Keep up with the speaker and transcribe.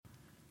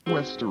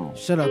Western.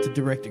 Shout out to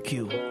Director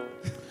Q.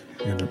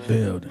 In the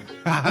building.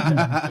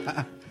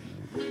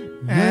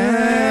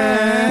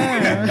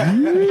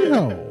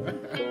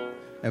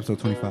 Episode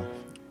 25.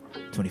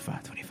 25.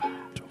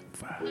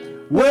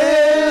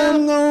 Well,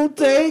 I'm gonna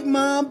take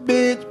my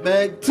bitch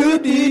back to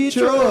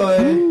Detroit.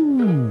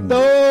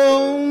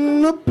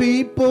 Though the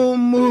people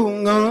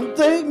move, gonna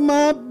take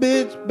my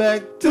bitch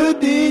back to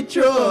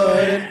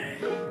Detroit.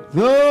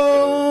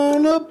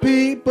 Though the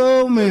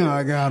people move,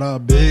 I got a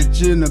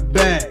bitch in the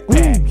back.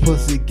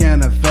 Pussy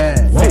kinda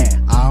fat.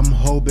 I'm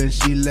hoping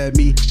she let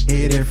me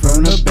hit it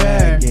from the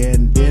back.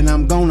 And then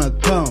I'm gonna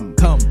come.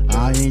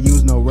 I ain't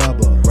use no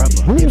rubber.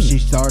 If she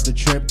start to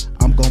trip,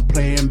 I'm gonna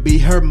play and be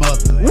her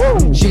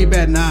mother. She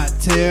better not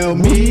tell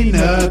me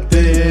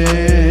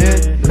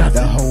nothing.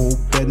 The hoe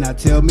better not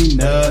tell me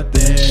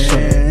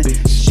nothing.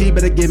 She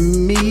better give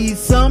me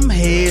some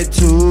head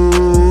too.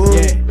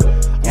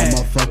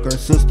 I'ma fuck her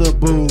sister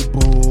Boo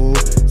Boo.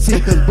 See,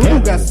 cause Boo Boo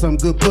got some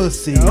good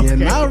pussy.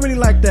 And I really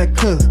like that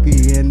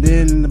cookie. And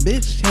then the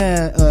bitch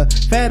had a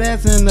fat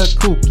ass and a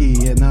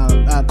kookie. And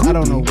I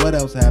don't know what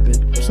else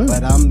happened.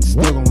 But I'm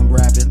still gonna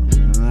rap it.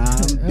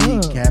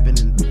 I'm beat capping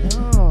and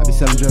I be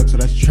selling drugs, so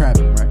that's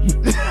trapping, right?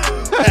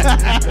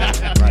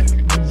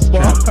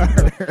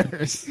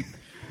 Bars.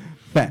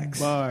 Facts.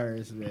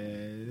 Bars,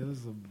 man. It was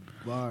some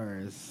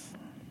bars.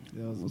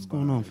 What's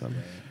going on, fella?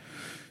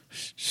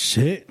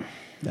 Shit.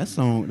 That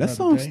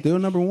song's still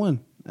number one.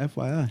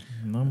 FYI.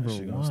 Number She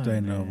gonna one. stay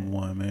number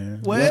one,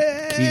 man.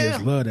 Well,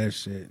 Kids love that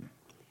shit.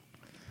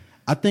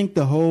 I think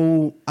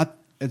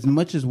as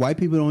much as white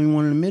people don't even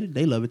want to admit it,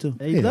 they love it too.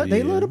 They Hell love the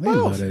yeah. They love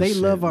boss. that They shit,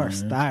 love our man.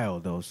 style,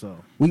 though.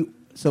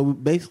 So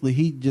basically,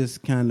 he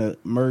just kind of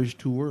merged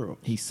two worlds.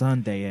 He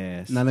Sunday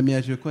ass. Now let me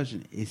ask you a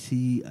question: is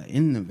he an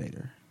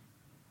innovator?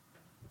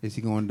 Is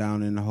he going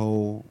down in the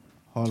whole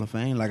Hall of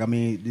Fame? Like, I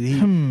mean, did he?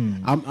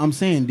 I'm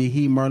saying, did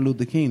he Martin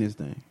Luther King this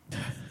thing?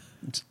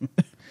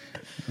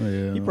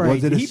 Yeah.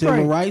 Was it a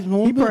civil rights He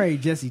movement? probably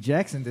Jesse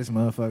Jackson this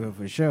motherfucker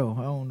for sure.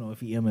 I don't know if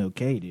he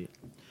MLK'd it.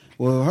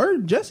 Well, her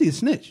Jesse a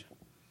snitch.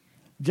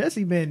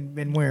 Jesse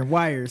been wearing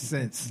wires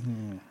since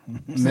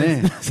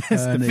Man, since the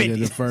Nigga, 50s.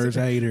 the first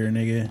hater,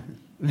 nigga.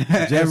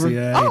 Jesse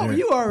a hater. Oh,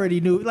 you already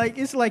knew. Like,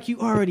 it's like you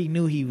already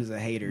knew he was a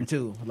hater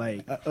too.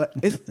 Like,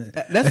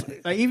 that's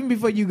like even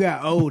before you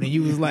got old and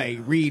you was like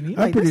reading.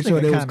 I'm pretty sure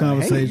there was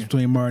conversations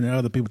between Martin and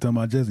other people talking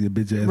about Jesse, a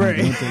bitch ass Right.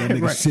 nigga. Don't tell that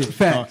nigga Right. shit.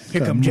 Facts.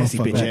 Here come Jesse,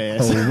 bitch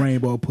ass. Old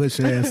rainbow push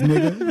ass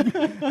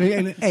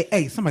nigga.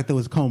 hey, somebody throw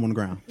his comb on the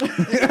ground. Throw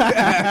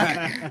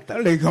that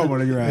nigga comb on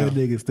the That ground.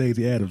 nigga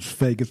Stacey Adams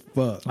fake as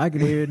fuck. I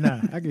can hear it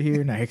now.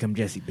 Here come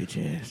Jesse, bitch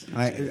ass.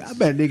 I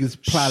bet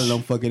niggas plotted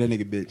on fucking that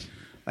nigga bitch.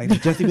 Like,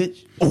 that's Jesse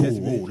bitch?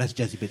 Oh, that's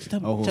Jesse bitch.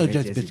 Tell that's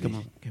Jesse bitch, come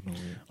on. Come on.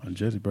 Oh,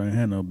 Jesse probably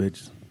had no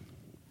bitches.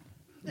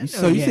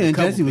 So you saying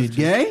Jesse was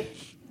gay?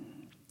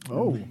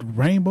 Oh,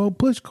 Rainbow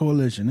Push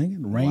Coalition, nigga.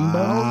 Rainbow.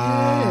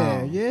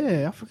 Wow.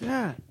 yeah, I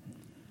forgot.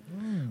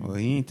 Well,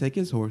 he ain't take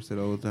his horse to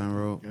the Old Town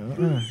Road.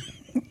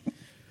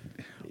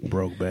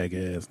 Broke back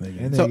ass nigga.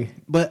 And So,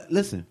 but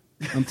listen,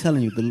 I'm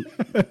telling you,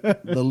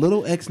 the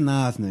little X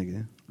Nas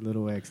nigga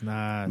Little X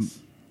Nas.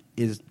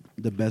 is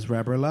the best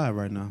rapper alive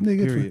right now.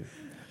 Nigga, Period.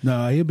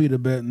 Nah, he'll be the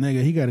best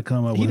nigga. He got to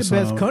come up He with the a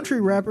best song.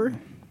 country rapper.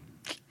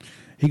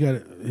 He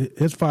got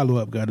his follow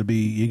up. Got to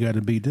be. He got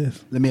to beat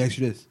this. Let me ask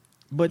you this.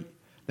 But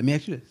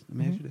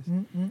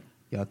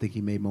Y'all think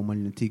he made more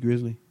money than T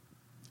Grizzly?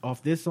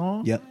 off this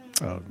song, Yep.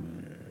 Oh,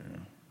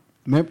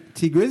 Remember,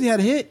 T Grizzly had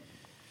a hit.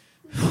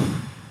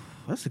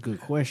 that's a good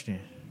question.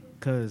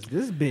 Cause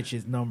this bitch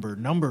is number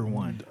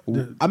one.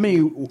 I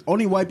mean,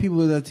 only white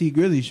people at T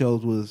Grizzly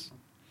shows was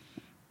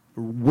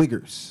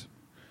wiggers.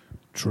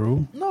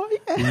 true. No, he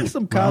had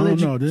some Well, I don't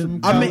college. know, this- some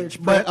I mean,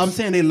 college but preps. I'm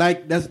saying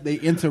they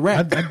into I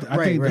rap. think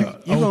Right.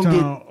 that You Old gonna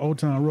Town, Old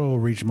Town Road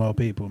reach more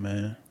people,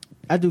 man.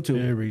 I do too.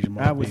 Yeah, reach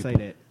more I would people. say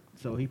that.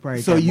 So he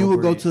probably. So got you more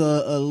would go bread. to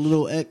a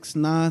little X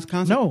Nas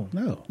concert? No.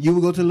 No, You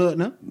would go to a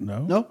little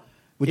no.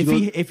 Would If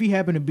you go- he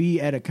happened to be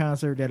at a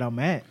concert that I'm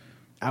at,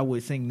 I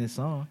would sing this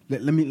song.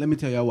 let me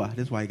tell y'all why.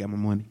 This is why he got my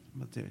money. I'm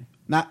gonna tell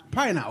you.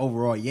 Probably not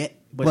overall yet,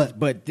 But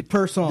the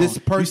per song, This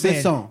you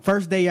saying song.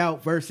 First Day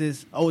Out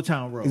versus Old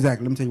Town Road.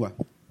 exactly. Let me tell you why.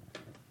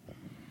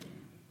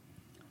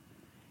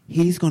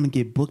 He's gonna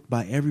get booked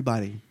by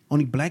everybody.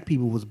 Only black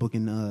people was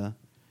booking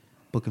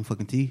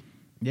fucking T.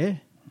 Yeah.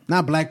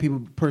 Not black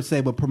people per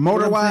se, but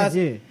promoter wise,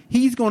 Yeah.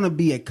 he's gonna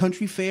be at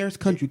country fairs,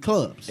 country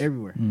clubs.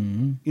 Everywhere. You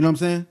know what I'm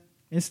saying?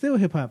 And still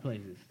hip hop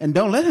places. And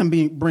don't let him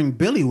bring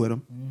Billy with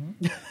him.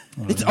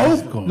 It's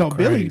that's over. going No,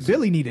 crazy.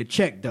 Billy need a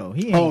check though.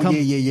 He ain't Oh come,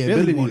 yeah.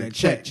 Billy want need a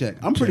check.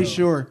 I'm pretty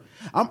sure.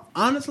 I'm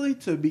honestly,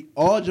 to be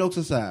all jokes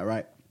aside,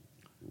 right?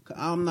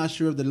 I'm not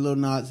sure if the Lil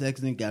Nas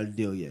X didn't got a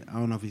deal yet. I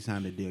don't know if he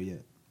signed a deal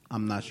yet.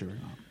 I'm not sure.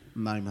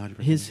 I'm not even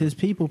 100%. His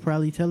people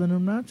probably telling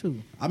him not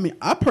to. I mean,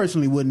 I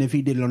personally wouldn't if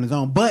he did it on his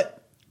own.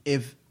 But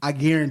if I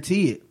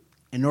guarantee it,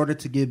 in order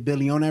to get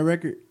Billy on that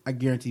record, I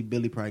guarantee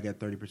Billy probably got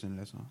 30% of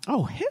that song,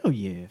 Oh hell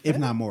yeah. if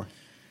fam. not more.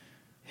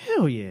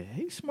 Hell yeah.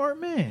 He's a smart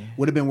man.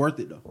 Would have been worth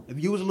it though.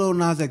 If you was a Lil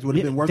Nas X, would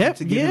have been worth it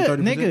to give him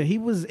 30%. Nigga, he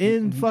was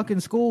in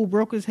fucking school,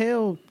 broke as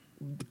hell,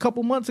 a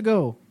couple months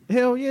ago.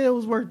 Hell yeah, it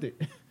was worth it.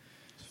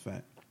 It's a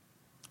fact.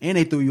 And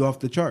they threw you off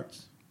the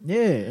charts. Yeah,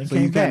 and So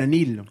came you kind back. of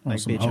needed them. Like,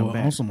 bitch, I'm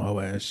back. on some hoe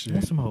ass shit.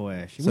 That's some whole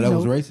ass shit. So We that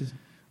was know. racist?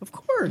 Of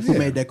course. Who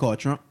made that call?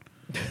 Trump?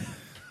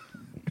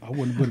 I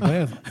wouldn't put it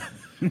past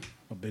him.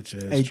 A bitch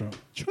ass Hey, Trump.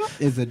 Trump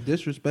is a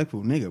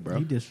disrespectful nigga, bro.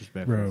 He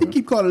disrespectful. Bro. He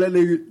keep calling that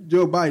nigga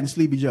Joe Biden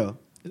Sleepy Joe.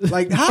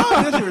 Like,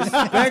 how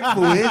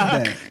disrespectful is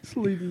that?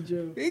 Sleepy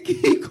Joe. He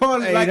keep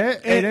calling Hey, like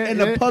that- hey, in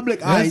that- the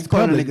public eye, he's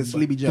calling a nigga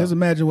Sleepy Joe. Just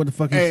imagine what the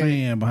fuck he's Hey.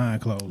 saying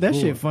behind closed That doors.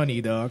 shit funny,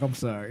 dog. I'm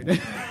sorry.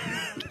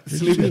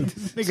 Sleepy,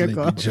 This nigga Sleepy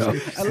called Joe.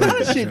 A lot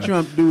of shit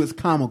Trump do is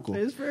comical.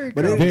 It's very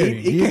But comical.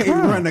 he can't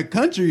Yeah. run the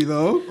country,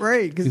 though.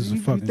 Right, because He's a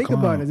you fucking think clown.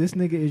 about it, this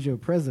nigga is your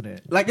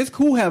president. Like, it's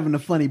cool having a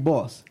funny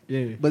boss.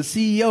 Yeah. But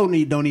CEO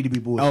don't need to be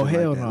bullshit. Oh, like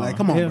hell that. no. Like,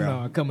 come on, hell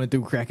bro. no. Coming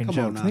through cracking Come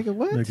on jokes. now. Nigga,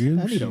 what? Like, you,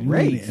 I need a you ain't-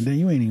 raise. and then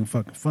you ain't even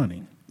fucking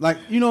funny. Like,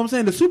 you know what I'm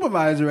saying? The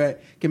supervisor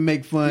can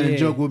make fun Yeah, and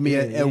joke with me yeah,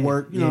 at yeah,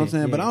 work. You know what I'm yeah,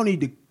 saying? But yeah. I don't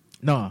need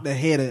Nah. the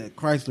head of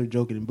Chrysler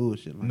joking and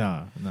bullshit. Like,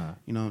 Nah.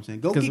 you know what I'm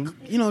saying? Go 'Cause-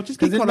 get, just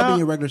get caught up in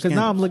your regular Because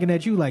now I'm scandals. looking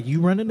at you like, you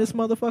running this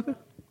motherfucker?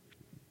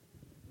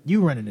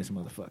 You running this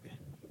motherfucker.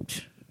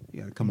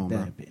 You gotta come on, bro.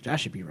 That bitch. I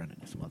should be running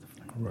this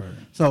motherfucker. Right.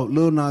 So,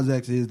 Lil Nas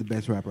X is the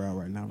best rapper out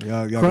right now.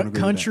 Y'all gonna agree with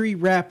Country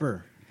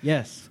rapper.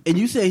 Yes. that? And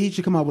you said he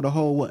should come out with a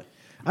whole what?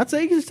 I'd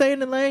say you can stay in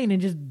the lane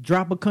and just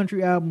drop a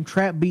country album,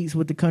 trap beats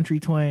with the country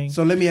twang.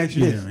 So let me ask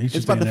you Yeah, this. he should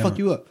It's about stay to down. fuck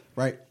you up,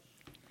 right?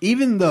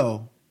 Even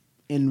though,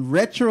 in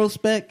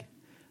retrospect,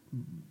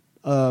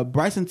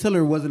 Bryson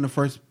Tiller wasn't the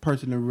first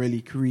person to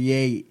really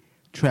create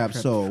trap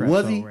soul, Trap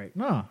was soul, he? Right.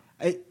 No.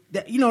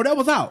 That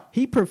was out.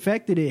 He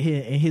perfected it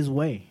in his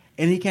way.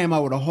 And he came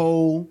out with a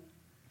whole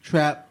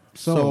trap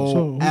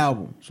soul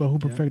album. So who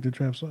perfected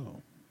Trap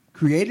Soul?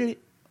 Created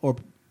it? Or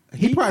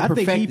he probably I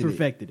perfected think he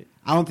perfected it.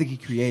 I don't think he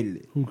created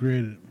it. Who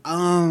created it?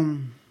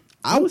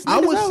 I was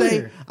would niggas out say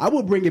here. I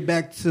would bring it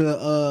back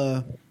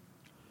to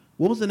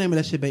what was the name of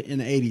that shit back in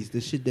the 80s?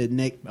 The shit that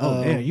Nick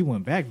Damn, you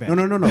went back. No.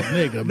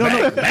 Nigga,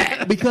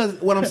 No. Because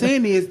what I'm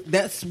saying is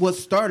that's what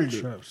started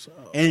it. Trap Soul.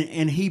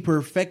 And he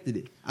perfected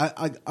it.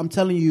 I'm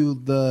telling you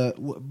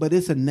but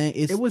it's a name.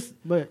 It was,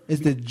 but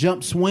It's the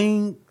jump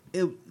swing,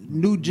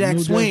 New Jack New Jack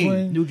Swing.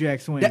 Swing? New Jack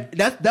Swing.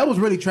 That was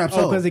really trap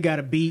soul. because it got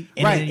a beat.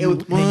 And Right, then it was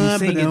then you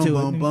sing it to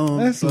boom, it. boom,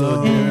 That's a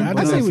little different.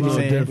 I see what you're That's a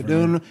saying.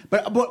 little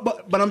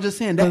different. But I'm just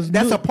saying 'Cause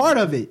that's New- a part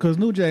of it. Because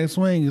New Jack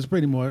Swing is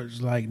pretty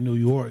much like New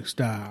York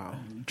style.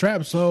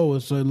 Trap Soul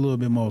is a little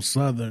bit more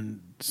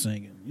southern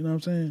singing. You know what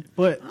I'm saying?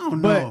 But I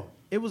don't but know.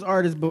 it was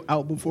artists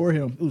out before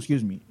him. Ooh,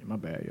 excuse me, my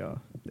bad, y'all.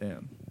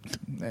 Damn,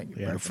 Thank you,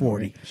 Yeah, bro.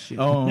 40. Shit.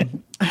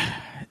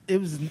 It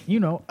was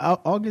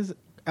August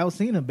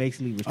Alsina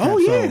basically was. Oh Trap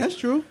yeah, Soul. that's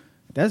true.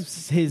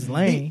 That's his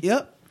lane.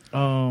 Yep.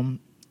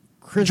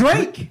 Chris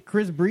Drake.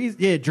 Chris Breeze,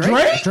 yeah,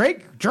 Drake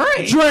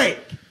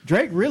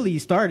Drake. really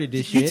started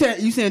this You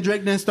shit saying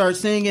Drake didn't start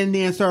singing and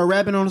then start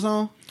rapping on the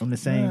song? on the Nah,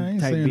 I same ain't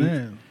type saying beat.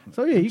 that.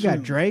 So yeah, you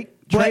got Drake.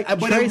 But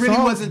Trey it really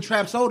Songz- wasn't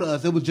trap soul to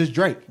us. It was just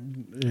Drake.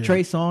 Yeah.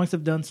 Trey Songs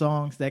have done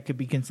songs that could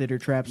be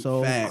considered trap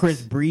soul. Facts.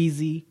 Chris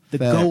Breezy, the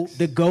Facts.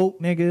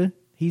 goat, nigga.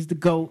 He's the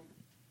goat,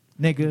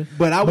 nigga.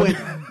 But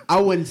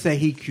I wouldn't say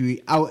he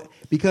created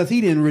because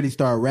he didn't really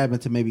start rapping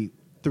to maybe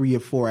 3 or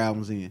 4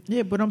 albums in.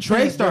 Yeah, but I'm Trey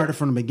saying, started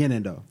from the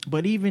beginning though.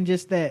 But even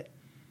just that,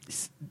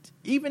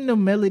 even the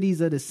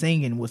melodies of the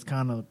singing was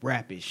kind of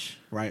rappish.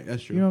 Right,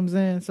 that's true. You know what I'm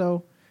saying?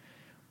 So,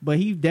 but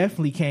he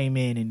definitely came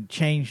in and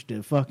changed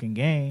the fucking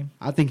game.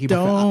 I think he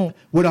Don't.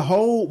 with a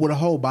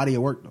whole body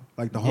of work though,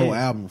 like the whole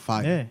Yeah. album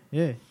fire.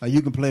 Yeah, yeah. Like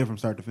you can play it from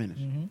start to finish.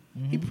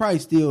 He probably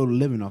still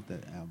living off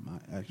that album.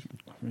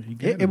 Actually, He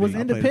gotta It was be.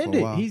 I played it for a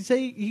independent. while. He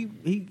say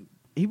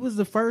he was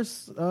the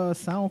first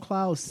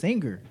SoundCloud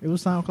singer. It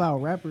was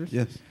SoundCloud rappers.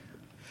 yes.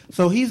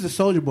 So he's the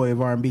soldier boy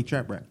of R&B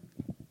trap rap.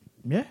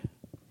 Yeah,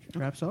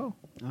 trap soul.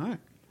 All right.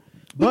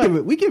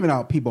 But- We giving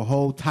out people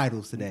whole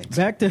titles today.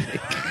 Back to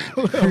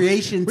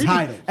Creation We-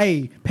 titles.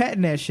 Hey,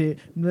 patent that shit.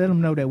 Let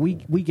them know that we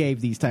gave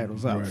these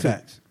titles out. Right.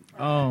 Facts.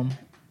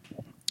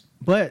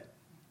 But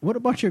what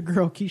about your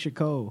girl Keisha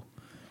Cole?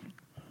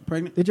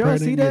 Pregnant. Did y'all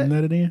Pregnant see getting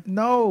that? nutted in?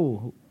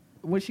 No,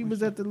 when she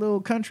was at the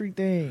little country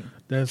thing.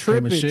 That's K.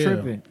 Michelle.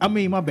 tripping. I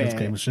mean, my That's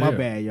bad. K. Michelle. My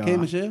bad, y'all. K.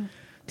 Michelle.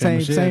 Same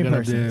Michelle same got up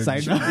person. there.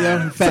 Same,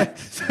 Yeah,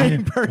 facts.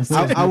 same person.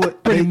 I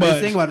would Pretty they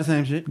much. sing about the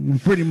same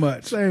shit. Pretty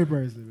much. Same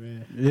person,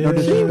 man.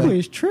 Yeah. She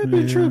was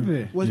tripping, Yeah.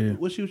 tripping.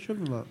 What she was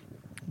tripping about?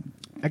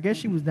 I guess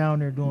she was down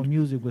there doing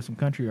music with some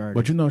country artists.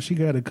 But you know, she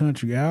got a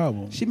country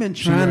album. She been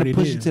trying already to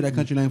push did. it to that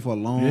country name for a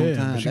long Yeah,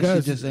 time. but she That got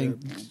shit just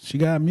ain't. she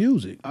got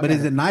music. But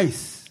is it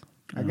nice?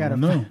 I gotta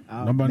know.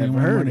 I've Nobody never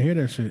want heard to it. hear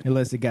that shit.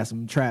 Unless it got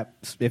some trap.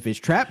 If it's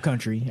trap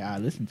country, I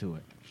listen to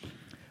it.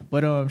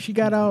 But she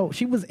got out.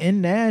 She was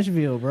in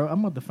Nashville, bro. I'm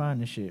about to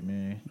find this shit,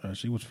 man.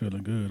 She was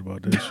feeling good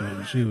about that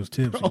shit. She was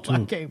tipsy Bro, I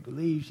too. can't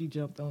believe she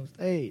jumped on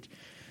stage.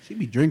 She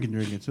be drinking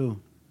too.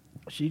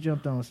 She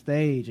jumped on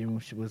stage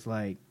and she was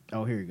like,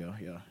 "Oh, here you go,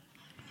 yeah."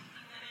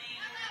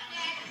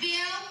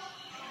 Bill,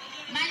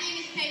 my name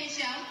is K.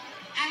 Michelle.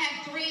 I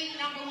have 3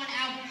 #1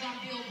 albums on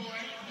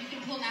Billboard. You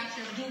can pull out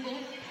your Google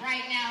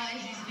right now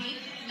as you speak.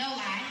 No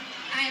lie.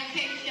 I am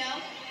K.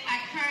 Michelle. I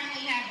currently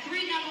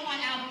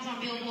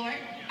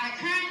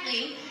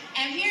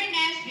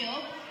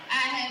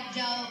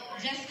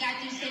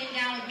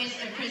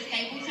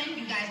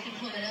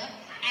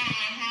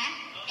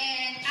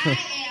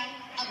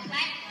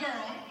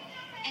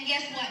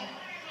guess what?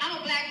 I'm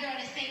a black girl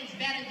that sings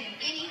better than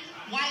any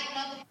white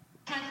mother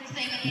country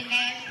singer in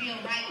Nashville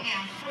right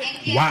now.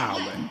 And guess Wow.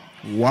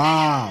 what?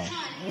 Wow. I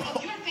have a ton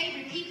of your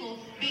favorite people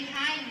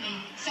behind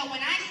me. So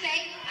when I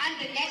say I'm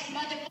the next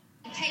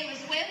motherfucking Taylor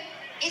Swift,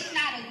 it's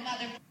not a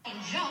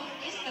motherfucking joke.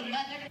 It's the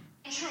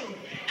motherfucking truth.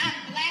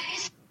 I'm black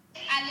as shit.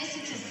 I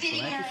listen to City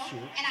Girl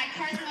and I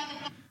curse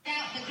motherfuckers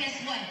out, but guess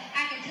what?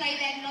 I can play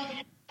that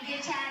motherfucking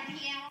guitar and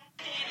piano.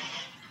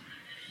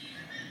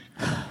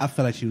 I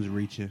feel like she was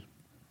reaching.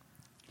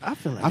 I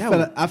feel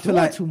like I feel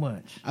like too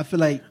much. I feel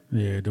like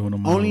Yeah, doing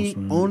them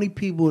only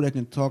people that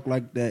can talk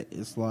like that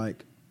is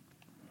like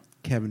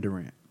Kevin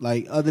Durant.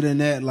 Like other than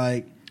that,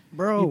 like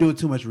Bro. you doing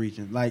too much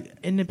reaching. Like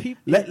And the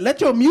people let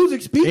your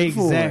music speak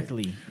for it.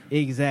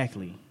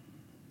 Exactly.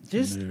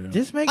 Just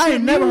make. I your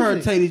ain't never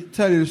heard music.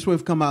 Taylor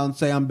Swift come out and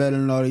say I'm better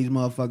than all these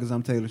motherfuckers.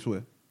 I'm Taylor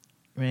Swift.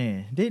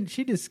 Man, didn't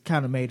she just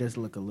kind of made us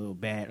look a little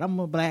bad? I'm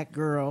a black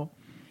girl.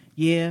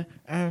 Yeah,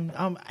 and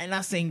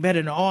I sing better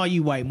than all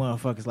you white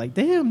motherfuckers. Like,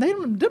 damn,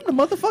 them the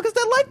motherfuckers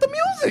that like the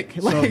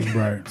music. Like,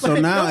 right. So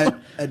now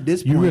at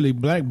this point, You really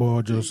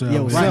blackballed yourself.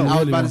 Yo, right? So, I was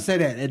really about to say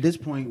that. At this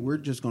point, we're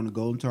just going to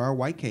go into our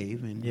white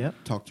cave and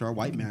Yep. talk to our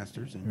white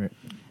masters, and, Right.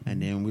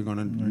 and then we're going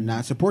to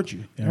not support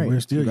you. And Right. we're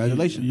still,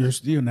 Congratulations. You're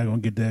still not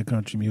going to get that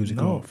country music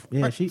no, off.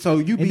 yeah, Right. she. So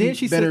you and be then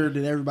she better said,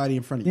 than everybody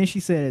in front of Then you.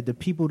 she said the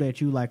people that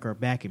you like are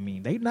backing me.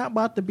 They not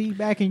about to be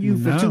backing you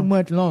No. for too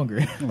much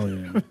longer. Oh,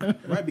 yeah.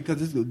 Right,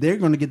 because they're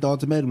going to get the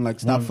ultimatum, like,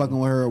 stop fucking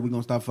with her or we're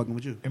going to stop fucking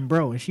with you. And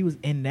bro, and she was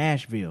in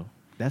Nashville.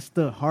 That's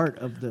the heart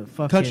of the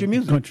fucking Country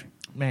music. Country.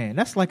 Man,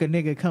 that's like a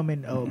nigga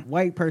coming, a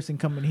white person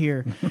coming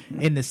here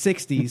in the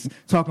 60s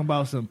talking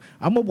about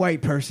I'm a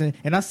white person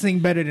and I sing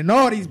better than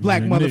all these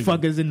black Nigga.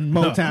 motherfuckers in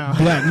Motown.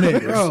 Black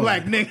niggas.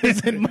 Black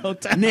niggas in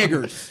Motown.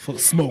 Niggers. Full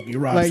of Smokey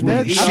Rock. Like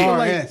that,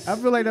 ERS. I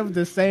feel like that was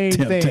the same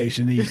thing.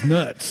 Temptation these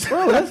nuts.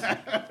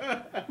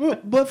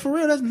 But for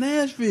real, that's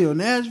Nashville,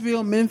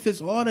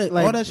 Memphis, all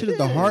that shit is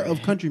the heart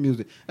of country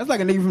music. That's like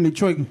a nigga from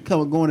Detroit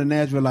going to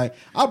Nashville, like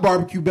I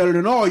barbecue better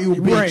than all you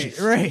bitches.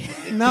 Right.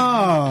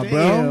 Nah,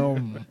 bro.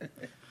 Damn.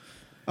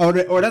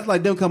 Or that's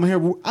like them coming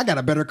here. I got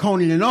a better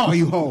coney than all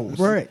you hoes.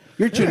 Right.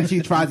 Your chili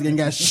cheese fries ain't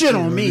got shit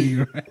on me.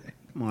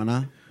 Come on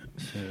now.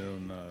 Hell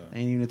no.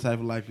 Ain't even the type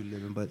of life you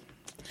living, but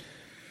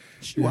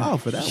she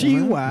wild for that She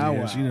one. man. wild,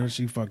 Yeah, wild.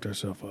 she fucked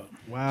herself up.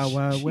 Wild,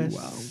 wild She west.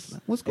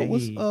 wild. What's Hey.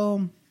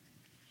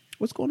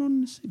 what's going on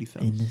in the city,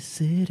 fellas? In the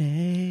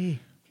city.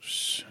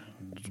 Shh,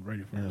 I'm just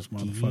ready for this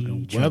Detroit.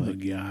 motherfucking weather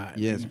guy.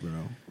 Yes,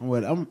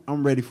 bro.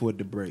 I'm ready for it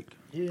to break.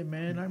 Yeah,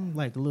 man, I'm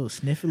like a little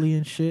sniffly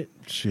and shit.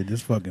 Shit,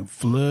 this fucking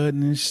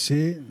flooding and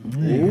shit.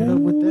 Yeah, what up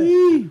with that?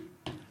 Ooh-wee.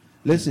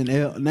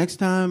 Listen, next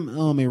time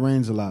it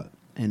rains a lot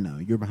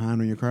and you're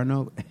behind on your car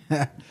note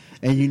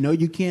and you know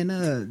you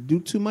can't do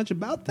too much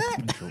about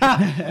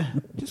that,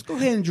 just go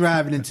ahead and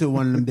drive it into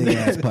one of them big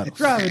ass puddles.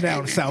 Driving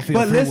down Southfield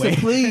But listen,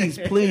 Freeway.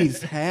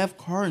 please have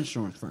car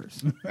insurance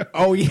first.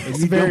 Oh yeah,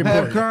 it's very Don't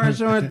have important. car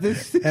insurance.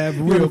 This Have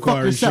real fuck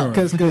car yourself.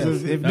 insurance.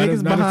 Because if Not a-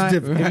 niggas not a behind,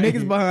 if certificate.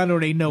 niggas behind on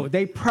they know,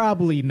 they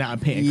probably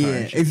not paying car Yeah,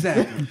 insurance.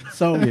 exactly.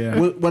 So Yeah.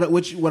 what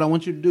I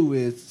want you to do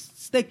is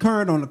stay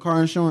current on the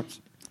car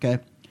insurance, okay?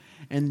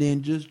 And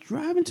then just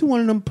drive into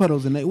one of them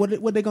puddles, and what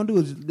they gonna do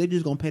is they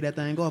just gonna pay that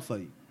thing off for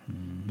you.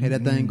 Pay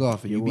that thing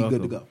off, and You're you be welcome.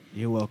 good to go.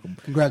 You're welcome.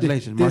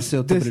 Congratulations,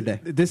 Marcel, tip of the day.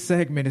 This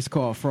segment is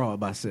called Fraud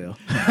by Sale.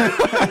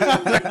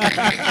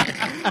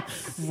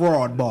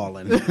 Fraud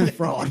balling.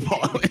 Fraud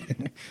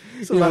balling.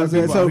 It's a You know lot what of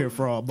I'm people saying? out here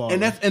fraud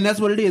balling. And that's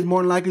what it is.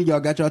 More than likely, y'all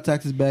got y'all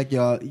taxes back.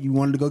 You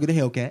wanted to go get a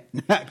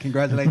Hellcat.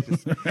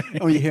 Congratulations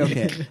on your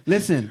Hellcat.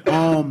 Listen,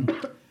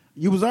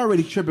 you was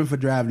already tripping for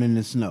driving in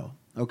the snow.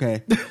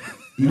 Okay,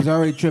 you was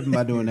already tripping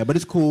by doing that, but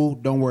it's cool.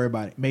 Don't worry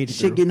about it. Made it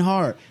Shit through. getting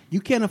hard. You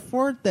can't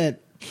afford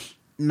that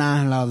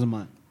 $900 a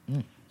month.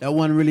 That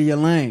wasn't really your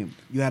lane.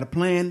 You had a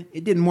plan.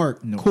 It didn't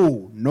work. No.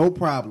 Cool. No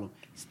problem.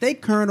 Stay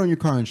current on your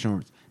car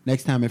insurance.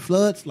 Next time it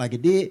floods, like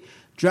it did,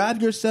 drive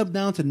yourself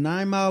down to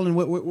 9 Mile and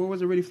where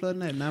was it really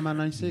flooding at? 9 Mile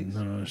 96?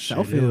 No, shit.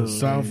 Southfield.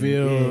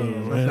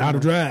 Southfield. And out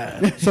of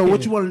drive. So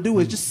what you want to do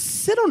is just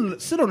sit on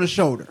the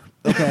shoulder,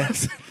 okay,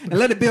 and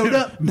let it build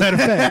up. Matter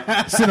of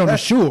fact, sit on the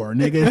shore,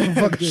 nigga.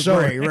 Fucking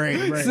shore.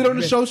 right. Sit on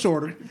the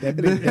shoulder.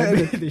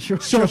 The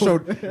short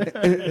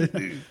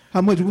shoulder.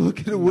 How much wood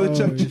can a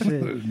woodchuck?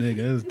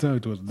 Nigga, that's tongue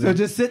twister. So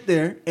just sit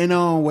there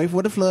and wait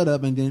for the flood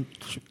up, and then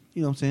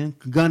you know what I'm saying,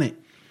 gun it,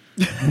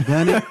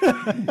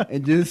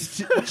 and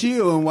just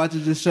chill and watch it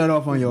just shut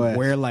off on your ass.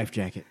 Wear a life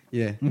jacket.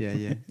 Yeah. And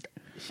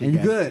you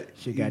got- good.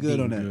 she You got good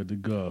deep. on that. Good to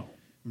go.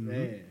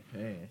 Man.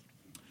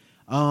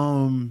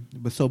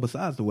 But so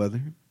besides the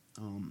weather,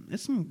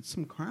 there's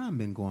some crime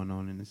been going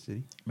on in the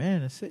city.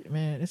 Man,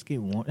 it's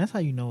getting warm. That's how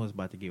you know it's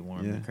about to get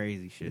warm. Yeah. And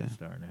crazy shit Yeah. is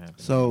starting to happen.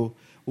 So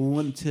what we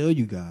want to tell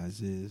you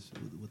guys is,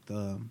 with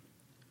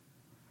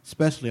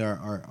especially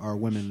our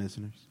women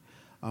listeners,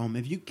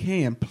 if you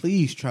can,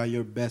 please try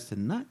your best to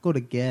not go to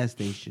gas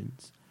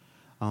stations,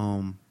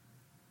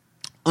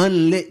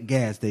 unlit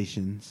gas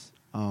stations,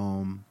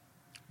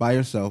 by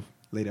yourself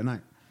late at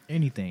night.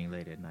 Anything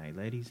late at night,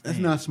 ladies. That's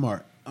man. not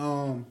smart.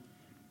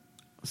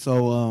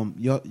 So,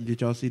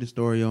 did y'all see the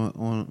story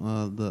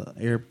on the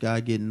Arab guy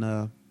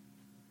getting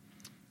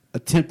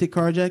attempted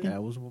carjacking?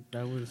 That was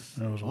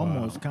was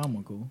almost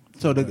comical.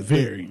 So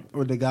Very.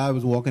 the guy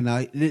was walking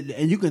out,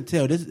 and you can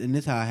tell this, and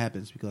this is how it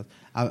happens because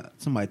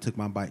somebody took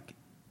my bike,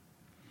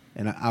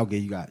 and I'll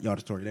give y'all the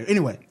story there.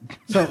 Anyway,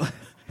 so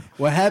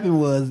what happened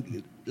was,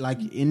 like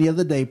any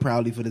other day,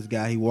 proudly for this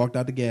guy, he walked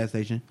out the gas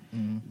station,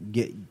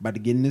 about to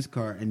get in his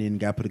car, and then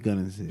guy put a gun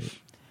in his head.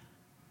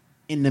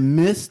 In the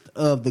midst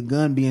of the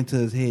gun being to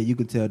his head, you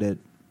could tell that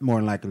more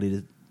than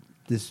likely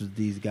this was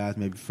these guys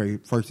maybe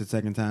first or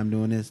second time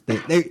doing this.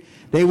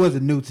 They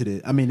wasn't new to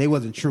this. I mean, they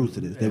wasn't true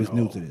to this. They was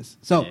new to this.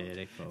 So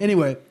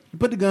anyway, he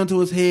put the gun to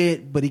his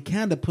head, but he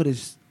kind of put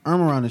his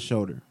arm around his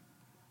shoulder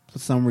for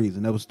some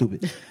reason. That was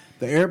stupid.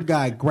 The Arab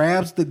guy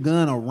grabs the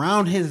gun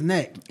around his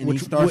neck and he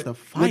starts to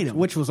fight him,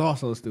 which was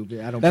also stupid.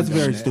 I don't. That's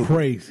condone very that. stupid.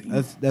 Crazy.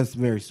 That's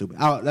very stupid.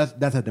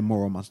 That's at the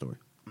moral of my story.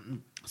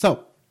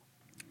 So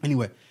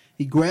anyway,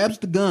 he grabs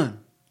the gun.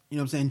 You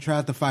know what I'm saying?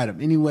 Tries to fight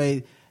him.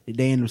 Anyway,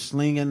 they end up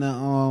slinging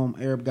the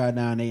Arab guy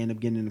down. They end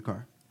up getting in the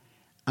car.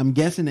 I'm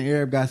guessing the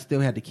Arab guy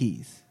still had the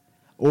keys,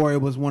 or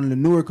it was one of the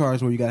newer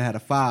cars where you gotta have a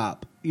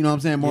fob. You know what I'm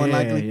saying? More than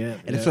likely,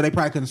 and so they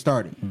probably couldn't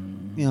start it.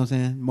 Mm-hmm. You know what I'm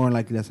saying? More than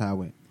likely, that's how it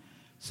went.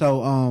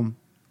 So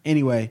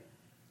anyway,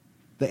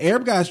 the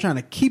Arab guy is trying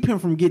to keep him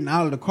from getting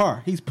out of the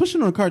car. He's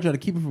pushing on the car, trying to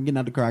keep him from getting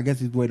out of the car. I guess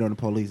he's waiting on the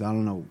police. I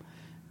don't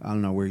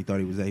know where he thought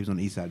he was at. He was on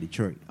the east side of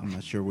Detroit. I'm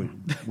not sure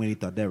when he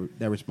thought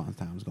that response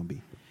time was going to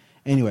be.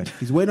 Anyway,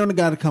 he's waiting on the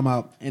guy to come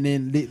out, and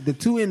then the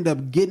two end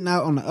up getting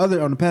out on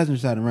the passenger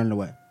side and running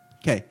away.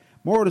 Okay,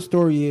 moral of the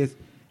story is,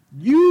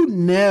 you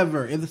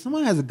never, if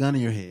someone has a gun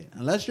in your head,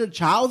 unless your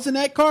child's in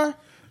that car,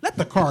 let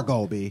the car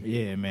go, B.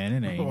 Yeah,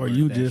 man, it ain't. Or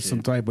you just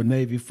some type of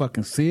Navy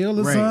fucking SEAL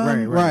or right,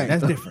 something. right.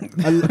 That's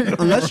different.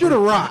 Unless you're the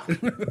Rock.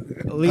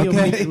 Liam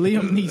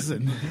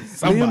Neeson.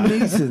 Liam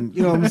Neeson.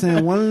 You know what I'm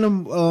saying? One of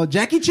them,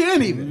 Jackie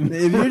Chan even.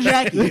 If you're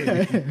Jackie.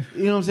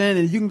 You know what I'm saying?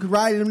 And you can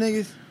ride them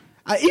niggas.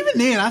 Even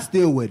then, I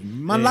still wouldn't.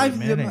 My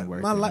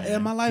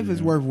life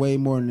is worth way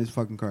more than this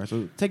fucking car.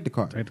 So take the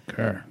car. Take the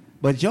car.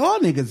 But y'all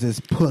niggas is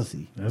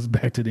pussy. That's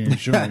back to the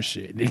insurance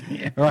shit.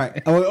 All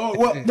right.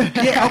 Well,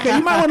 yeah. Okay.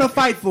 You might want to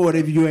fight for it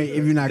if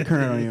you're not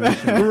current on your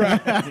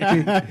insurance.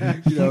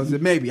 Right. You know, so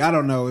maybe I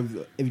don't know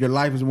if your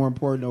life is more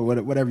important or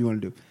whatever you want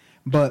to do.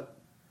 But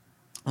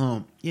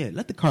yeah,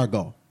 let the car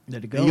go.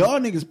 Let it go. And y'all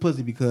niggas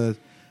pussy because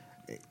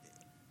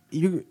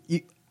you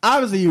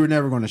obviously you were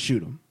never going to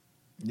shoot him.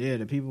 Yeah,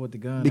 the people with the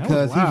gun.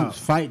 Because he was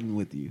fighting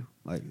with you.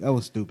 Like, that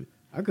was stupid.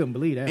 I couldn't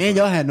believe that. And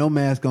y'all had no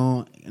mask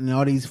on and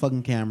all these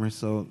fucking cameras,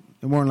 so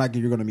it more than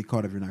likely you're going to be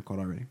caught if you're not caught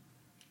already.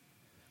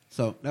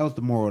 So that was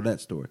the moral of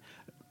that story.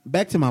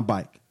 Back to my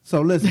bike.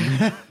 So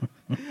listen,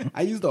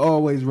 I used to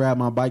always ride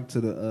my bike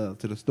to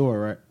the store,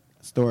 right?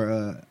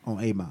 Store on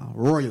 8 Mile.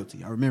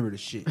 Royalty. I remember the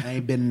shit. I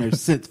ain't been in there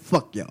since.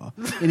 Fuck y'all.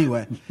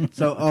 Anyway,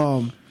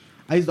 so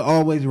I used to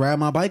always ride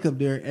my bike up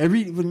there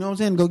you know what I'm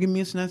saying? Go get me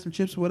a snack, some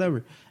chips or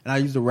whatever. And I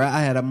used to ride. I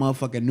had a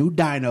motherfucking new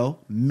dyno,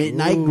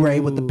 midnight gray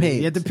with the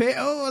pegs. Yeah, the peg.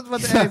 Oh, I was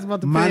about to ask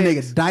about the my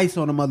pegs. nigga dice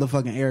on the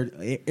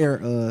motherfucking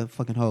air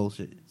fucking hole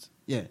shit.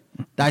 Yeah,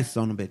 dice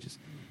on them bitches.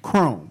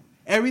 Chrome.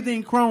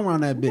 Everything chrome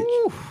around that bitch.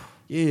 Oof.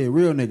 Yeah,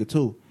 real nigga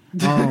too.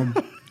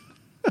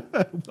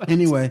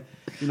 Anyway,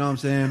 you know what I'm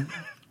saying?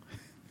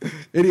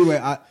 Anyway,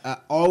 I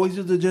always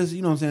used to just,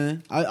 you know what I'm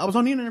saying? I was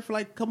on the internet for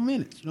like a couple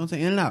minutes, you know what I'm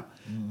saying? In and out.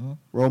 Mm-hmm.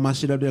 Roll my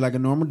shit up there like a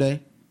normal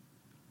day.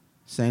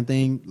 Same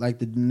thing like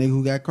the nigga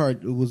who got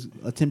it was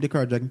attempted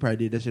carjacking, probably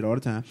did that shit all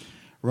the time.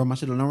 Roll my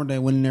shit on a normal day,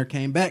 went in there,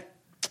 came back,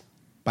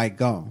 bike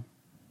gone.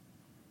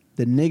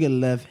 The nigga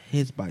left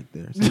his bike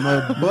there. Some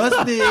old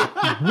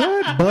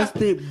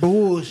busted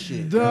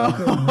bullshit.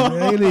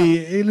 At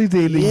least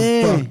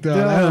they fucked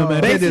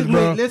up. Basically,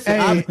 listen,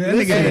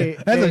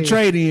 that's a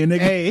trade-in, nigga.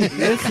 Hey,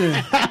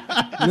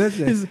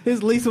 listen.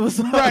 His lease was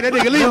Right, that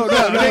nigga lease was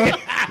up, nigga.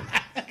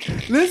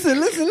 Listen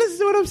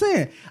to what I'm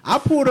saying. I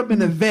pulled up in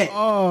the vet.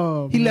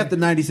 Oh, he left the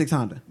 96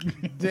 Honda.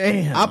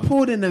 Damn. I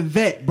pulled in the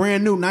vet,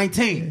 brand new,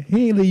 19.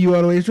 He ain't leave you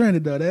all the way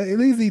stranded, though. At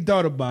least he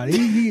thought about it.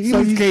 He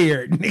was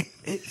scared.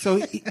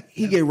 So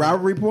he get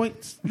robbery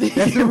points.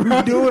 That's what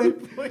we're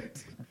doing.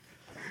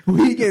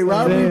 We get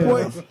robbery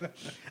points.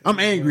 I'm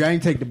angry. I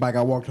ain't take the bike.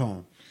 I walked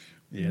home.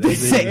 Yeah,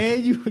 that's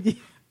it.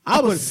 I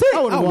was sick.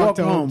 I walked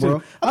home,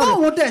 bro. I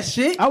don't want that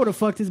shit. I would have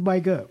fucked his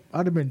bike up.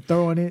 I'd have been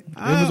throwing it. It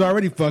was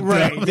already fucked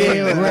up.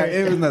 Damn, right.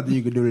 It was nothing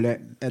you could do to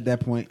that at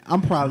that point.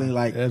 I'm probably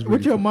like,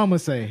 what your mama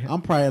say?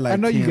 I'm probably like, I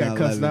know 10, you got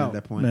cussed out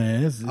at that point.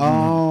 Man,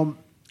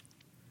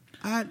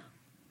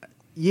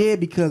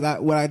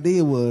 because what I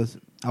did was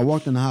I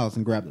walked in the house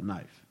and grabbed a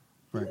knife.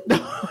 Right.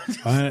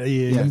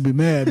 You be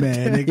mad,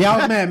 man. Yeah, I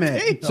was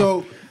mad.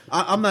 So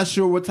I'm not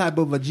sure what type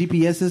of a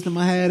GPS system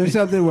I had or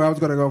something where I was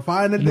going to go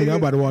find the nigga. I'm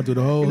about to walk through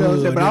the whole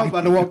hood. But I was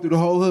about to walk through the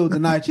whole hood with the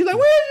knife. She's like,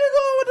 where are you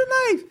going with the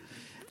knife?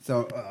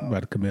 So I'm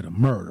about to commit a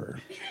murder.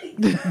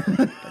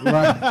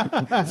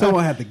 Right.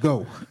 Someone had to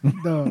go.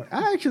 No,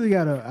 I actually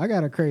got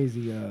a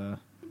crazy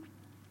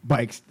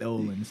bike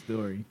stolen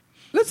story.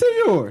 Let's hear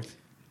yours.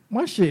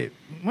 My shit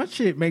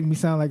make me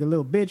sound like a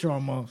little bitch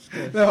almost.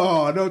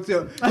 No, don't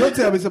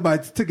tell me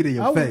somebody took it in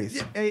your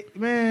face.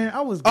 Man,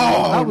 I was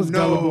Oh,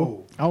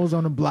 gullible. I was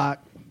on the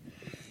block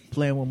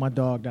playing with my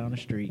dog down the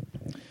street.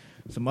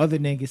 Some older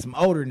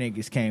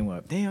niggas came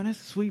up. Damn,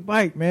 that's a sweet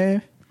bike,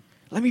 man.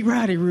 Let me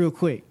ride it real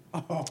quick.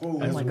 Oh,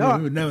 I'm like, oh.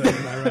 never let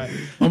nobody ride.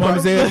 My mama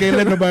said, "Can't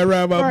let nobody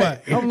ride my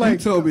bike." I'm like, you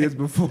told me this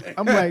before.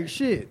 I'm like,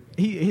 shit.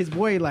 His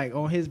boy, like,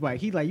 on his bike.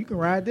 He like, you can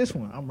ride this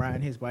one. I'm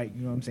riding his bike.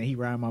 You know what I'm saying? He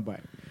riding my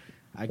bike.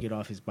 I get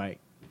off his bike.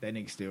 That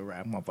nigga still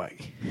riding my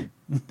bike.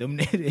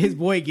 His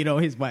boy get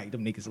on his bike.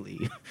 Them niggas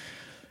leave.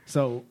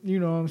 So, you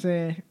know what I'm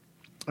saying?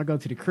 I go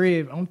to the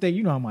crib. I'm thinking,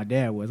 you know how my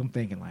dad was. I'm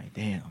thinking like,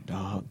 damn,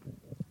 dog.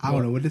 I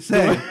don't know what to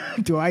say.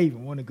 Do I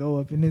even want to go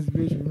up in this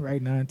bitch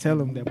right now and tell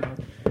him that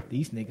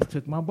these niggas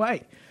took my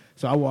bike?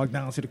 So I walk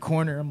down to the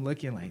corner. I'm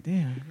looking like,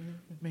 damn,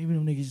 maybe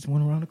them niggas just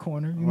went around the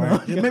corner. You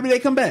know? Yeah, maybe they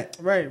come back.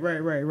 Right.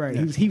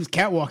 Yeah. He was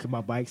catwalking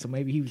my bike, so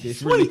maybe he was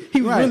just Sweet.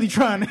 really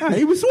trying to.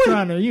 He was sweet.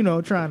 trying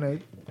to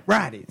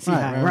ride it. See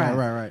how I ride.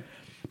 Right.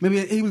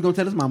 Maybe he was gonna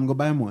tell his mom to go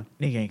buy him one.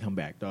 Nigga ain't come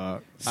back,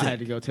 dog. I had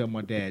to go tell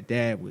my dad.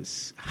 Dad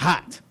was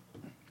hot.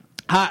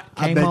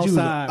 Came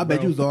outside. I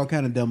bet you was all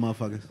kind of dumb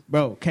motherfuckers.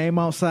 Bro, came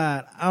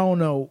outside. I don't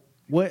know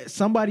what.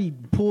 Somebody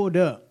pulled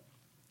up,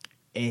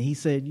 and he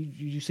said,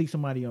 "You see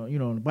somebody on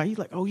on the bike?" He's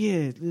like, "Oh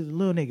yeah, this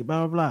little nigga,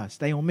 blah blah blah.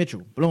 Stay on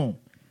Mitchell." Boom,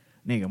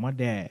 nigga. My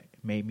dad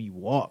made me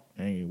walk,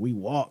 and we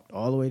walked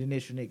all the way to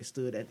Mitchell. Nigga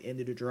stood at the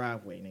end of the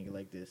driveway, nigga,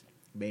 like this.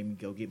 Made me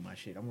go get my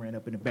shit. I ran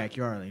up in the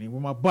backyard, like,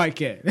 where my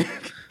bike at?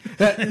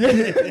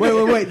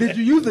 Wait. Did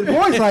you use the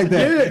voice like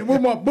that? Yeah, where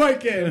my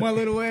bike at? My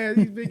little ass,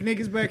 these big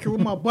niggas back here, where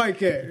my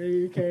bike at?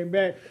 He came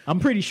back. I'm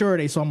pretty sure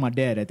they saw my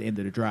dad at the end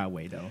of the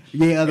driveway, though.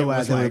 Yeah,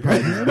 otherwise they would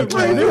probably they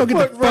gonna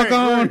get the fuck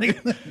on.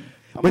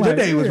 But your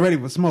day was ready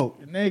for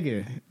smoke.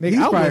 Nigga, He's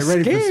I probably was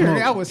ready for scared.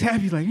 smoke. I was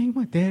happy, like, hey,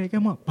 my dad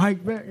got my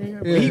bike back.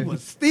 But he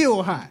was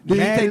still hot. Did he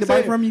Mad take the as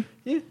bike hell. from you?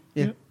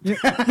 Yeah.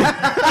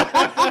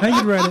 Thank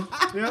you, brother.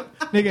 Yep.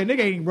 Nigga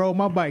ain't rode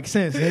my bike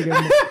since. Nigga,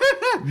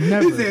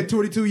 never. He said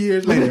 22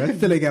 years later, I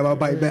still ain't got my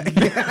bike back.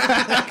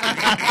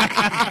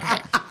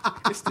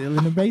 It's still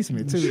in the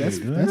basement too. That's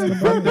That's the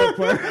fucked up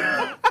part.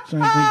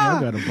 Trying to think, I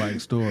got a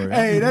bike story.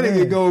 Hey, that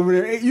nigga go over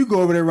there. Hey, you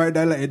go over there right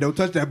now, like, hey, don't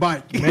touch that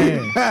bike.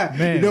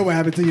 Man. You know what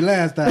happened to you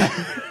last time.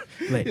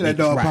 Let You like, niggas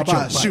dog, ride Papa, your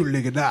I'll shoot a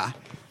nigga die.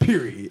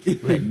 Period.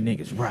 Let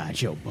niggas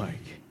ride your bike.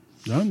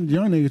 Young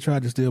nigga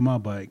tried to steal my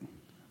bike.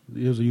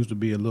 There used to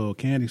be a little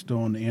candy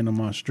store on the end of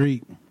my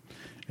street,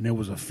 and there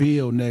was a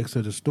field next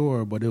to the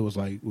store, but it was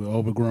like with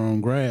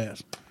overgrown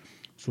grass.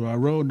 So I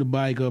rode the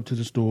bike up to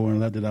the store and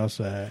left it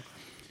outside.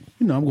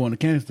 You know, I'm going to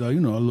candy store. You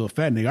know, a little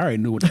fat nigga. I already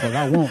knew what the fuck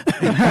I want.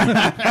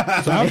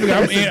 So I figure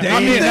I'm in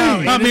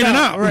and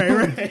out.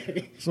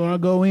 Right. So I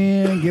go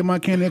in, get my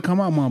candy, come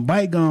out, my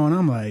bike gone.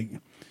 I'm like,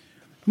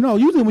 no,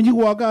 usually when you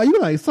walk out, you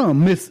like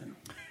something missing.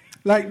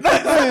 Like,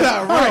 that's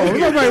not Oh,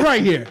 nobody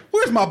right here.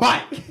 Where's my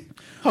bike?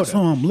 So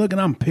I'm looking,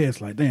 I'm pissed,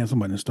 like, damn,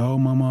 somebody stole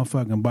my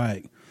motherfucking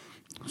bike.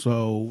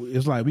 So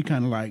it's like we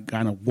kind of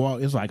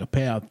walk. It's like a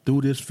path through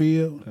this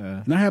field,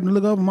 and I happen to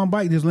look up, and my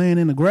bike just laying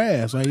in the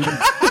grass. Like,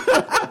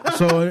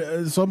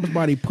 so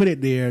somebody put it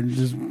there and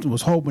just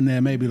was hoping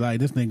that maybe like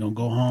this thing gonna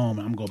go home,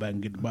 and I'm gonna go back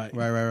and get the bike.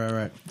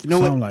 Right. You know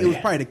So what? I'm like, it was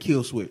probably the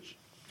kill switch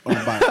on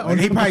the bike. Like,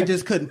 he probably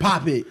just couldn't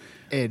pop it.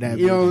 You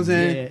know what I'm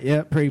saying?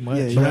 Yeah, pretty much.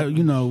 Yeah, So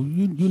you know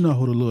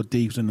who the little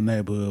thieves in the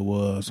neighborhood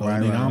was. So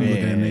Right, nigga, right. I'm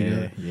looking at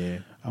nigga. Yeah.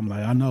 I'm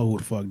like, I know who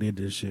the fuck did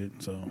this shit.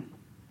 So,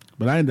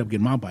 but I ended up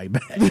getting my bike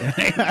back.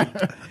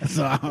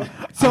 So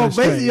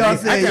basically, y'all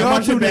saying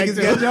y'all two niggas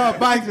got y'all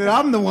bikes, and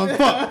I'm the one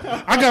fucked.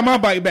 I got my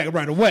bike back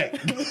right away.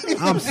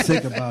 I'm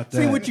sick about that.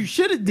 See, what you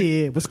should have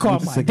did was call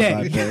I'm my sick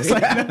daddy. about that. It's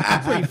like,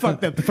 that's where you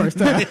fucked up the first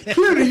time.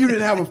 Clearly, you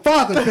didn't have a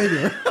father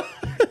figure.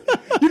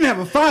 You didn't have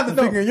a father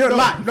figure in your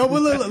life. No, but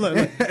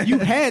look. You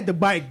had the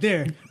bike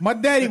there. My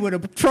daddy would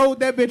have patrolled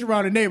that bitch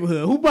around the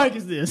neighborhood. Who bike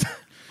is this?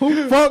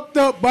 Who fucked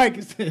up bike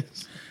is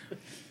this?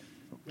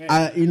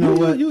 You know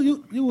what?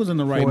 You was in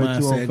the right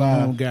mindset. 4205.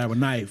 You don't grab a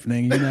knife,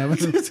 nigga. You never.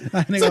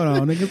 Nigga, hold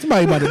on, nigga.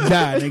 Somebody about to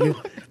die, nigga.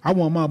 I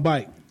want my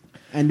bike.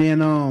 And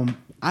then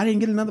I didn't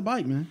get another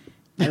bike, man.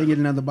 You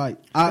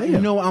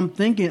know, I'm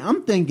thinking.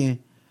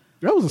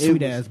 That was a It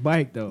sweet was- ass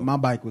bike though. My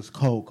bike was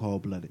cold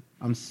blooded.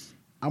 I'm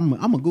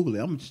gonna Google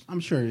it. I'm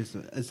sure it's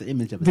an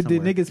image of it Did the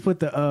somewhere. niggas put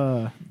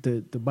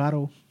the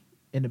bottle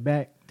in the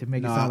back to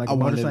make it No, sound like I a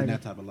wasn't living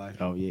motorcycle? that type of life.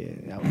 Oh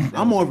yeah,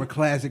 I'm more of a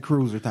classic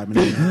cruiser type of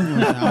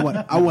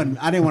nigga.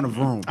 I didn't want to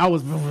vroom. I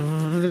was.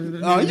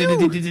 All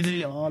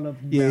up.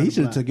 Yeah, he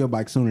should have took your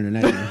bike sooner than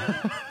that.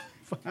 Man.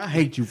 I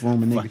hate you,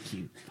 vrooming nigga. Fuck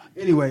you.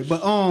 Anyway,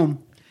 but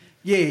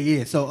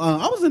yeah. So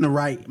I was in the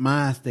right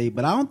mind state,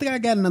 but I don't think I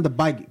got another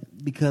bike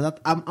because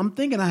I'm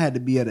thinking I had to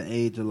be at an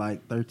age of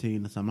like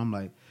 13 or something. I'm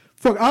like,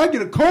 fuck, I'll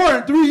get a car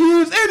in 3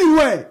 years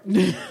anyway.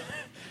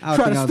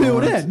 Try to steal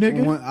that,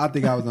 nigga. I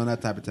think I was on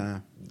that type of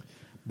time.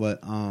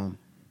 But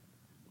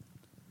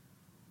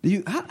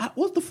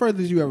what's the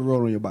furthest you ever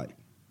rode on your bike?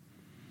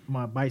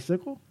 My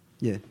bicycle.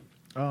 Yeah.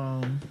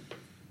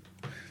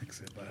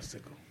 Except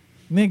bicycle.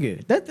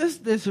 Nigga,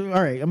 that's all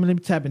right. I'm gonna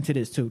tap into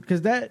this too,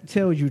 because that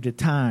tells you the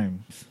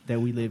times that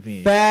we live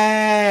in.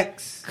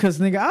 Facts. Because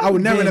nigga, I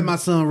would never let my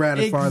son ride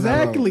as far as I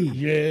rode. exactly.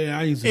 Yeah,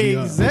 I used to be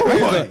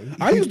Exactly.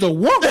 I used to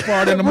walk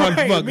far than the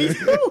motherfucker. Me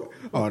too.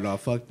 Oh no,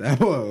 fuck that.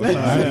 Whoa.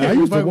 I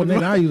used to.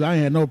 Nigga, I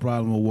had no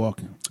problem with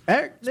walking,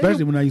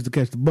 especially when I used to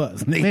catch the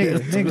bus.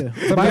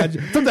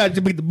 Nigga. Sometimes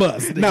you beat the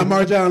bus. Nigga. Now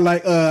Marjan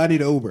like, I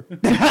need an Uber.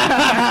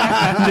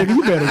 Nigga,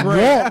 you better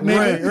walk,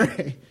 nigga.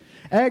 Right.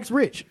 Ask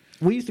Rich.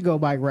 We used to go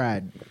bike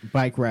riding.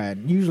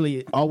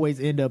 Usually always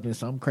end up in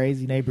some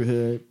crazy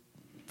neighborhood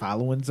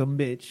following some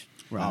bitch.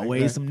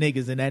 Always some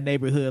niggas in that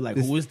neighborhood. Like,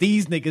 who is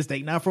these niggas?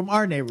 They not from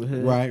our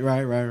neighborhood.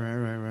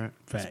 Right.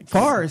 Facts.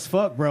 Far as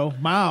fuck, bro.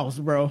 Miles,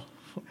 bro.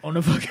 On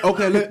the fucking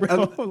Okay,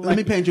 road, let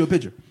me paint you a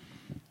picture.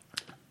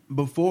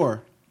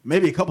 Before,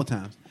 maybe a couple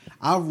times,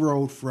 I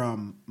rode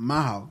from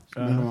my house,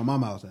 remember where my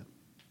mama house at,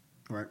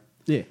 right?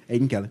 Yeah.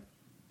 Aiden Kelly.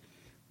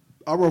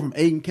 I rode from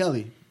Aiden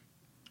Kelly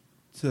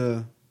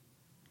to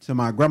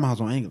my grandma's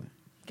house on England.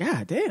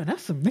 God damn,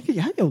 that's some nigga.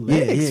 How your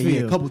legs Yeah,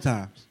 feel? a couple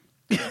times.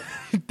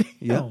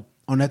 Damn.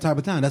 On that type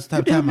of time. That's the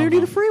type You of time damn I near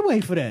was need a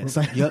freeway for that. It's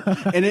like, on. Yep.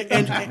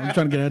 I'm trying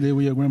to get out there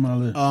where your grandma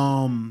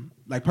lives.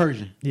 Like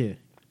Persian. yeah,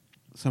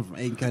 Something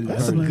from Aiden Kelly. to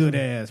that's some Persian. good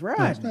ass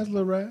Nice ride.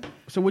 little ride.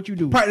 So what you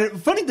do? The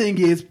funny thing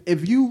is,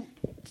 if you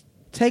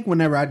take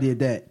whenever I did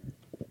that,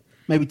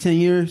 maybe 10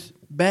 years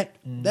back,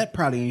 that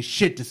probably ain't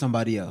shit to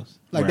somebody else.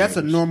 Like, Right. that's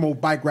a normal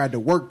bike ride to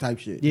work type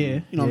shit.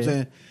 Yeah, You know what I'm yeah.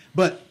 saying?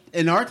 But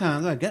in our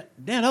times, like, damn,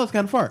 that was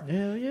kind of far.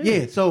 Hell yeah.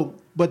 Yeah, so,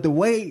 but the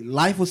way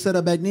life was set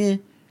up back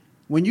then,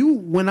 when you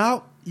went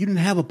out, you didn't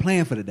have a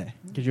plan for the day.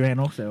 Because you had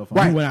no cell phone.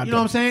 Right. You went out You know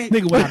what I'm saying?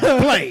 Nigga went out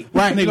to play.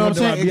 Right. Nigga You know what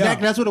I'm went out saying? to be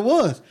Exactly. out. That's what it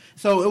was.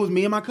 So it was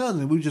me and my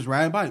cousin. We were just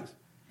riding bikes.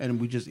 And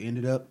we just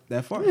ended up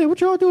that far. Yeah, what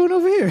y'all doing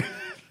over here?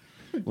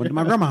 Went to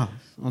my grandma's house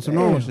on some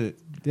normal shit.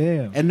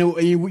 Damn. And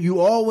you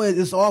always,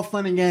 it's all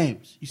fun and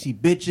games. You see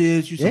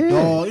bitches, you see Yeah,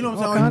 dogs, you know what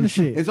I'm all saying? kind of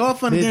shit. It's all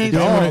fun and The games.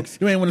 dogs.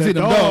 You ain't want to see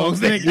them dogs.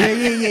 Nigga.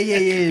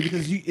 Yeah,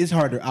 because it's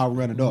hard to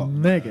outrun a dog.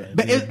 Nigga.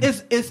 But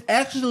it's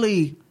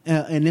actually,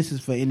 and this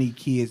is for any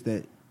kids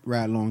that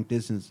ride long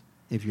distance,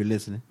 if you're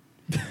listening.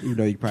 You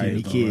know, you probably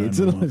Any kids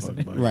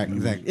listening. Right,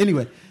 exactly.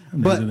 Anyway,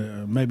 But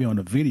but maybe on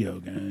the video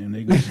game,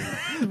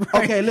 nigga.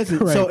 okay, listen.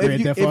 Right, So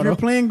Grand Theft if Auto. you're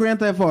playing Grand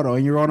Theft Auto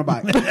and you're on a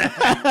bike,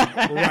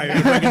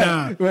 right, break it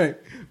down. right,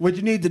 what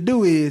you need to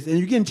do is, and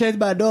you're getting chased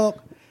by a dog,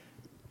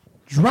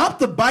 drop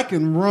the bike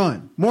and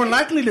run. More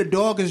likely, the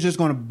dog is just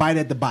going to bite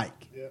at the bike.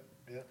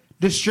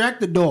 Distract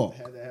the dog.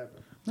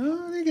 No,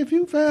 nigga, if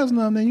you fast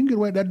enough, then you can get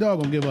away. That dog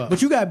gonna give up.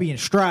 But you gotta be in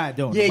stride,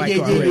 though. Yeah. You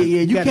gotta be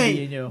in your-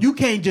 can't. You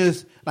can't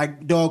just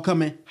like dog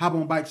coming, hop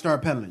on bike,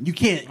 start pedaling. You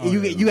can't.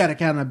 You got to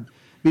kind of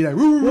be like.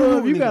 Roo, roo, Well, roo,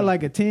 if you nigga. got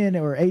like a 10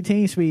 or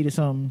 18 speed or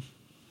something,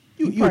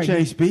 you probably-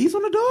 change speeds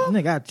on the dog.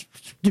 nigga, got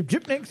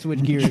drip neck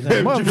switch gears. Drip.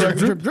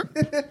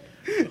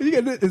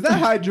 Is that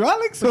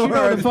hydraulics But or you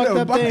know the fucked a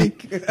up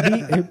bike?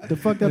 thing? The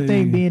fucked up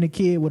thing being a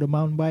kid with a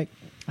mountain bike.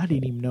 I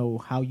didn't even know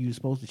how you were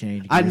supposed to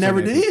change. I gears never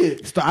on that bitch.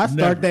 did. So I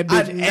start that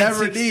bitch I at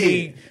never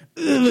 16,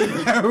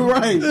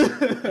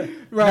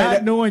 right.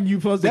 not knowing you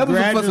supposed to That was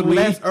for some gradually.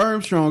 Lance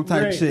Armstrong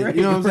type Right, shit. right,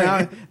 You know what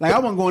I'm saying? right. I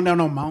wasn't going down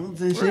no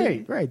mountains and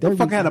shit. Right. The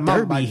fuck had a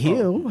mountain Derby bike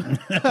Hill. you know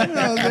what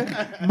I'm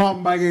saying?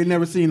 Mountain biker ain't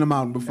never seen a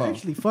mountain before.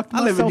 Actually, fucked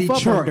I live in myself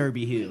up on Detroit.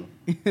 Derby Hill.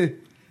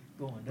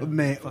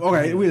 Man,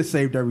 okay, we'll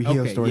save Derby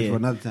Hill Okay, stories yeah. for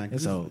another time.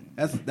 'cause So-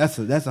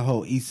 that's a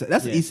whole East Side.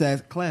 That's an Yeah. East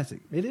Side classic.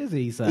 It is the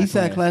East Side. East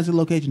Side classic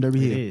location, Derby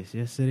It Hill. is.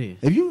 Yes, it is.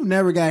 If you've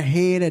never got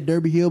head at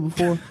Derby Hill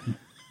before,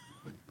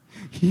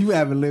 you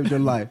haven't lived your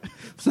life.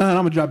 Son, I'm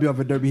gonna drop you off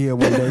at Derby Hill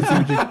one day.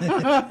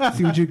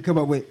 See what you can come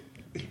up with.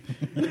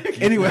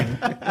 Anyway,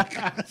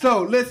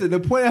 so listen. The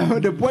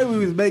point we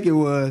was making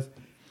was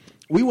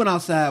we went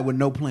outside with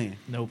no plan.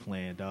 No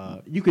plan,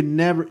 dog. You can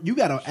never. You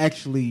gotta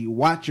actually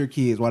watch your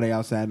kids while they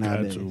outside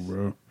nowadays. Got to,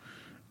 bro.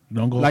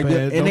 Don't go Like past.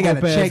 and don't they go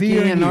gotta past check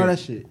here in and all here. that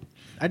shit.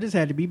 I just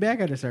had to be back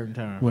at a certain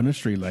time. When the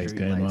street lights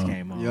Street lights on.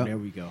 came on. Yep. There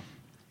we go.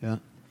 Yeah,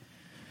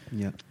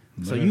 yeah.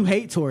 So you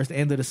hate towards the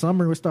end of the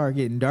summer, it start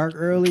getting dark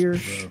earlier.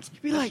 You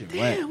be like,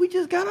 damn, we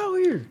just got out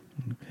here.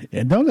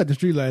 And don't let the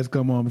street lights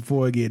come on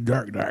before it get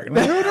dark. Like,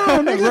 hold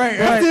on, nigga. Right,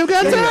 I still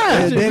got time.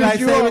 Yeah, daylight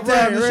saving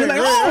time and shit.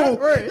 Like, oh,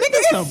 right.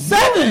 nigga, it's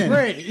 7.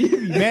 Right. You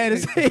be mad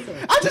as hell.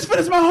 I just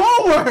finished my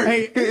homework.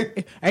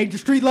 Hey, ain't the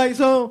street lights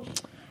on?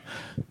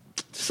 The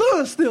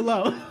sun's still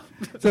out.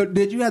 So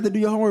did you have to do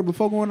your homework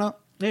before going out?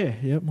 Yeah,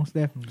 yep, most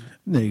definitely.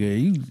 Nigga,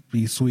 you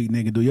be sweet,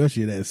 nigga. Do your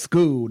shit at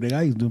school. Nigga,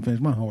 I used to finish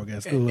my homework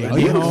at school. Get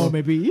Like, home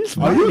and be you Oh,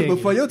 smart. you was nigga.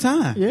 before your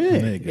time. Yeah,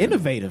 Nigga.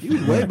 innovative. You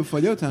was way before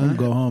your I'm time.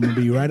 go home and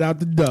be right out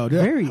the door.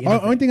 Very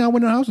Only thing I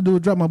went in the house to do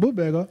was drop my book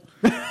bag off.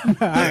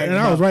 And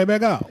I was right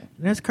back out.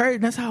 That's crazy.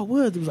 That's how it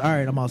was. It was all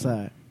right. I'm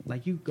outside.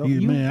 Like you go,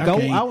 Yeah, man, I go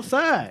can't-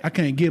 outside. I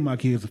can't get my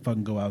kids to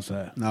fucking go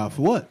outside. Nah,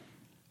 for what?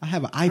 I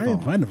have an I ain't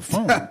iPhone. find the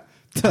phone. I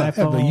have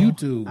the iPhone,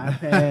 YouTube.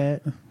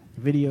 iPad,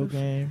 video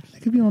games.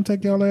 If you don't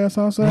take y'all ass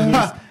outside,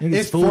 Niggas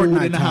It's food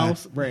Fortnite in the time.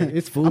 house. Right.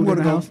 It's food I'm in gonna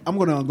the go. house. I'm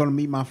gonna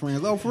meet my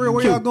friends. Oh, for real?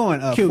 Where Q, y'all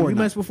going? Q, you Fortnite.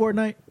 mess with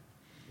Fortnite?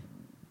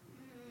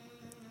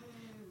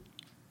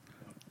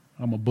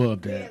 I'm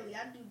above that. Barely,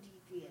 I do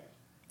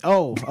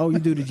Oh, you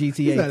do the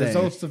GTA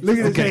thing. Look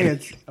at his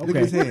hands. Look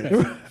at his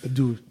hands.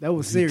 Dude, That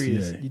was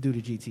serious. GTA. You do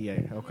the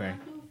GTA. Okay.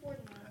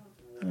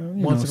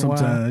 Once in a while.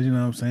 Sometimes, you know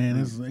what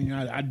I'm saying?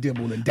 I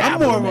dibble and I'm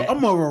dabble.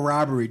 more of a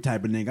robbery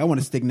type of nigga. I want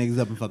to stick niggas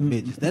up and fuck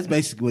bitches. That's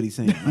basically what he's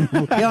saying. Like,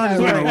 y'all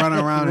just want to run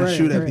around and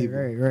shoot at people.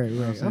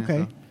 Right.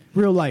 Okay.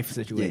 Real life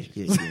situation.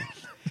 Yeah.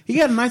 He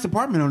got a nice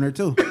apartment on there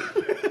too.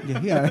 Yeah,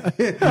 he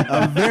got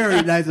a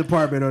very nice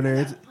apartment on there.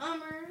 It's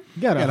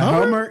You got a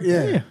Hummer.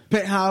 Yeah.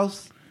 Pet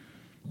house.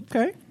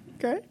 Okay.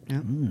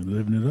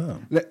 Living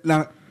it up.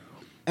 Now,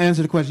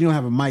 answer the question. You don't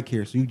have a mic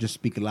here, so you just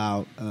speak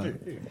aloud.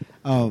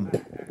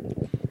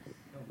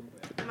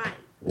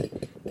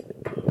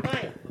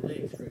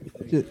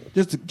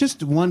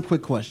 Just one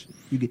quick question.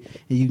 You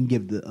can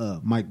give the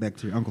mic back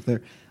to your Uncle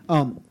Thayer.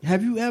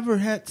 Have you ever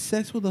had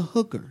sex with a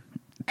hooker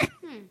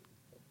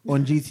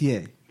on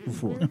GTA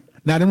before?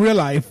 Not in real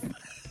life.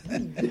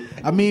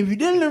 I mean, if you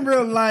did it in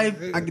real life,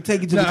 I could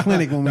take you to the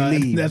clinic when we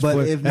leave.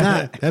 But if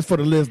not, that's for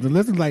the listener.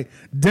 Listeners like,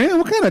 damn,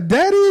 what kind of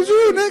daddy is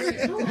you,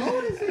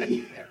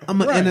 nigga?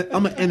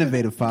 I'm an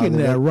innovative father.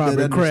 Getting that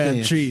Robert Kraft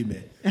understands.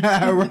 treatment.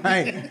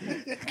 Right.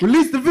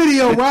 Release the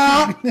video,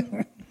 Rob.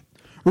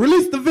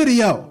 Release the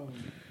video.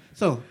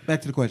 So,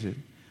 back to the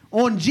question.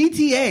 On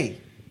GTA,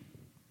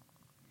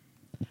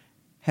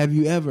 have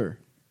you ever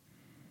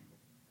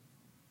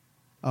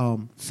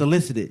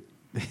solicited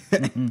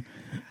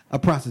a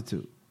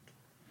prostitute?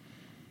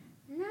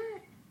 Not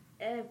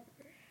ever.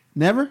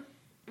 Never?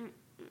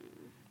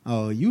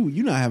 Oh,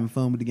 you not having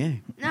fun with the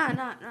game.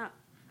 No.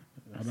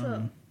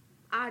 So,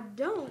 I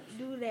don't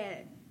do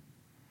that,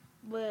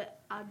 but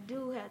I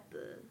do have to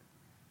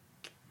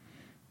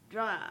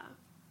drive.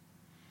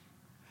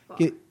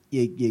 Get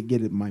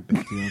it, Mike,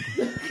 back to your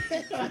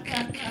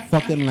uncle.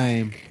 Fucking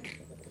lame.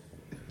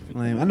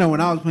 I know when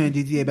I was playing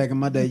GTA back in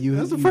my day,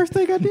 That's the first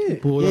thing I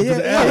did. Pull up to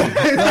the alley.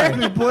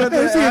 Exactly. Pull up to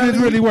the See if alley.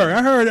 this really work.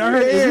 I heard.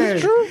 Is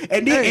this true?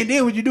 And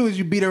then what you do is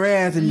you beat her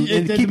ass and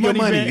Take keep the your money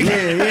money.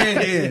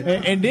 back.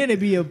 Yeah. And then it'd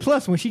be a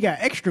plus when she got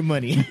extra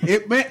money.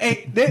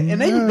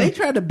 They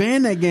tried to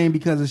ban that game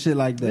because of shit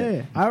like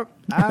that. Yeah,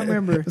 I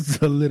remember.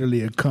 It's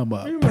literally a come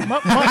up.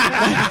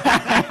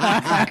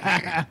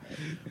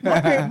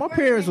 My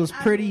parents was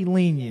pretty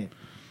lenient,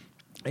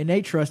 and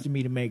they trusted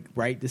me to make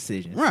right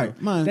decisions. Right.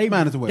 So Mine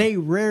as well. They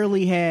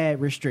rarely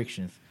had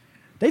restrictions.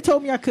 They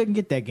told me I couldn't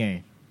get that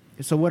game.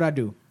 So what I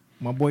do?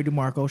 My boy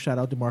DeMarco, shout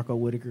out DeMarco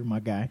Whitaker, my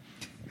guy.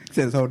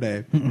 Says whole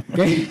name.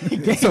 Gave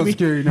Social me,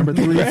 Security number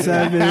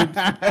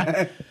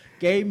 37.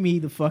 gave me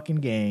the fucking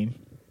game.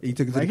 He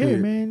took it to Like, the hey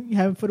crib. man, you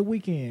have it for the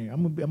weekend.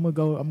 I'm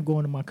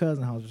going to my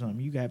cousin's house or something.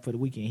 You got it for the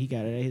weekend. He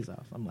got it at his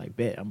house. I'm like,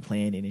 bet. I'm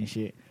playing it and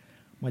shit.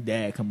 My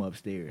dad come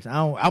upstairs.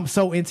 I'm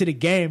so into the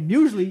game.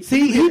 Usually,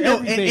 See, he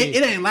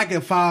it ain't like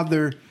a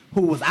father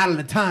who was out of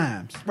the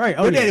times. Right.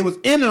 Oh, Your yeah. daddy was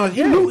in on.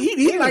 He knew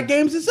he liked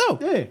games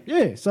himself.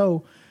 Yeah.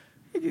 So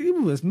he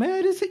was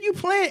mad as you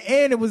playing,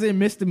 and it was in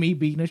Mr. Me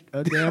beating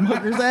a damn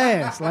hooker's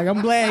ass. Like,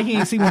 I'm glad he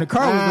didn't see when the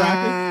car was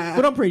rocking,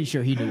 but I'm pretty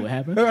sure he knew what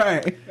happened. All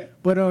right.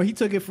 But he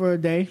took it for a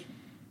day.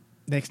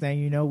 Next thing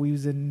you know, we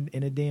was in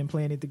a den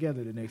playing it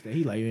together the next day.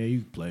 He like, man,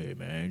 you can play it,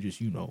 man.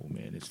 Just,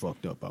 man, it's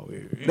fucked up out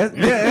here.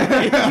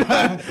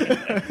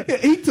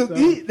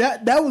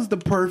 That was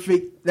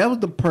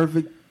the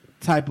perfect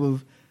type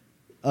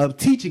of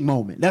teaching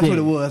moment. That's what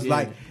it was. Yeah,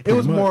 like it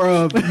was more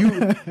of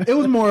you. It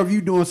was more of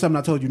you doing something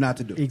I told you not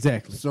to do.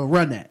 Exactly. So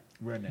run that.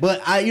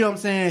 But you know what I'm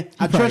saying.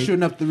 I trust you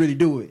enough to really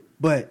do it.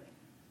 But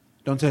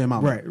don't tell your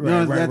mama. Right. You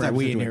know, that type Right. of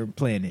We in situation. here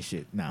playing this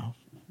shit now.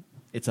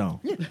 It's on.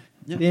 Yeah.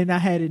 Then I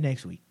had it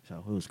next week,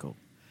 so it was cool.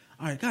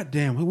 All right.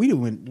 Goddamn. We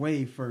went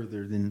way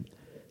further than.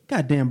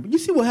 Goddamn. You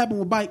see what happened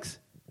with bikes?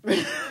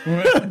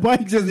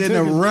 Bike Just in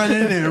there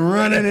running and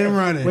running and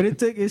running. But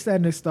it's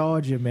that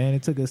nostalgia, man.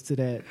 It took us to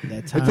that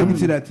time. It took me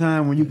to that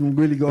time when you can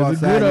really go It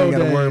was the outside good and you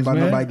got old to worry days, about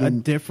man. nobody A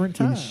getting different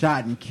getting time.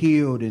 shot and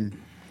killed and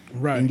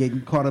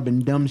getting caught up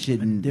in dumb shit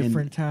and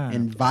different time.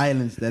 and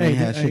violence that ain't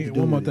had shit to do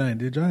one more with it. thing.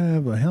 Did y'all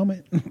have a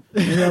helmet?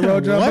 Y'all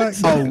rode y'all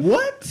What? bike? Oh,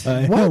 what?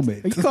 A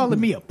helmet. Are you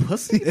calling me a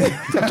pussy? You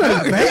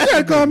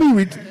gotta call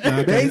me.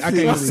 I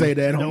can't say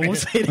that. Don't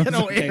say that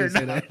on air. Can't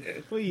say Nah.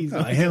 that. Please.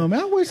 A helmet.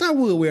 I wish I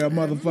would wear a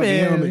motherfucking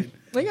helmet.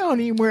 Like, I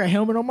don't even wear a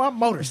helmet on my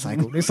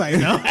motorcycle. It's like,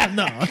 no,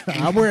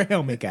 I wear a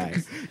helmet,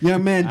 guys.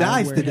 Young man I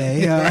dies wear today.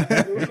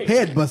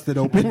 Head busted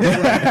open.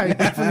 I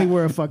definitely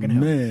wear a fucking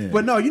helmet. Man.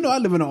 But no, I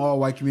live in an all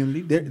white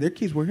community. Their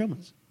kids wear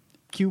helmets.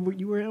 Q,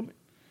 you wear a helmet?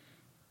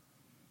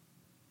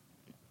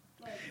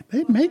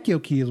 They make your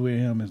kids wear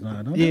helmets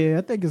now, don't they? Yeah,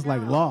 I think it's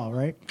like law,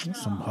 right?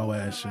 That's some hoe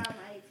ass shit.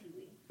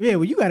 Yeah,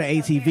 well, you got an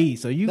ATV,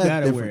 so you That's got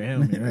to different. wear a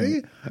helmet,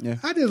 right? Yeah.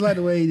 I just like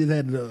the way he just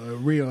had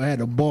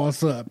the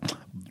boss up.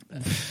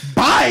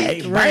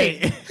 Bike,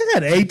 Right. I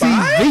got an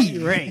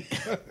ATV. Right.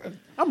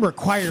 I'm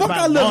required Fuck, by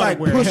I look law like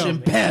to wear a pushing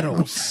helmet.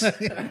 pedals.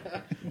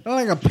 I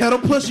like a pedal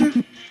pusher.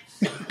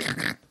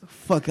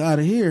 Fuck out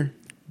of here.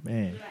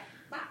 Man,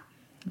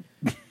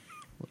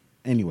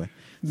 Anyway,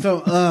 so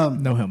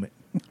no helmet.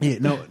 yeah,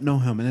 no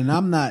helmet, and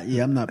I'm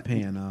not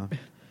paying.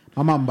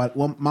 My mom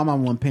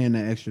wasn't paying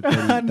that extra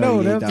 $38 I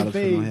know that's for the no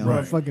thing, bro.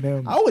 helmet. Fucking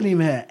helmet. I wouldn't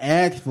even have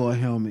asked for a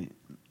helmet.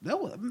 That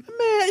was, man,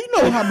 you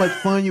know how much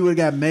fun you would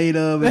have got made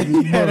of if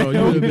you, you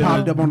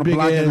popped up on the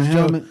block in a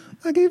helmet.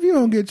 Like if you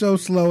don't get your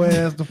slow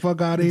ass the fuck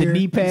out of The here,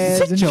 knee pads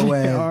Sit and your shit,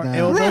 ass or down.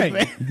 elbow right?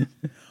 pads.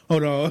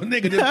 Hold on,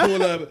 nigga just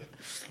pull up.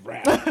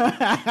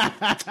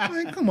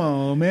 Like, come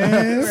on,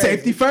 man.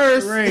 Safety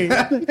first. Right.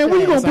 And where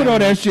you gonna put all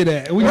that shit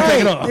at? When you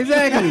take it off?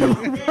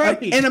 Exactly.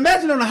 Right. And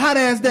imagine on a hot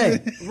ass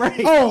day.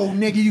 Right. Oh,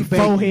 nigga, you fake.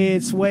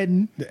 Forehead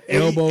sweating.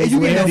 Elbows, And you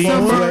get that elbows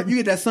sunburn. sweating. You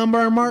get that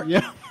sunburn mark.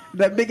 Yeah.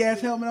 That big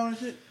ass helmet on and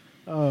shit.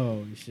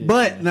 Oh shit.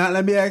 But now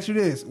let me ask you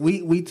this: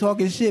 we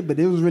talking shit, but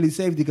it was really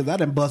safety because I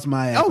done bust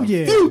my ass. Oh, yeah.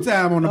 a few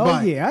times on the oh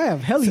bike. yeah, I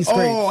have heli scrapes.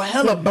 Oh,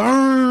 hella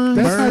burns.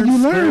 That's how you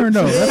learn,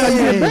 though. That's how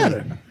you get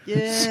better.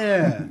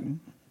 Yeah.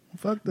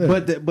 Fuck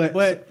that.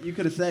 But you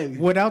could have saved me.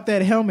 Without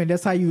that helmet,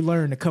 that's how you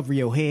learn to cover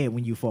your head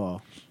when you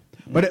fall.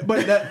 But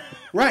that,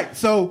 right.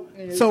 So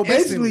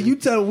basically, you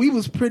tell we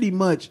was pretty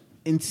much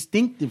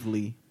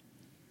instinctively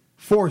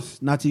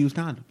forced not to use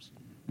condoms.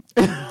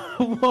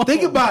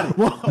 Think about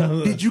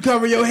it. Did you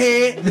cover your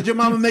head? Did your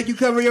mama make you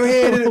cover your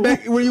head in the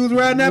back when you was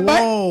riding that bike?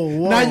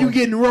 Whoa. Now you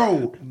getting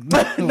rolled.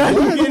 Now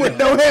you getting with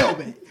no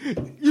helmet.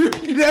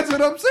 That's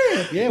what I'm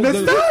saying. Yeah,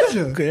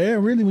 nostalgia. Yeah,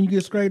 really, when you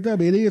get scraped up,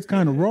 it is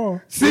kind of raw.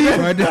 See,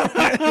 Right there.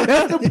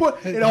 that's the point.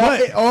 It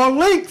all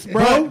links,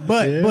 bro.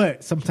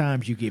 But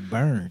sometimes you get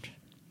burned.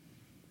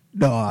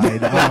 No, I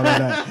ain't all of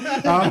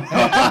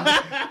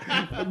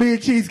that. Me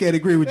and Cheese can't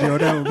agree with you on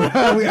that one, bro.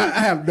 I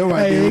have no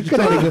idea Hey, what you're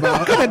talking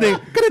about. cut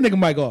that nigga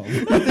mic off.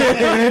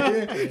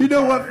 You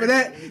know what? For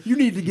that, you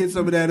need to get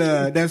some of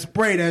that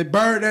spray, that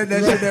burn, that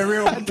shit, that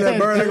real that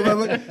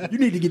burn. You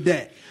need to get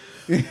that.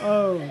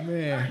 Oh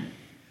man,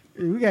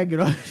 we gotta get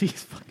off these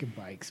fucking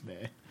bikes,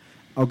 man.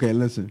 Okay,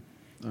 listen.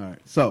 All right,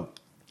 so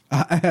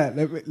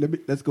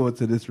let's go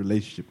into this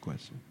relationship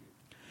question.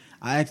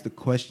 I asked the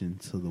question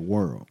to the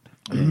world.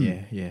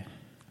 Yeah.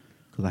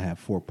 Because I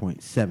have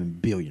 4.7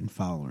 billion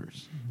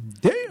followers.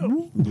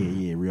 Damn.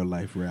 Yeah, real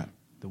life rap.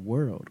 The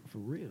world, for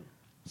real.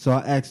 So I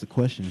asked the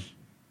question,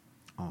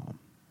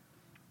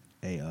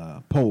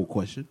 a poll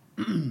question.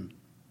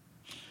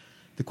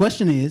 The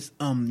question is,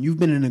 you've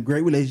been in a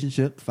great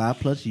relationship,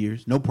 5+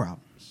 years, no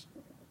problems,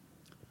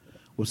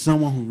 with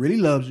someone who really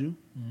loves you,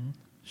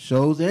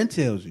 shows and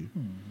tells you,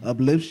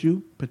 uplifts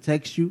you,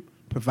 protects you,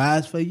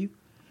 provides for you,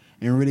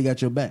 and really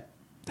got your back.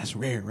 That's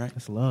rare, right?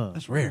 That's love.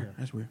 That's rare.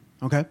 That's rare.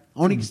 Okay.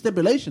 Only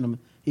stipulation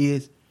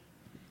is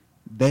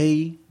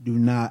they do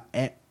not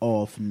at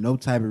all, for no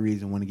type of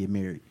reason, want to get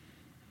married.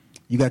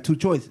 You got two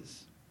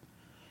choices.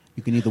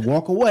 You can either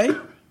walk away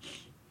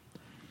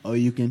or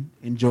you can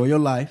enjoy your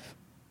life,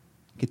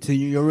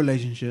 continue your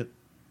relationship,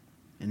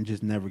 and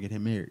just never get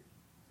him married.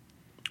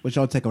 What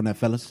y'all take on that,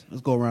 fellas?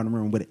 Let's go around the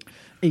room with it.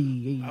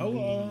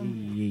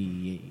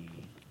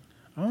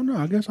 I don't know.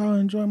 I guess I'll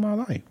enjoy my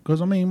life.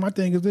 Because, I mean, my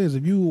thing is this.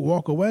 If you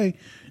walk away,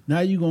 now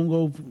you're going to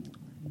go,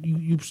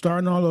 you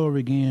starting all over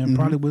again,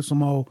 probably with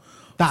some old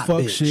Thought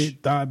fuck bitch.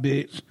 shit, thought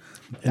bitch.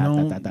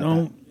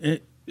 And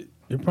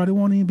it probably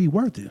won't even be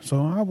worth it.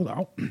 So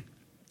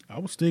I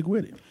will stick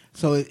with it.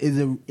 So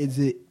is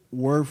it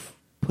worth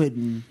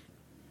putting,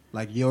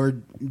 like,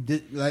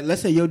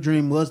 let's say your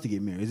dream was to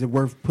get married. Is it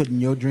worth putting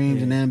your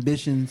dreams and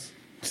ambitions?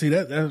 See,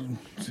 that's You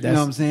know what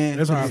I'm saying?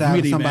 That's hard Decide for me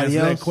with to even somebody answer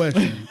that else?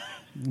 question.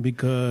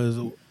 Because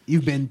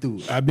You've been through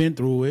it. I've been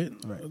through it.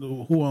 Right.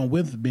 Who I'm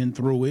with been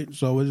through it.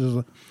 So it's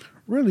just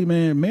really,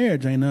 man,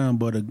 marriage ain't nothing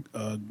but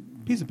a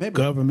Piece of paper.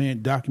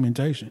 government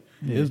documentation.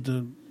 It's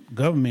the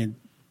government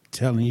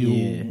telling you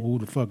Yeah. who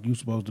the fuck you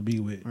supposed to be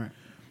with. Right.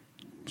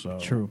 So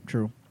True.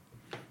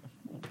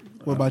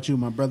 What about you,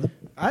 my brother?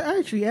 I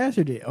actually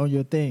answered it on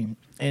your thing,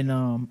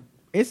 and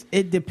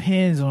it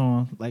depends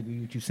on like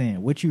what you're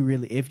saying. What you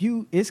really,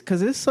 it's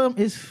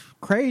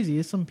crazy.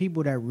 It's some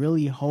people that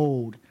really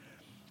hold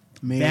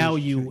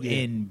value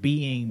in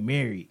being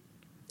married.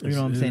 You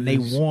know what I'm saying? They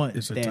want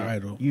it's a that.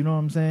 title. You know what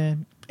I'm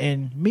saying?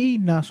 And me,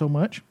 not so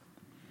much.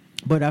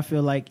 But I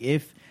feel like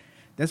if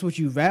that's what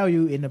you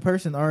value, and the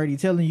person already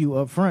telling you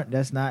up front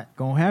that's not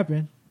gonna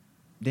happen,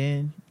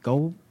 then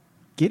go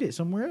get it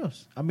somewhere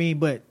else. I mean,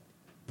 but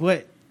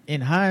in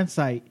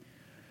hindsight,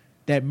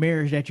 that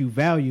marriage that you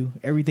value,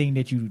 everything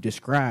that you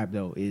describe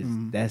though is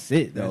that's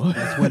it though.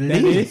 That's what it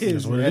That is.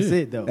 That's what it is.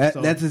 it though.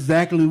 That's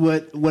exactly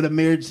what a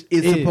marriage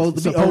is supposed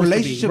to be. A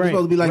relationship is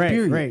supposed to be like, right,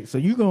 period. Right. So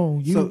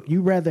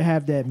you rather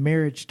have that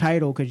marriage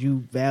title because you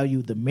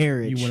value the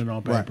marriage. you want it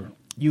on paper. Right.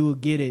 You will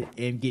get it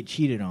and get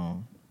cheated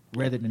on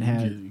rather than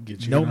have get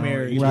cheated no on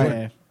marriage. either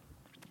way. Yeah.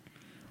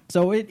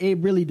 So it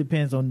really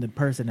depends on the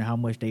person and how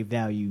much they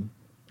value,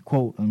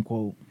 quote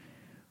unquote,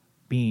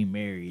 being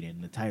married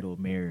and the title of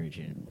marriage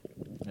and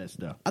that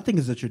stuff. I think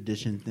it's a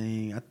tradition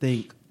thing. I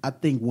think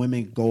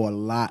women go a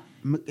lot,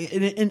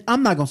 and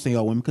I'm not gonna say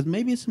all women because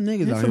maybe it's some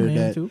niggas There's out some here men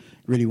that too.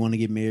 really want to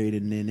get married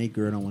and then they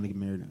girl don't want to get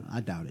married. I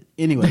doubt it.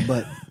 Anyway,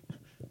 but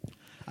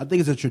I think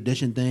it's a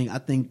tradition thing. I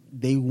think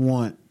they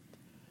want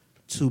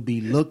to be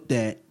looked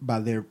at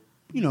by their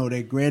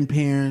their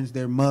grandparents,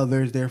 their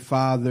mothers, their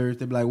fathers.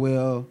 They'd be like,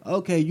 well,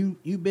 okay,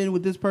 you've been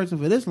with this person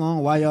for this long.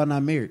 Why y'all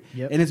not married?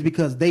 Yep. And it's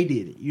because they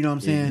did it. You know what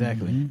I'm saying?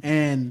 Exactly.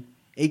 And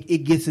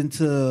it gets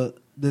into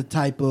the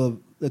type of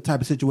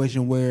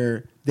situation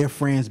where their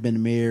friends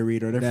been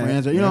married or their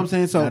friends, or, you know what I'm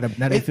saying? So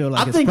now they feel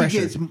like I it's think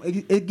pressure.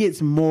 it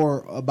gets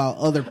more about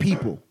other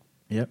people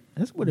Yep,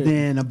 that's what it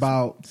than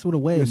about That's what a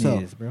wedding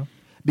yourself. is, bro.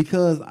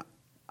 Because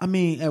I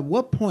mean, at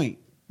what point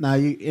now?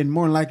 And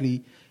more than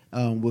likely,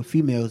 with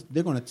females,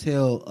 they're going to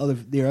tell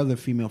their other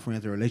female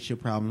friends their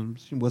relationship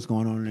problems, what's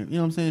going on. You know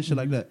what I'm saying? Shit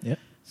like that. Yep.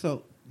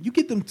 So you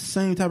get them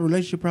same type of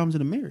relationship problems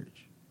in a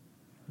marriage.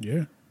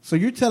 Yeah. So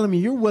you're telling me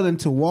you're willing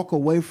to walk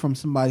away from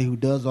somebody who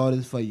does all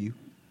this for you?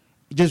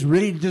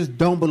 Just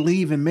don't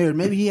believe in marriage.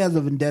 Maybe he has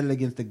a vendetta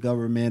against the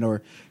government,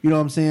 or you know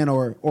what I'm saying,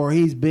 or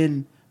he's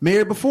been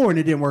married before and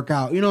it didn't work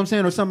out. You know what I'm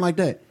saying, or something like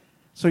that.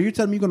 So you're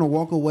telling me you're going to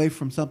walk away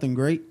from something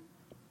great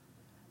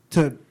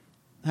to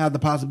have the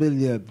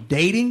possibility of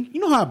dating? You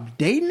know how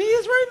dating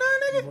is right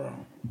now, nigga? Bro.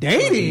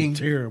 Dating?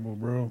 Terrible,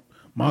 bro.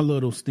 My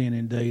little stint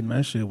in dating,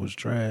 that shit was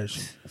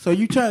trash. So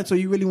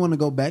you really want to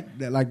go back?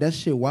 That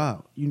shit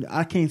wild.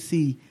 I can't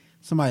see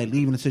somebody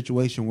leaving a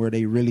situation where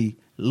they really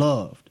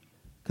loved.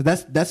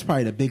 Because that's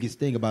probably the biggest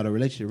thing about a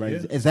relationship, right?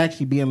 Yeah. It's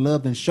actually being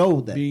loved and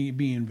showed that.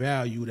 Being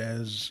valued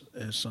as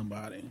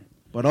somebody.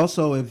 But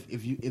also, if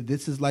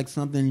this is like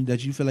something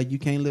that you feel like you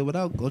can't live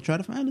without, go try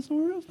to find it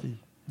somewhere else then.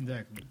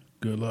 Exactly.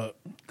 Good luck.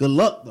 Good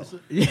luck, though.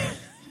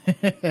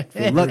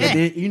 Good luck.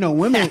 And then,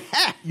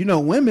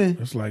 women.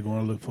 It's like going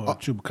to look for a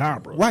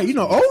chupacabra. Right,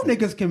 old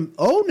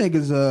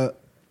niggas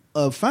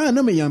find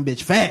them a young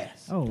bitch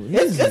fast. Oh,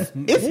 it's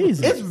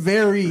easy. it's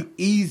very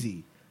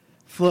easy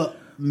for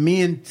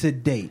men to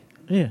date.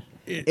 Yeah.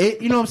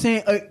 You know what I'm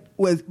saying?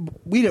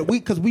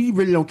 Because we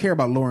really don't care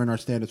about lowering our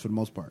standards for the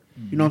most part.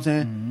 You know what I'm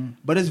saying? Mm-hmm.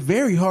 But it's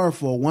very hard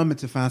for a woman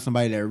to find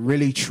somebody that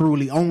really,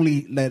 truly,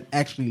 that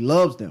actually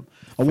loves them.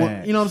 You know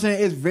what I'm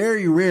saying? It's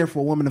very rare for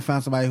a woman to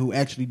find somebody who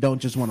actually don't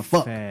just want to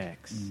fuck.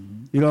 Facts.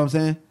 Mm-hmm. You know what I'm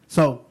saying?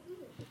 So,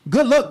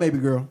 good luck, baby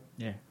girl.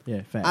 Yeah.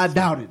 Facts. I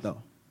doubt it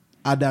though.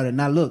 I doubt it.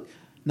 Now look,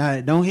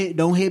 don't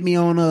hit me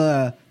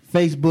on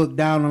Facebook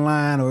down the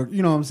line, or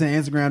you know what I'm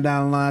saying, Instagram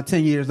down the line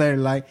 10 years later,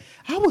 like,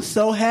 I was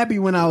so happy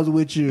when I was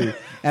with you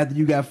after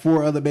you got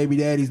 4 other baby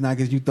daddies now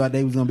because you thought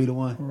they was gonna be the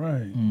one.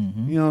 Right.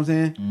 Mm-hmm. You know what I'm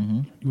saying?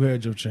 Mm-hmm. You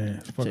had your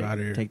chance. Fuck out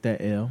of here. Take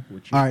that L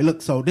with you. All right,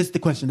 look, so this is the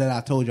question that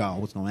I told y'all I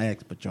was gonna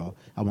ask, but I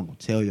wasn't gonna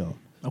tell y'all.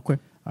 Okay.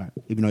 All right,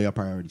 even though y'all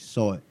probably already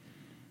saw it.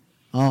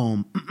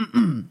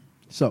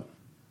 So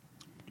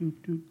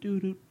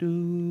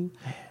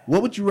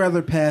what would you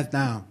rather pass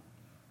down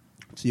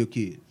to your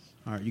kids?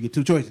 All right, you get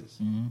 2 choices.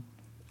 Mm-hmm.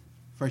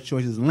 First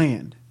choice is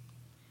land.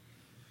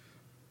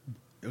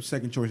 Your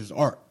second choice is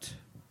art.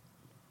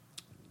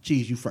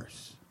 Cheese, you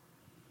first.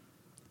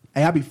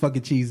 Hey, I be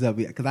fucking Cheese up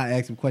because I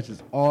ask him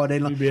questions all day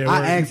long.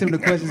 I ask him the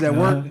questions at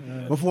work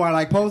before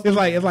I post. It's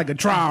like a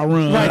trial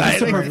run, right? Like,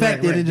 Just to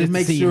perfect it and just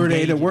make sure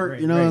they work.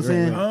 You know what I'm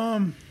saying?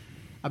 Right.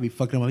 I be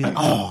fucking them up. Like,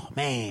 oh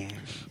man.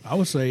 I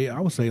would say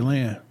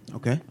land.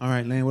 Okay, all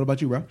right, Lane. What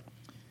about you, bro?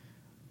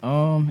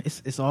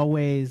 It's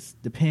always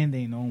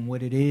depending on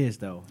what it is,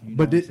 though. You know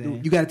But what I'm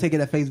saying? you got to take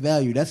it at face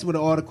value. That's what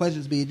all the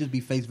questions be. It just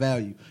be face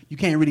value. You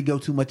can't really go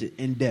too much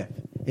in depth.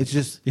 It's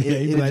just Yeah, you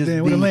it be like, just damn,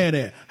 be, where the land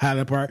at?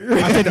 Highland Park.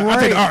 I take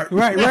the art.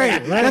 Right.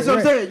 That's what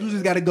I'm saying. You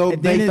just got to go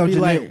And then based it'd on be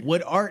generic. like,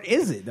 what art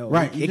is it, though?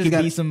 Right, you It just could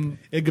gotta- be some.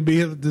 It could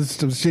be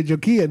some shit your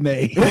kid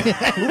made.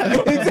 Exactly. You know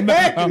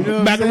what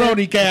I'm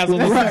Macaroni castle.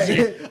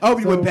 Right. I hope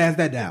you wouldn't pass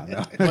that down.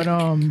 No. But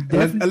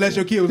Unless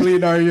your kid was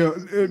Leonardo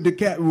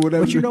DiCaprio or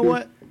whatever. But you know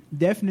what?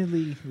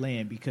 Definitely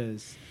land,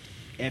 because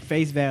at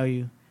face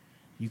value,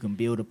 you can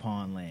build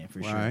upon land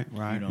for sure.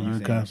 Right. You know what You I'm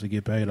saying? constantly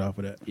get paid off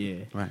of that.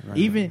 Yeah. Right.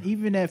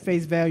 Even at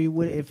face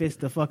value, if it's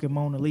the fucking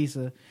Mona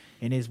Lisa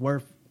and it's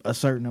worth a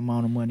certain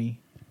amount of money,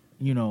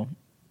 you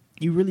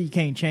really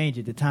can't change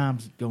it. The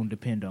time's gonna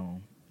depend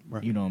on.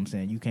 Right. You know what I'm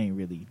saying? You can't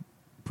really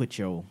put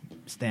your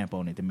stamp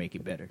on it to make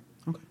it better.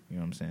 Okay. You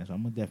know what I'm saying? So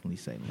I'm gonna definitely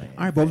say land.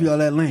 All right, both of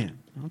y'all at land.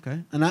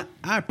 Okay. And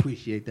I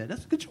appreciate that.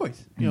 That's a good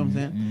choice. You know what I'm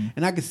saying? Mm-hmm.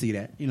 And I can see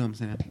that. You know what I'm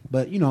saying?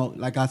 But,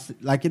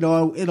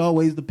 it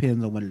always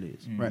depends on what it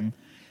is. Mm-hmm. Right.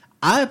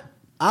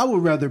 I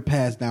would rather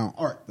pass down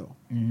art, though.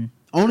 Mm-hmm.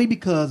 Only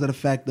because of the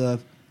fact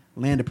of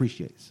land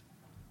appreciates.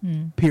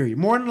 Mm-hmm. Period.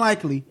 More than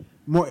likely,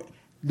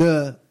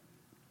 the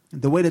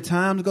way the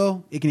times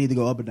go, it can either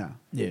go up or down.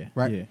 Yeah.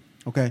 Right? Yeah.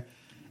 Okay.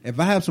 If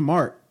I have some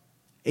art,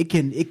 it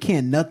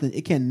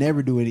can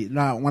never do anything.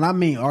 Now, when I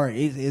mean art,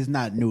 it's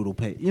not noodle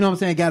paste. You know what I'm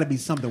saying? It got to be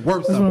something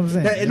worth That's something. what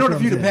I'm saying. In order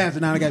for you to pass it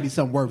down, it got to be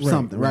something worth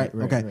something, right?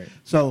 Okay. Right.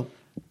 So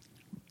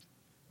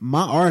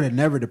my art will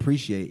never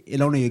depreciate.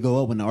 It only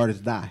go up when the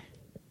artists die.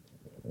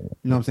 You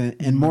know what I'm saying?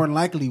 And more than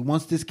likely,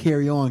 once this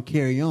carry on,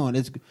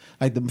 it's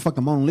like the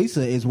fucking Mona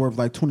Lisa is worth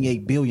like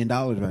 $28 billion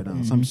right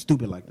now, something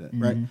stupid like that,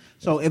 right?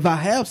 So if I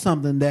have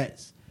something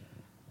that's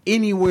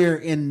anywhere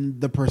in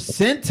the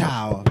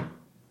percentile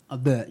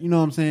of that, you know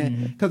what I'm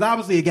saying? Because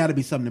obviously it got to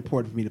be something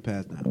important for me to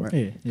pass down, right?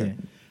 Yeah. Yeah. Okay.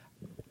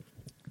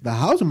 The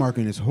housing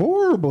market is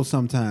horrible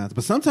sometimes,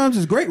 but sometimes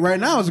it's great. Right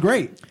now, it's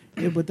great.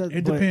 Yeah, but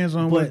It depends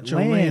on what your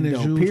land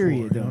is used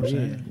period, for. You know though. what I'm Yeah.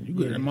 saying? You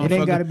get a It ain't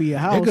motherfucker- got to be a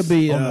house. It could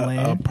be on the a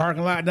land.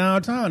 parking lot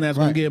downtown that's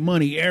Right. gonna get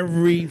money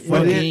every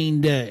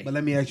fucking day. But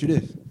let me ask you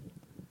this: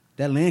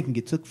 that land can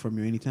get took from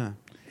you anytime.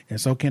 And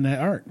so can that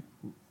art.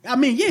 I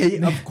mean,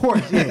 yeah, of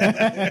course,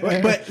 yeah.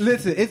 but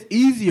listen, it's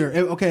easier.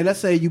 Okay, let's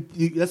say you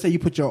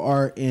put your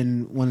art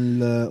in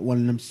one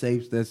of them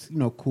safes that's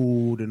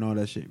cooled and all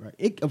that shit,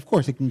 right? Of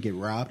course, it can get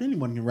robbed.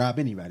 Anyone can rob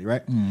anybody,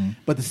 right?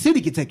 But the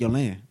city can take your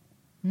land.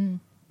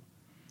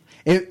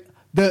 If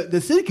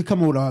the city could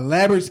come up with an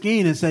elaborate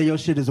scheme and say your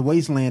shit is a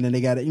wasteland and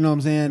they got it, you know what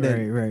I'm saying? Right.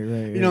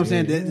 You know what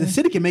I'm saying? The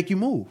city can make you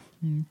move.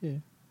 Yeah.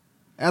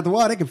 After a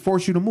while, they can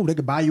force you to move. They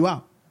can buy you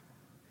out.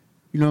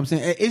 You know what I'm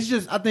saying? It's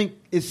just, I think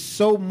it's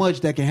so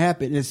much that can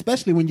happen,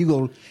 especially when you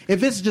go,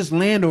 if it's just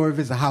land or if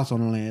it's a house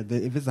on the land.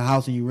 If it's a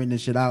house and you rent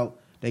this shit out,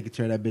 they could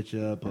tear that bitch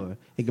up or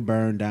it could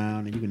burn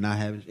down and you can not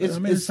have it. It's so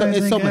much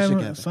shit can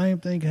happen. Same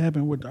thing can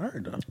happen with the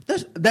art, though.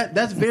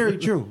 That's very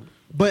true.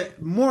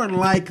 But more than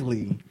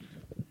likely,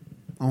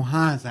 on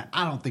hindsight,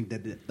 I don't think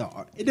that the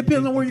art, it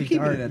depends on where you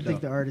keep it at, I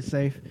think the art is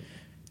safe.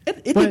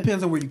 It But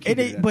depends on where you keep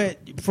it at.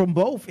 But from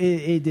both,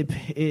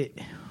 it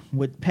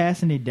with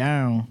passing it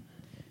down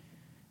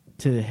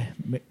to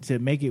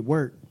make it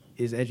work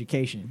is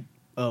education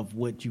of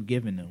what you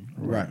giving them.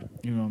 Right.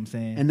 You know what I'm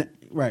saying? And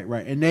right,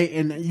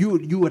 and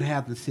you would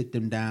have to sit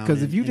them down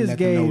Because if you and just let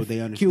them know what gave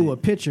they understand. Q a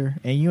picture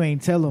and you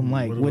ain't tell him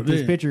like what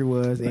this picture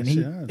was, and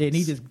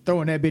he just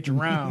throwing that bitch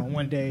around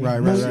one day,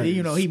 Right.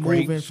 You know, he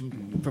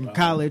moving from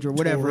college or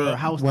whatever, or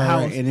house to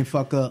house, and then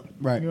fuck up,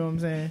 right? You know what I'm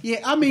saying? Yeah,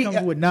 I mean,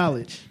 Comes with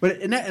knowledge.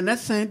 but and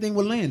that's the same thing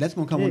with land. That's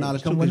gonna come with Yeah,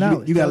 knowledge come too. with 'Cause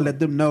knowledge. You got to Tell let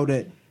them know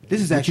that this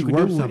is What actually you can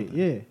worth do with something.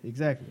 it. Yeah,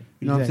 exactly.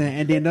 You know what I'm saying?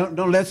 And then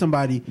don't let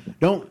somebody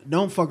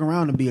don't fuck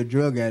around and be a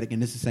drug addict.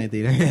 And this is the same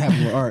thing that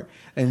happened with art.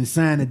 And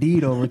sign a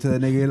deed over to a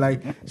nigga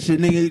like shit,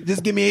 nigga.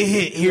 Just give me a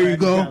hit. Here you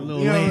go. Got a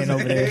little You know what land I'm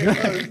over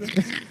saying?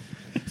 there.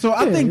 So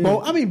I think yeah.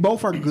 both. I mean,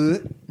 both are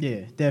good.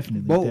 Yeah,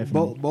 definitely.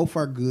 Both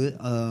are good.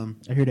 I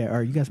hear that.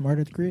 Art, you got some art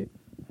at the crib?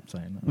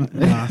 Saying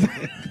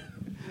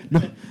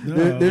no.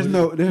 There's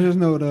no I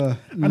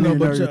know,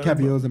 but Leonardo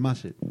DiCaprio's in my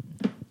shit.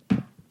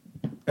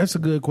 That's a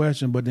good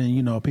question, but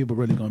then people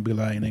really gonna be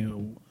like,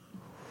 nigga,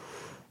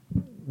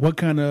 what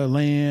kind of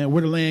land?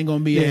 Where the land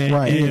gonna be at?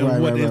 Right, and right,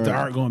 what right, is right, the right.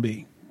 art gonna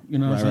be? You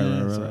know what I'm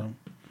saying? Right. So,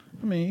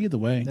 I mean, either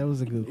way, That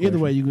was a good Either question.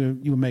 way, you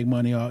can make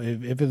money off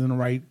if it's in the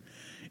right.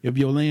 If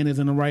your land is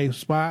in the right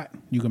spot,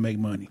 you can make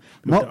money.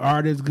 If the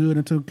art is good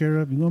and took care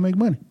of, you're gonna make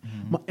money.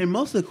 And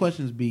most of the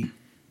questions be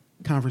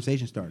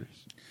conversation starters.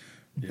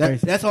 Yeah.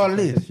 That's all it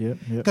is. Yep.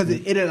 Because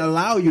it'll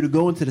allow you to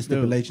go into the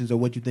stipulations of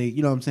what you think.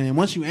 You know what I'm saying?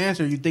 Once you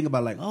answer, you think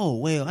about like, oh,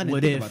 well, I didn't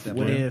What think if, about that.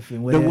 what part. if,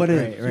 and what The if. what if.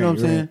 Right, You know what I'm right.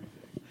 saying?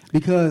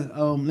 Because,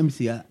 let me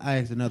see. I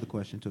asked another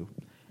question, too.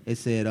 It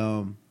said,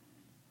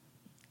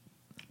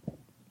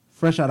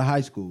 fresh out of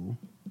high school.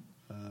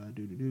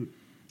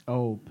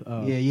 Oh,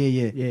 Yeah.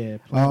 yeah.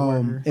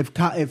 plant worker.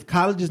 If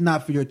college is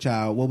not for your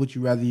child, what would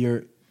you rather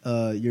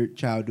your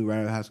child do right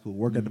out of high school?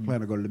 Work at the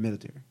plant or go to the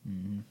military?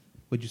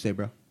 What'd you say,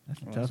 bro? That's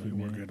a I'll tough say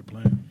one, work man. at the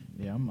plant.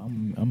 Yeah,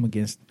 I'm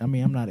against. I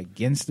mean, I'm not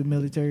against the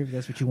military if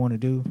that's what you want to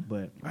do,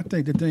 but I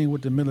think the thing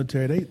with the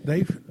military,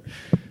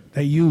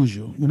 they use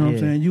you. You know what I'm Yeah,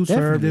 saying? You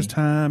serve this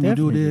definitely. time,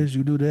 Definitely. you do this,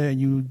 you do that, and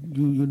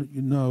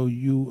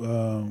you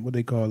what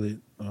they call it,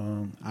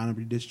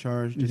 Honorably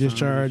discharged. you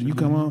discharge. You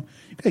come on,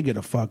 you gotta get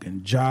a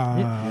fucking job.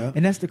 Yeah.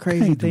 and that's the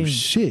crazy Can't do thing.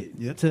 shit.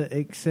 Yep. To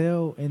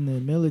excel in the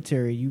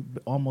military, you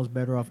almost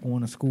better off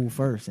going to school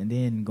first and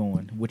then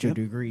going with your Yep.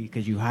 degree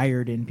because you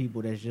hired in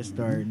people that's just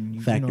starting. You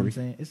know what I'm Factory.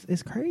 saying?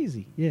 It's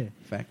crazy. Yeah,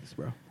 Facts,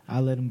 bro. I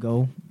let them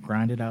go,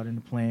 grind it out in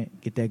the plant,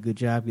 get that good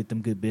job, get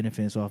them good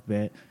benefits off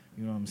bat.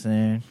 You know what I'm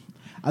saying?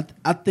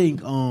 I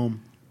think And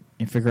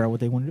figure out what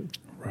they want to do.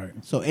 Right.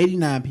 so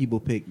 89 people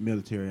picked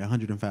military,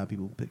 105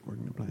 people picked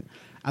working in the plant.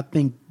 I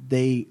think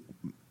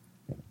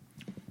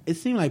it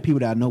seemed like people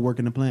that I know work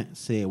in the plant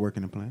said work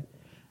in the plant.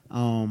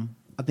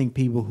 I think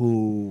people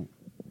who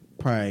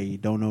probably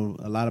don't know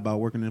a lot about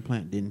working in the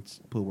plant didn't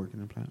put working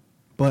in the plant.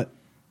 But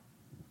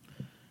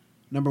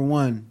number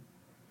one,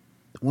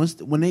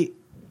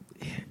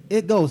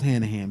 it goes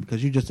hand in hand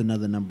because you're just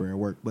another number at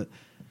work. But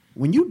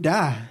when you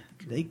die,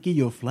 they give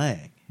you a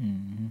flag.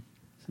 Mm-hmm.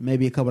 So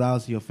maybe a couple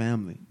hours to your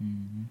family.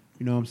 Mm-hmm.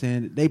 You know what I'm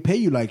saying? They pay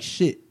you like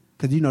shit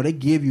because they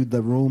give you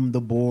the room,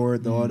 the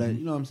board, all that.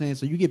 You know what I'm saying?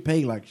 So you get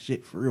paid like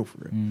shit for real.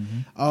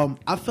 Mm-hmm.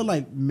 I feel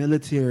like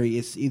military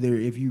is either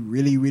if you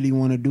really, really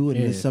want to do it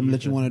and it's something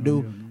that you want to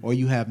do, or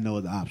you have no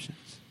other options.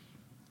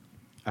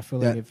 I feel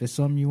like That- if it's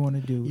something you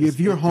want to do, If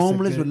you're it's a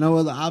homeless good- with no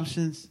other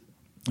options,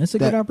 it's a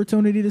that- good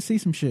opportunity to see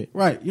some shit.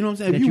 right? You know what I'm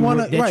saying? That If you you want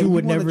would- to, that right? you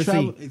would wanna never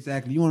travel, see.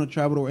 exactly. You want to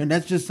travel, and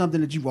that's just something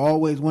that you've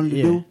always wanted to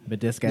Yeah, do. but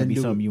that's got to then be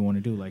do something it. you want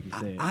to do, like you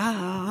said.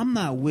 I'm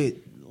not with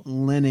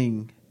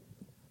lending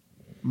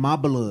my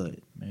blood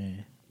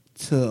Man,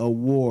 to a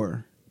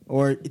war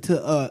or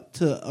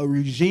to a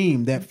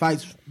regime that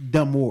fights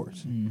dumb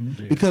wars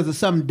Mm-hmm. because of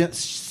some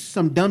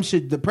dumb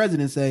shit the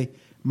president say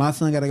my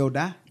son gotta go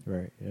die.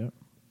 right?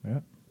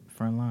 Yep.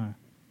 Front line.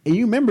 And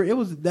you remember it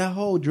was that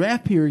whole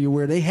draft period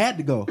where they had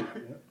to go.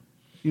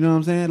 You know what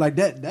I'm saying? Like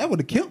that would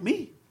have killed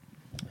me.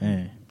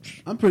 Man.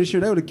 I'm pretty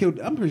sure they would have killed.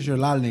 I'm pretty sure a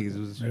lot of niggas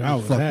was. Like, I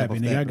was fucked up happy. off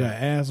Nigga, that, I bro. got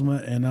asthma,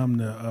 and I'm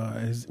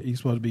he's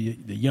supposed to be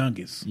the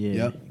youngest. Yeah.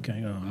 Yep. Okay,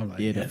 I'm like,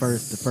 Yeah,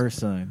 yes. the first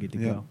son get to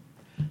Yeah. go.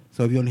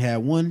 So if you only had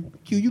one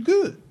Q, you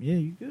good. Yeah,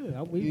 you good.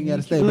 You ain't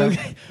gotta stay, bro.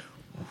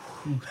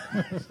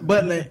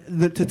 But like,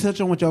 to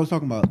touch on what y'all was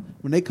talking about,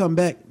 when they come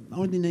back, the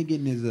only thing they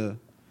getting is a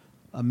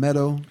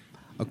medal,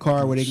 a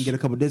car where they can get a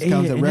couple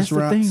discounts at and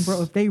restaurants. That's the thing,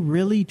 bro. If they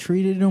really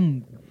treated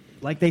them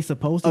like they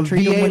supposed to A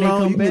treat them VA when they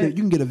loan, come you back,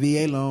 can get a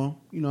VA loan.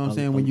 You know what I'm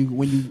saying? When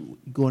you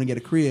go in and get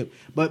a crib.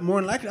 But more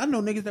than likely, I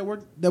know niggas that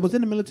was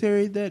in the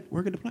military that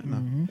work at the plant now.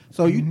 Mm-hmm.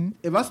 So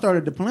if I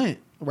started the plant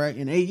right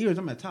in 8 years,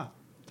 I'm at top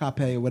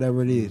pay or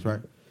whatever it is, right?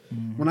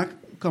 When I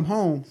come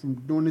home from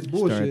doing this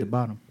bullshit, start at the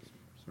bottom.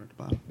 Start at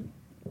the bottom.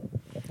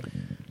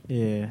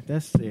 Yeah,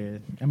 that's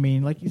it. I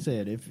mean, like you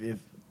said, if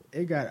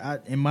it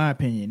got, in my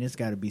opinion, it's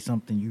got to be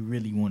something you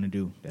really want to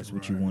do. That's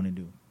what you want to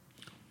do.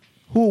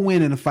 Who will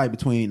win in a fight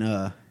between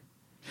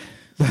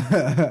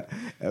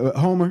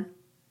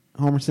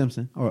Homer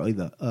Simpson, or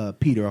either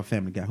Peter or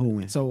Family Guy? Who will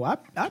win? So I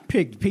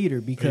picked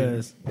Peter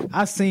because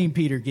I seen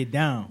Peter get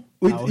down.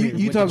 out here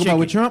You with talking the about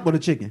with chicken. Trump or the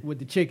chicken? With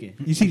the chicken.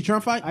 You see the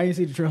Trump fight? I didn't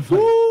see the Trump fight.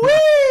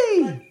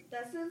 Woo-wee!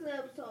 That Simpson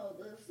episode,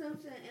 the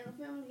Simpson and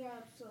the Family Guy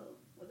episode.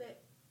 Was that?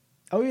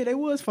 Oh yeah, they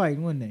was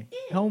fighting, wasn't they?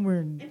 Yeah. Homer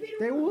and And Peter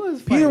they won.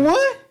 was fighting. Peter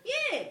won?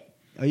 Yeah.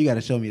 Oh, you got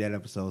to show me that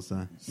episode,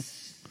 son.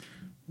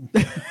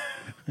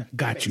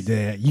 Got you,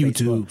 Dad.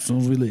 YouTube. As soon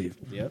as we leave.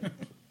 Yep.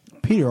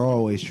 Peter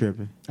always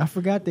tripping. I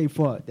forgot they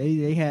fought.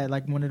 They had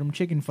like one of them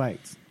chicken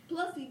fights.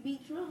 Plus he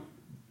beat Trump.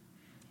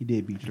 He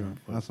did beat Trump.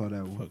 I saw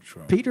that one. Fuck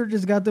Trump. Peter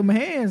just got them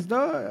hands,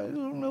 dog. I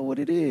don't know what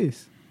it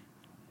is.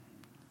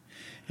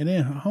 And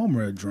then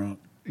Homer a drunk.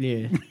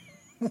 Yeah.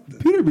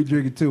 Peter be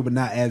drinking too, but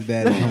not as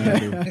bad as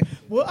Homer do.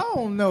 Well, I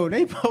don't know.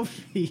 They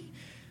both be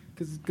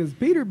because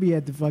Peter be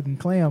at the fucking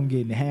clam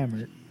getting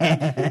hammered.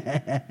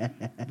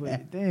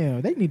 But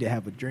damn, they need to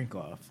have a drink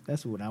off.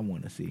 That's what I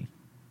want to see.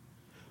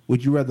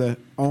 Would you rather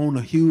own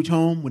a huge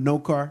home with no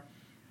car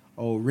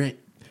or rent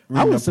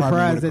I was an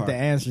apartment surprised with at a the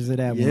car? answers of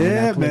that one. when I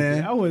Yeah, clicked man.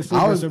 it. I was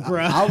super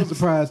surprised. I was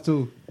surprised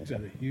too. He's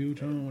got a huge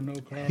home with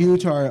no car.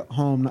 Huge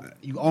home.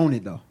 You own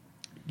it though,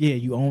 Yeah,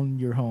 you own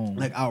your home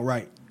like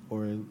outright.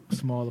 or a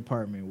small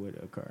apartment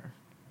with a car.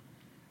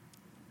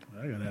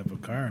 I gotta have a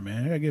car,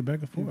 man. I gotta get back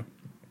and forth.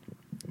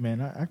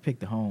 Man, I picked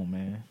the home,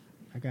 man.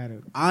 I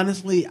gotta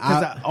Honestly,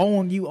 because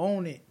you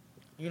own it.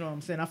 You know what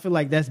I'm saying? I feel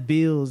like that's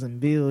bills and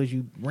bills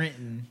you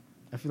renting.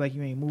 I feel like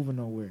you ain't moving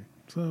nowhere.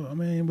 So I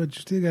mean, but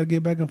you still gotta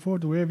get back and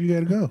forth to wherever you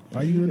gotta go.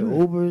 How you You gonna can do it?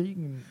 Uber, you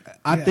can.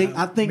 I think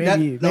maybe-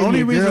 that the only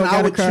maybe a reason girl I got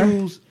a would car.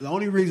 the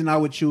only reason I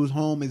would choose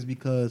home is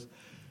because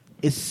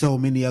it's so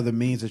many other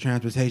means of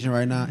transportation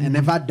right now. And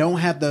if I don't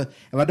have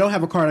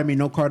a car, I mean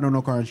no car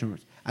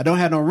insurance. I don't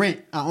have no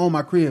rent. I own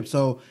my crib,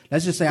 so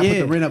let's just say I put Yeah,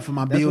 the rent up for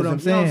my that's bills. what I'm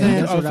You know what saying. I'm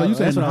That's Oh, what so I- you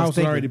saying that's the what I was house is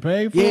thinking. already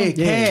paid for? Yeah,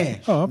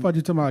 cash. Oh, I thought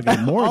you talking about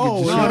getting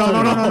mortgages.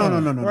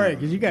 No. Right,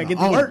 because you gotta get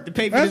to Oh. work to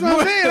pay for That's this what I'm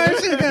mortgage. saying. Like,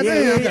 shit,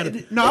 goddamn, I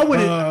gotta- No, I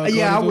wouldn't. I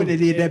going wouldn't have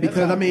did that that's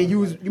because how- I mean,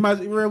 you might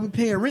as well be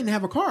paying rent and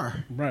have a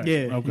car. Right.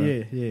 Yeah,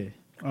 Okay. yeah.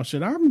 Oh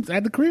shit! I'm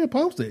at the crib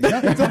posted.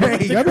 Y'all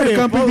better crib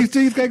come pick posted. these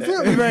cheesecakes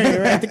up.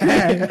 Right, the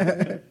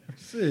crib.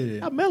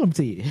 Shit, I mail them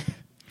to you.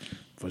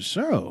 for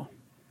sure.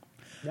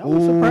 I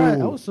was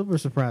surprised. I Ooh. was super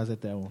surprised at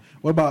that one.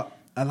 What about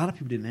a lot of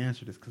people didn't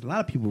answer this because a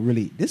lot of people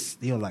really this is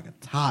still like a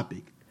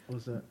topic.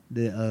 What's that?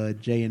 The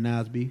Jay and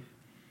Nas beef.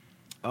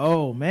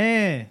 Oh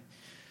man,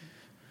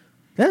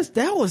 that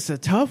was a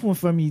tough one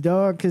for me,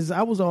 dog. Because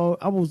I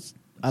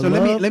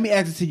Let me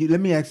ask it to you. Let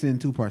me ask it in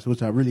two parts,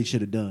 which I really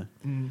should have done.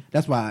 Mm-hmm.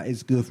 That's why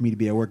it's good for me to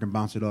be at work and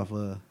bounce it off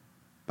that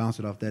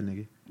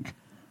nigga.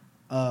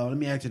 Let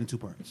me ask it in two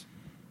parts.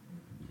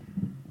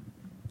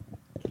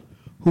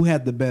 Who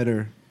had the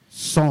better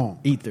song?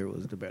 Ether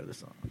was the better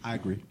song. I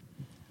agree.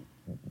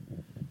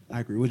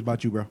 What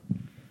about you, bro?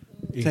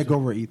 Take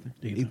over Ether.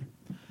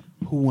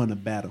 Who won the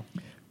battle?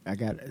 I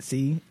got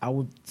see. I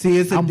would See,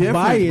 it's a I'm difference,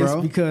 biased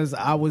bro. because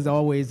I was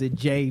always a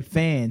Jay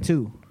fan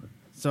too.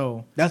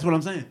 So That's what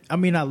I'm saying. I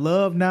mean, I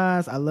love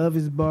Nas. I love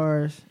his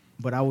bars,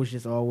 but I was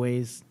just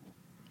always.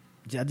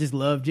 I just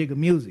love Jigga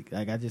music.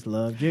 Like I just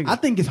love Jigga. I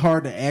think it's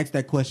hard to ask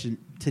that question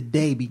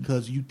today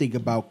because you think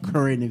about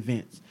current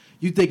events.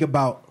 You think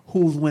about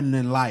who's winning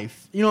in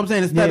life. You know what I'm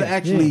saying? Instead of Yeah,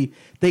 actually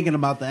thinking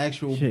about the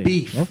actual Shit,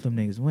 beef. both them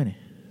niggas winning.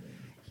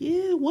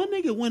 Yeah, one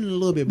nigga winning a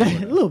little bit more.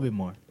 a little bit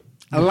more.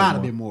 A lot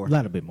of bit more. A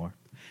lot of bit more.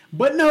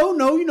 But no,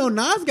 you know,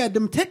 Nas got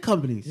them tech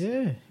companies.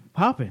 Yeah,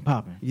 popping.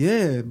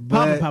 Yeah,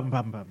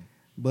 Popping.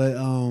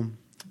 But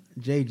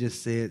Jay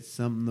just said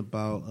something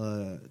about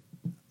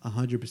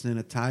 100%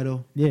 of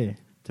title Yeah.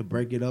 to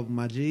break it up with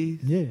my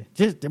G's. Yeah,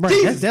 just right.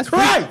 Jesus that's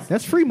Christ! Free,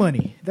 that's free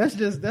money.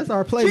 That's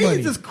our play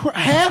Jesus money. Christ!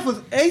 Half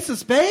of Ace of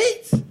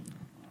Spades.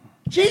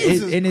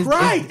 Jesus And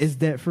Christ! it's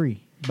debt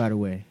free. By the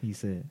way, he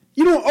said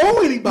You don't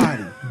owe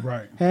anybody.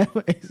 Right. half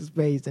of Ace of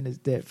Spades and it's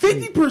debt free.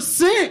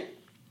 50%.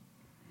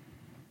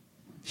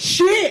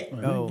 Shit.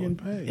 Like, Oh, they getting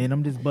paid. and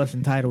I'm just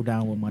busting title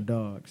down with my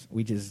dogs.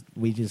 We just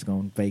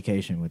going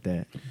vacation with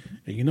that.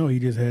 And you know, he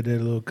just had that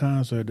little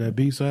concert, that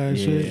B-side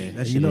Yeah, shit.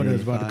 that You shit know is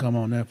that's about fire. to come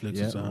on Netflix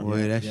Yeah. or something.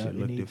 Boy, that Yeah, shit you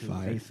looked need at to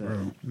fire. face up.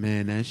 Bro,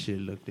 Man, that shit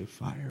looked at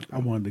fire. I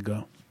wanted to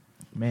go.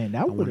 Man,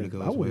 I I wanted to would go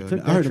have. I as would well. have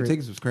took I heard that the trip.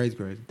 tickets was crazy.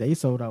 They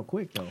sold out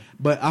quick though.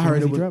 But I Soon heard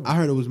as it he was. dropped it. I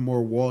heard it was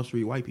more Wall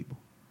Street white people.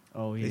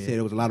 Oh yeah. They said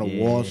it was a lot of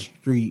Yeah. Wall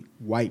Street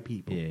white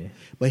people. Yeah.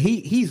 But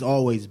he's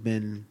always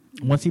been.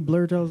 Once he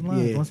blurred those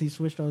lines, Yeah. once he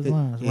switched those It-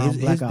 lines, his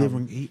Black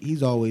Album. different.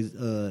 He's always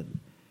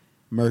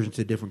merged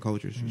into different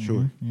cultures for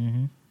sure.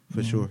 Mm-hmm.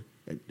 For sure.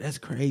 That's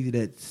crazy.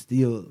 That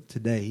still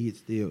today he is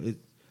still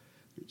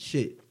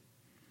shit.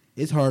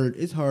 It's harder.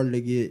 It's harder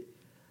to get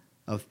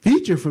a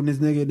feature from this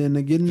nigga than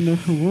to get in the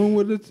room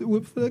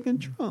with fucking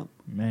Trump.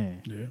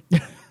 Man, Yeah.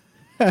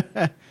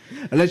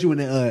 Unless you win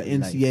the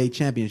NCAA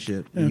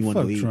championship and Man, you want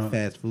to fuck eat Trump.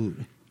 fast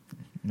food.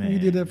 man. He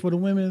did that for the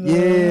women.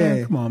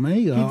 Yeah. Come on, man.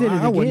 He did it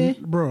I wouldn't,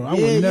 again? bro. I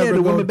yeah, would never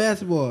the go. women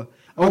basketball.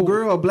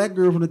 A black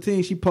girl from the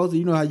team. She posted.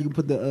 You know how you can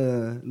put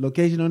the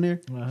location on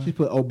there. Uh-huh. She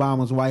put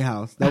Obama's White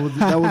House. That was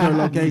her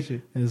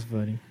location. It's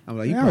funny. I'm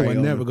like, you Man, I probably would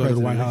own never go to the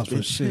White president. House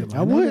for shit.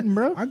 I wouldn't,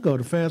 bro. I go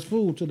to fast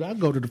food. I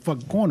go to the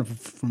fucking corner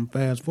from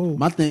fast food.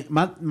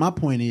 My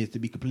point is, to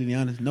be completely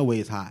honest, no way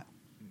it's hot.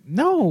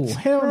 No,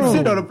 hell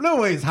Sit on no, the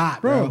no way it's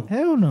hot, bro.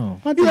 hell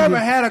no. My You thing ever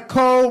is- had a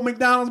cold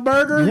McDonald's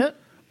burger? Yep.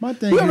 My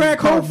thing You is ever had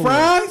cold cardboard.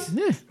 fries?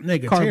 Yeah.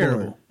 Nigga, Cardboard.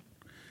 terrible.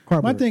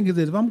 My thing is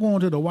that if I'm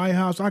going to the White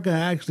House, I can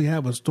actually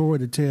have a story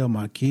to tell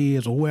my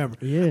kids or whoever.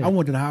 Yeah. I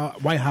went to the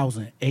White House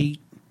and ate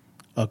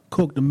a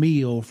cooked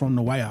meal from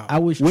the White House. I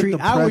was With treated.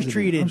 the I was president.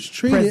 treated, I was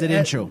treated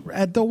presidential.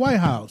 at the White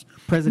House.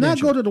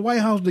 Presidential. Not go to the White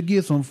House to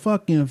get some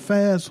fucking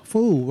fast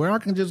food where I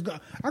can just go.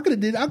 I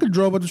could have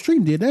drove up the street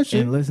and did that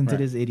shit. And listen to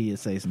this idiot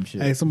say some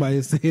shit. Hey,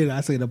 somebody said,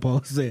 I say the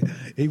post said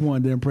he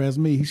wanted to impress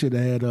me. He should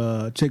have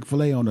had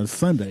Chick-fil-A on a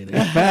Sunday.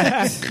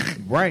 Facts.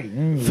 Right.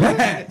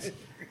 Facts.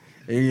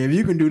 If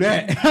you can do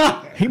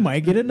that, He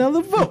might get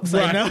another vote.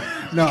 Say no.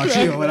 no,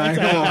 chill. When I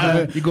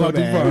go, You going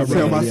too far, bro.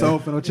 sell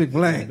myself for no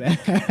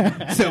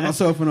Chick-fil-A. Sell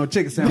myself for no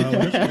chicken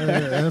sandwich.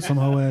 That's some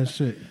whole ass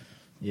shit.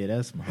 Yeah,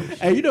 that's my shit.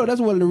 Hey, you know that's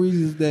one of the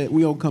reasons that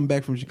we don't come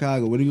back from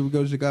Chicago. When we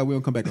go to Chicago, we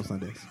don't come back on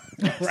Sundays.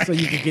 So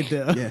you can get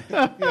the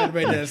Yeah, You gotta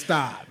make that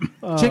stop.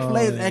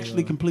 Chick-fil-A is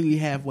actually completely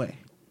halfway.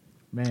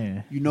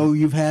 man. You know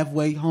you've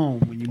halfway home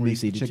when you When you meet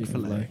see the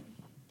Chick-fil-A.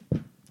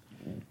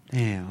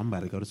 Damn, I'm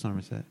about to go to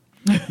Somerset.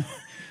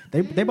 They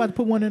about to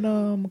put one in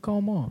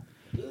Macomb Mall.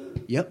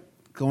 Yep,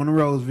 going to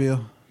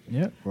Roseville.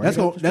 Yep.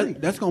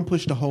 That's gonna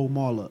push the whole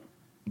mall up.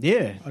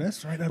 Yeah. Oh,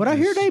 that's right. But I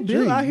hear they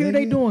build. I hear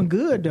they doing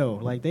good though.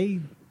 Like they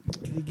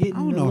getting I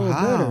don't a know little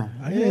how. better.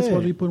 I hear they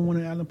supposed to be putting one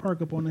in Allen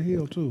Park up on the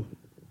hill too.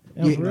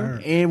 Yeah, Yeah, for real?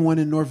 and one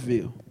in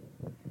Northville.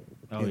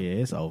 Oh yeah,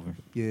 it's over.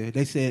 Yeah,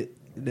 they said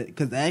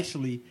because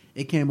actually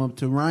it came up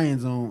to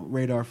Ryan's on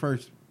radar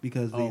first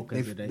because Oh,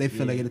 they 'cause they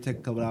feel like yeah. it'll take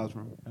a couple hours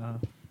from them. Uh,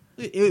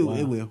 It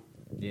Wow. will.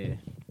 yeah.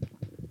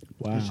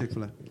 Wow. It's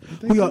Chick-fil-A.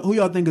 Who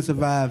y'all think will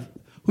survive?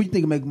 Who you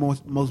think will make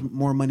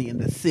more money in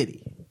the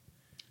city?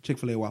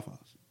 Chick-fil-A, Waffle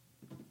House.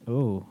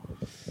 Oh.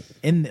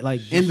 In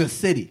In the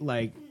city,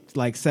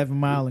 like 7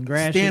 Mile and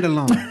Gratiot.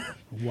 standalone.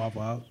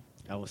 Waffle House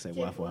I would say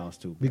Waffle House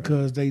too. bro.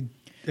 because they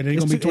It's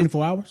gonna be too-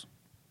 24 hours.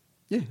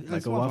 Yeah, Like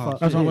it's a Waffle House.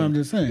 That's Yeah. what I'm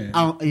just saying.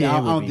 I don't, Yeah, it I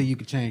would don't be. think you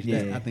could change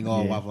that. Yeah, I think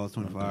all yeah. Waffle House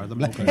 24 hours. I'm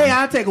like, hey,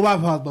 I'll take a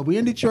Waffle House, but we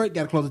in Detroit,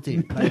 got to close at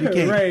 10. Like, we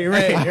can't.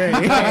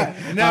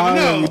 right. Never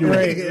know.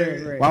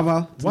 Right. Waffle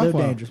House? It's a little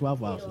Waffle House. dangerous.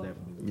 Waffle House is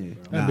definitely. Yeah.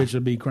 That bitch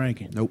should be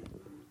cranking. Nope.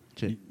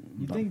 Chick.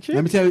 You think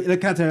Let me tell you.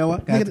 Can I tell you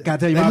what? Can I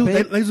tell you my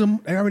opinion?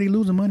 They already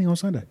losing money on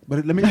Sunday.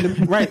 But let me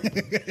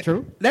right.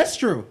 True. That's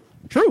true.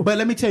 True. But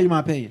let me tell you my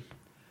opinion.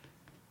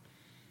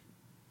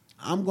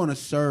 I'm gonna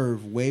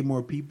serve way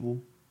more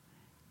people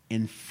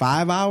in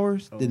 5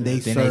 hours than they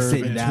Then serve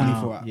sitting in down.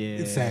 24 hours. Yeah.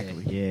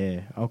 Exactly.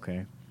 Yeah.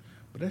 Okay.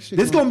 But that shit.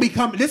 This gonna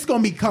become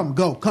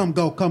go.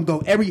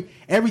 Every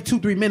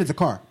 2-3 minutes a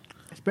car.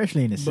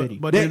 Especially in the city.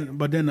 But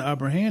then the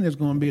upper hand is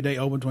going to be they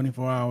open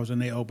 24 hours and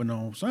they open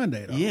on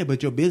Sunday. Though. Yeah,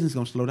 but your business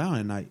gonna slow down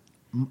at night.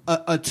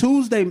 A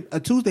Tuesday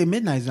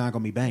midnight is not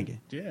gonna be banging.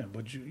 Yeah,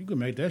 but you can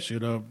make that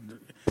shit up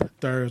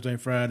Thursday,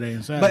 Friday,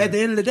 and Saturday. But at the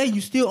end of the day,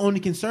 you still only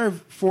can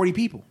serve 40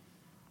 people.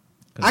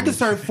 I can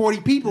serve 40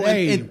 people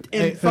in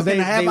Hey, 'cause fucking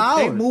a half hour.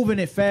 They moving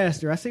it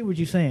faster. I see what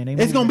you're saying. They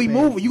It's gonna be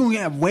moving it moving. You're gonna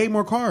have way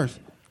more cars,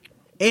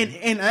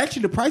 and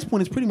actually the price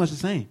point is pretty much the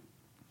same.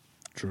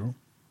 True.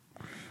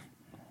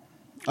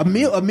 A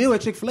meal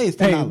at Chick-fil-A is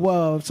 $10. Hey,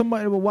 well,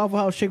 somebody with Waffle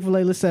House,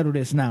 Chick-fil-A, let's settle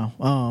this now.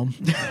 Come on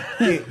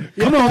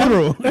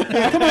through.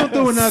 Come on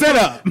through and Set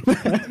up.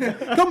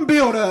 come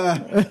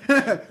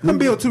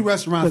build 2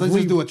 restaurants. Let's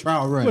just do a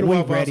trial run. Put a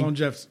Waffle House ready. on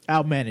Jefferson.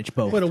 I'll manage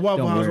both. Put a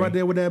Waffle Don't House worry. right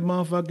there with that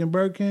motherfucking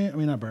Burger King. I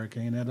mean, not Burger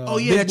King. That Oh,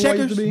 yeah, Big that Boy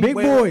Checkers? used to be. Big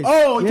Wait, Boys.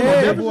 oh, you talking about yeah.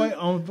 Big Jefferson? Boy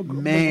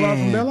on Man. across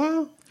from Belle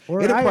Isle.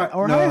 Or It'll no.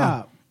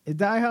 IHOP. Is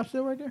the IHOP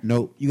still right there?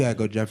 Nope, you gotta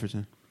go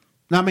Jefferson.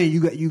 No, I mean you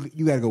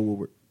gotta go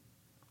Woodward.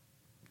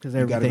 Because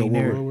You gotta everything go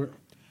there. Woodward.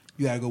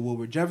 You gotta go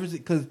Woodward Jefferson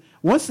because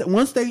once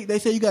they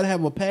say you gotta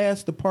have a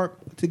pass to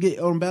park to get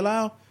on Belle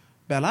Isle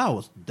Belle Isle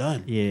was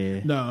done.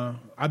 Yeah. No,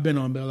 I've been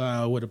on Belle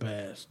Isle with a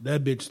pass.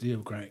 That bitch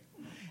still crank.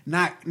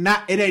 Not.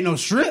 It ain't no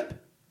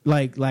strip.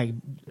 Like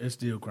It's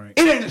still crank.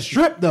 It ain't a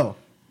strip though.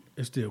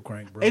 It's still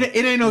crank, bro. It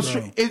ain't no Bro.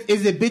 strip.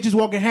 Is it bitches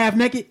walking half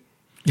naked?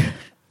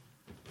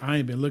 I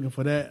ain't been looking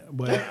for that,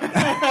 but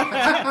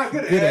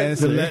good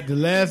answer.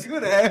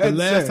 the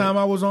last time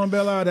I was on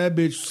Belle Isle, that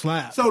bitch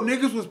slapped. So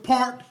niggas was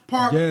parked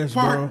Yes,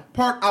 bro.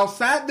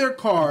 outside their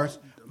cars,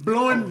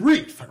 blowing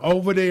reef.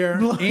 Over there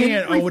and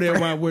over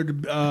there where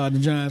the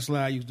giant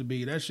slide used to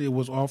be. That shit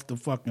was off the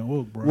fucking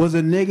hook, bro. Was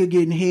a nigga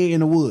getting head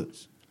in the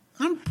woods?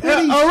 I'm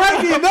pretty all right,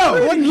 then, no.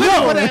 wasn't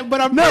looking for that, but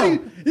I'm No.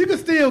 pretty. You can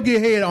still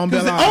get head on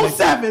Belle Isle. Because in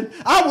 07,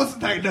 I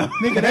was like, no.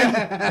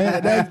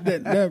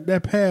 Nigga,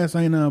 that pass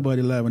ain't nothing but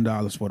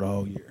 $11 for the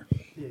whole year.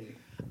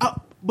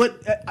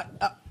 But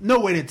no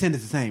way the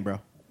attendance is the same, bro.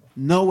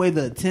 No way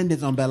the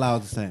attendance on Belle Isle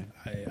is the same.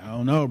 I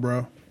don't know,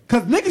 bro.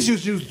 Because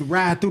niggas used to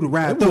ride through the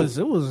ride through.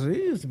 It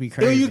used to be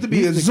crazy. It used to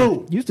be a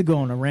zoo. Used to go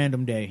on a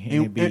random day and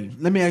it'd be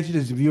And let me ask you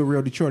this: if you're a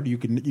real Detroiter,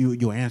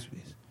 you'll answer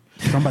this.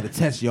 So I'm about to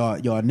test y'all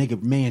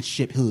nigga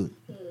manship hood.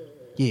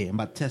 Yeah, I'm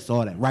about to test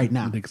all that right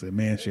now. Nigga said,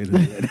 man, shit.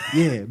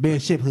 Yeah,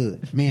 manship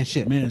hood,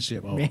 manship,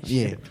 Manship. Oh.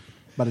 Yeah,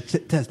 about to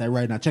test that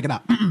right now. Check it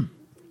out. In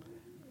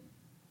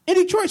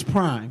Detroit's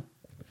prime,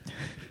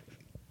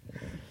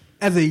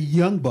 as a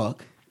young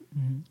buck,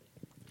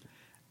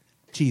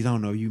 Cheese, I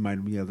don't know. You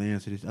might be able to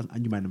answer this.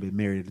 You might not have been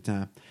married at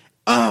the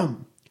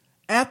time.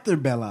 After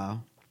Belle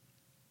Isle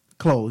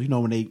closed, you know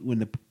when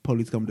the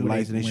police come to the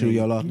lights and they shoot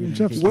y'all off.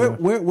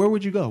 Where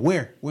would you go?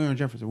 Where in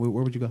Jefferson? Where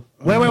would you go?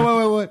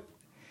 Wait.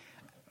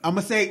 I'm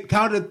gonna say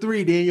count to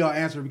 3, then y'all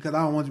answer because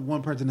I don't want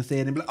one person to say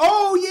it and be like,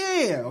 "Oh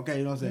yeah, okay."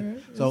 You know what I'm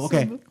saying? So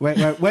okay, wait.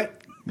 I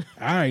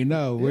already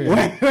know.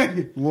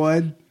 Wait.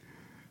 1,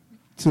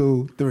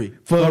 2, 3.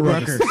 Full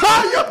Rutgers. Y'all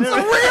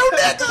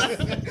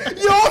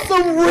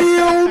some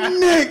real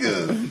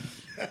niggas.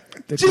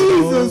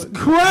 Jesus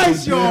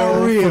Christ,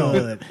 y'all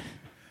real.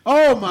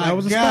 Oh my That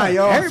was a God, start.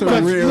 y'all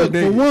some real Look, for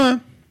niggas.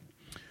 one,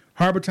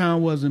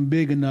 Harbortown wasn't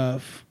big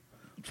enough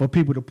for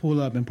people to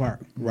pull up and park.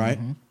 Right.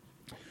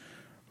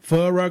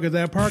 Full Rutgers,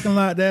 that parking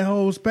lot, that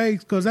whole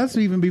space, because that's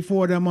even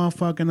before that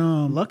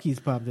motherfucking Lucky's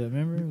popped up.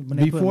 Remember when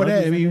they before put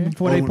that, Lucky's in there?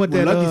 before they put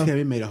when that Lucky's came,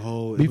 it made a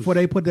whole. before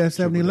they put that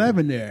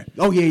 7-Eleven there.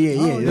 Oh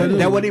yeah.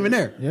 That wasn't even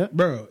there. Yep.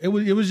 Bro, it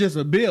was just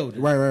a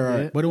building. Right.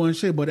 Yeah. But it wasn't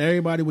shit, but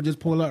everybody would just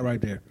pull up right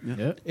there.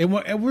 Yep. It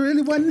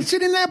really wasn't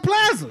shit in that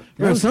plaza.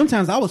 Bro,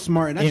 sometimes I was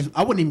smart and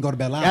I wouldn't even go to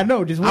Belle Isle. I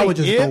know, just I would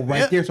wait. just go Yep, right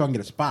yep. there so I can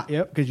get a spot.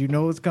 Yep, because you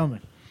know it's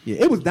coming. Yeah,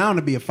 it was down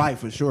to be a fight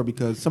for sure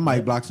because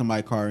somebody blocked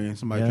somebody's car in,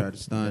 somebody tried to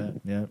stun,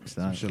 Yep.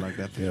 some shit like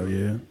that. For Hell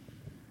sure.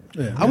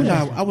 yeah.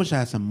 I wish I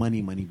had some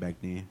money back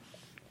then.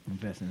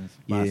 Invest in this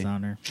Yeah. box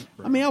on there.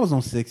 I mean, I was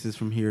on 6s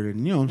from here,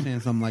 and you know what I'm saying,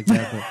 something like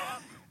that.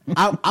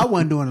 But I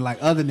wasn't doing it like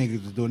other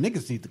niggas was doing.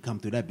 Niggas need to come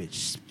through that bitch.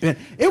 Spin.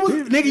 It was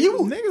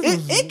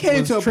it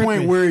came to a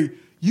point where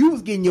you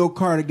was getting your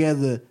car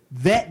together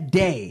that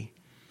day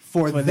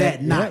for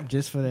that night, Yep,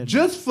 just for that.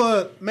 just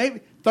for maybe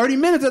 30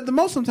 minutes at the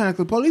most. Sometimes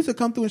the police would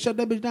come through and shut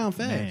that bitch down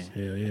fast. Man.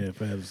 Hell yeah,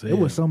 fast as There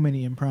was so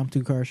many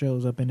impromptu car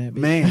shows up in that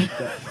bitch. Man,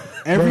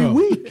 every Bro,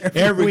 week,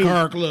 Every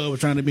car club was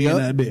trying to be in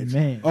Yep. that bitch.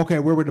 Man, Okay,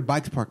 where were the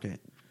bikes parked at?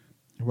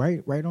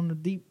 right on the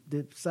deep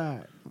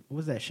side. What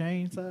was that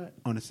Shane's side?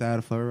 On the side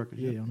of Florida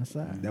Records. Yeah, on the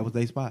side. That was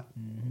their spot.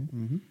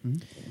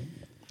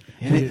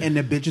 And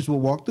the bitches would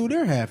walk through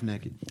there half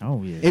naked.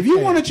 Oh yeah. If you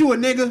wanted you a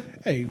nigga,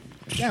 Hey,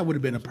 that would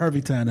have been a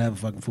perfect time to have a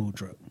fucking food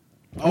truck.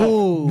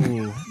 Oh,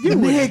 you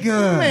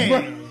nigga,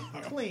 man,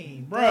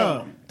 clean,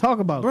 bro. Talk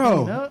about clean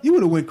bro, up. you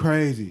would have went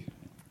crazy.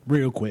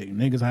 Real quick.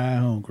 Niggas high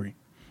and hungry.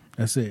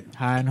 That's it.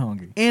 High and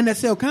hungry. And that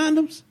sell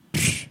condoms.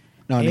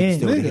 No, niggas And-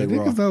 still would have hit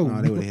Niggas raw. old.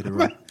 No, they would have hit it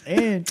raw.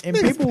 And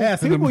Niggas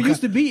passing them people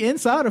used to be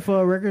inside of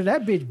Full Records.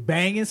 That bitch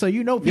banging, so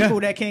you know people Yeah.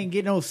 that can't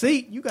get no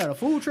seat. You got a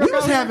food truck. We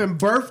was out there? having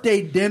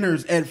birthday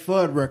dinners at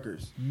Fudd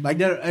Records. Like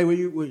that. Hey,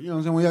 you know what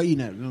I'm saying? Where y'all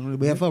eating at?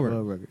 We have Fudd Full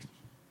Records. Records.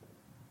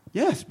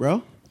 Yes,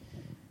 bro.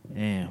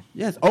 Damn.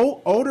 Yes.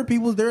 Older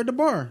people's there at the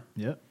bar.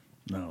 Yep.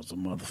 No, it's a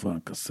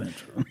motherfucking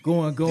central.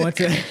 Going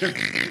to.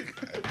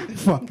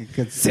 Fucking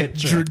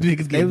concentric.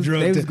 Niggas They was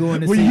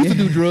going to When see you used it.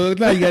 to do drugs,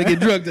 now you got to get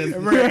drug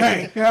tested.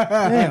 Right.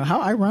 Damn,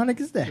 how ironic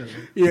is that?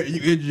 Yeah,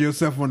 you injure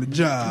yourself on the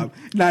job.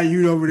 Now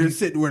you over there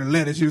sitting where the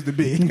lettuce used to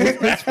be.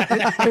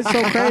 It's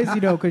so crazy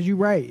though, because you're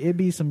right. It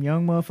be some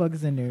young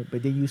motherfuckers in there,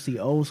 but then you see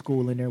old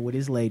school in there with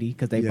his lady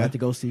because they Yeah. about to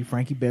go see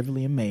Frankie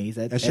Beverly and Maze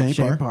at Shane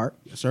Shane Park. Park.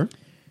 Yes, sir.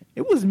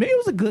 It was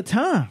a good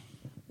time.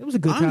 It was a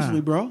good Honestly,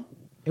 time, bro.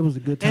 It was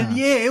a good time. And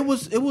yeah, it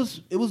was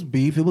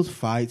beef, it was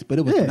fights, but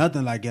it was Yeah.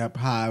 nothing like that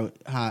high.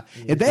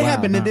 If they Wow,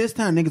 happened at nah. this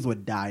time, niggas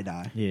would die.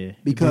 Yeah, it'd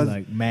be because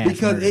like mass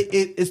because murder.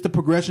 it's the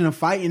progression of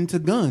fighting to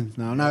guns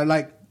now. Now,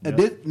 like Yep.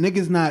 this,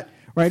 niggas not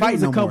right, there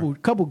fighting was a no more.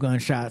 couple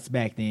gunshots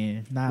back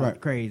then. Not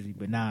Right. crazy,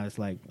 but now it's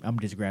like I'm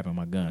just grabbing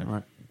my gun.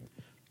 Right.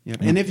 Yep.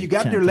 And if you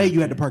got there late,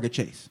 you had to park at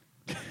Chase.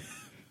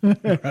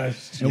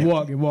 And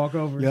walk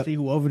over and Yep. see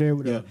who over there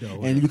with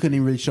And you couldn't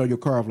even really show your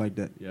car off like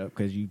that. Yep,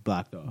 because you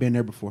blocked off. Been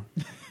there before.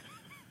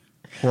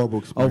 Horrible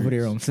experience. over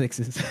there on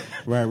sixes.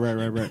 Right.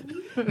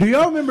 Do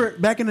y'all remember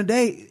back in the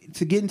day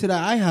to get into the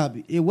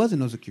IHOP? It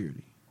wasn't no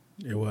security,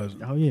 It was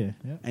Oh yeah,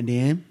 and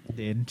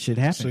then shit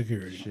happened.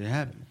 security. shit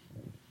happened.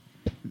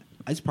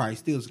 It's probably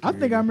still I security.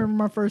 think I remember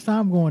my first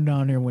time going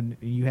down there when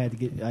you had to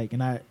get like,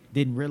 and I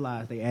didn't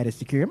realize they added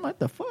security. I'm like,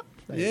 the fuck?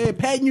 Like, Yeah,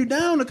 patting you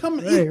down to come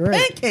and eat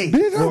pancakes.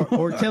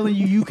 or telling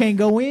you can't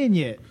go in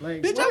yet.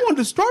 Like, Bitch, I want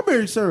the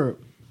strawberry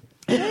syrup.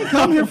 I ain't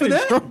come here for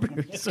that.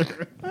 strawberry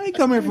syrup. I ain't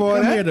come here for all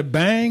Come here that. to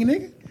bang,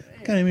 nigga.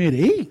 Came here to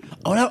eat.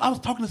 Oh, I was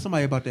talking to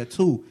somebody about that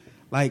too.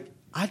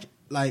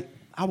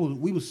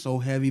 We was so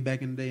heavy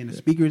back in the day in the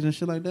speakers and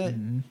shit like that.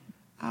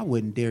 I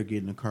wouldn't dare get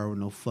in the car with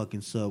no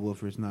fucking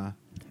subwoofers now.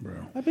 Bro.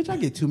 Like, bitch, I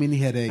get too many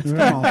headaches. Come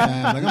on,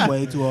 man. Like, I'm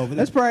way too over.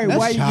 That's probably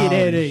why you get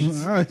childish.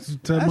 headaches. I used to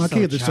tell That's my so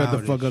kids to shut the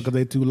childish. fuck up because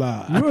they too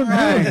loud. You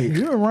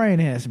and Ryan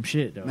had some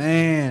shit though.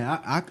 Man,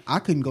 I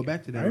couldn't go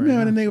back to that. I remember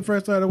right when now. the nigga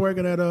first started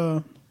working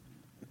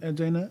at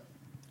J-Nut.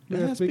 They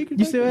had speakers You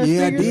back still then? have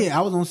Yeah, I speakers? did.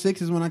 I was on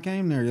sixes when I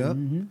came there. Yup.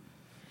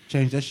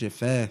 Changed that shit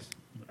fast.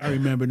 I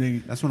remember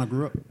nigga. That's when I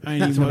grew up. I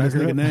ain't even know this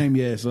nigga name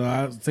yet, so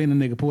I seen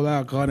the nigga pull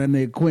out, call that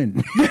nigga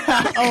Quentin.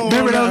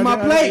 Remember that was my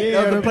plate.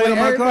 That was the plate on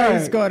my car.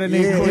 Everybody's got a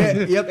name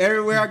Quentin. Yep,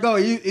 everywhere I go,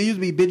 it used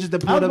to be bitches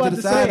that I pulled was up to about the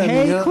to side say, of me.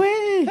 hey, yup.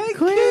 Quinn, Hey,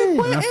 Quinn.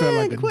 And I felt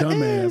like a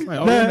dumbass. Like,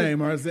 oh, your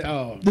name. I said,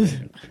 oh.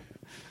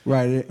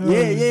 Right.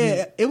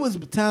 Yeah. It was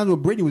times where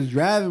Brittany was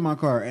driving my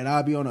car and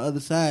I'd be on the other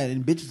side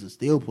and bitches would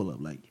still pull up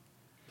like,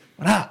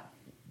 what up?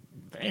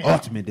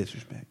 Ultimate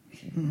disrespect.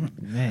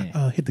 Man,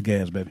 Hit the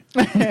gas, baby.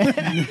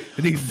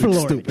 These floor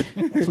stupid.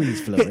 it. Please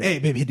floor it. Hey,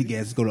 baby, hit the gas.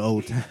 Let's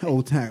go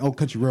to Old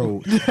Country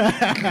Road.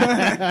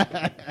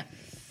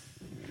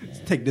 Let's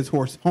take this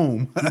horse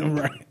home.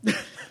 Right.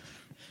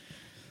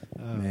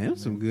 Man, it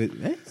was some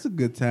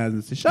good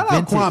times. Shout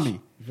out Kwame.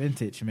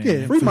 Vintage, man.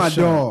 Yeah, Free for my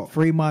sure. dog.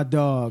 Free my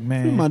dog,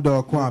 man. Free my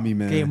dog Kwame,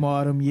 man. Gave him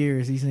all them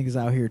years. These niggas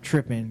out here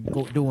tripping,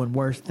 doing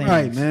worse things.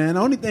 Right, man.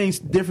 The only thing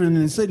different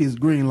in the city is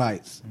green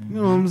lights. You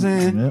know what I'm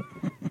saying? Yep.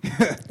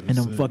 And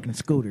them fucking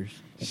scooters.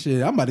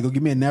 Shit, I'm about to go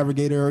give me a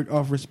navigator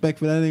off respect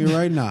for that nigga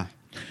right now.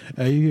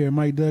 Hey, you hear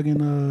Mike Duggan,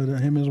 him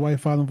and his wife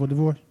filing for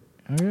divorce?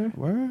 Oh, yeah?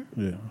 Word?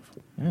 Yeah.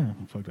 Yeah.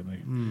 Fuck that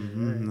nigga.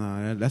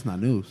 No, that's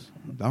not news.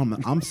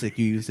 I'm sick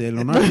you said it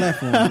on our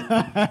platform.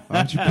 Why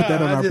don't you put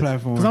that on our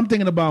platform? Because I'm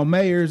thinking about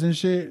mayors and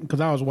shit.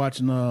 Because I was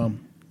watching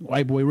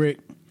White Boy Rick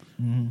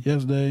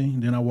yesterday.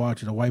 And then I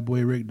watched a White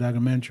Boy Rick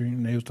documentary.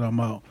 And they was talking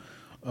about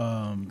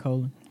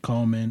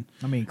Coleman.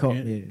 I mean,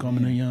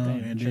 Coleman and Young.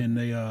 damn, And sure. then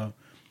they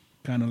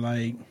kind of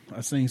like, I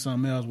seen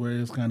something else where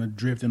it's kind of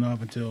drifting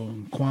off until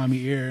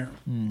Kwame era.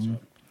 So,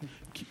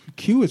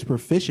 Q is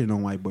proficient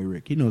on White Boy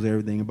Rick. He knows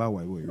everything about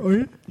White Boy Rick. oh,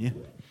 yeah? Yeah.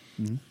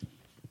 Mm-hmm.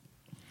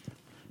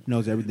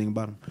 Knows everything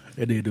about him.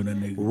 They did do that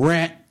nigga.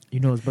 Rat. You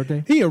know his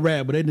birthday? He a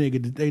rat, but they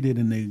did a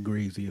nigga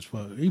greasy as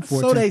fuck. He 14.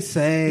 So they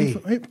say.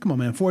 Come on,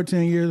 man.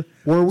 14 years.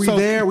 Were we So,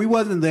 there? We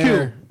wasn't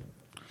there.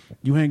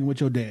 You hanging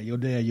with your dad. Your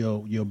dad,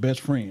 your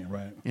best friend,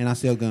 right? And I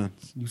sell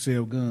guns. You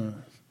sell guns.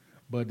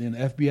 But then the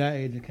FBI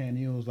agent came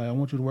in and was like, I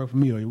want you to work for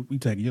me or we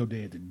taking your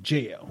dad to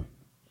jail.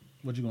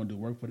 What you going to do,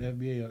 work for the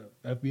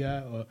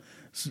FBI or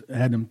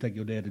have them take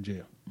your dad to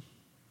jail?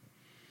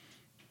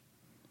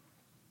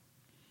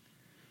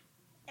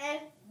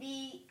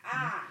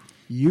 FBI.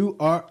 You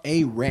are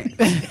a rat.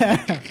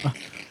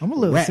 I'm a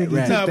little Rat, sick.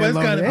 rat. You No, took but that it's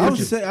long kinda- to I answer.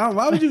 was saying,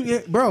 why would you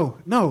get, bro?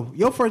 No,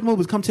 your first move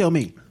is come tell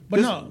me. But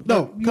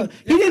Just-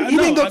 he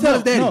didn't go tell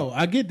his daddy. No,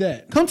 I get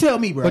that. Come tell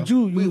me, bro. But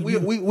you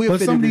we'll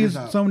but some of figure these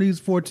this out.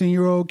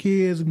 14-year-old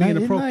kids being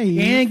Nah, a pro naive.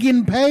 and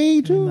getting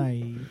paid too.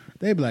 Naive.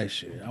 They be like,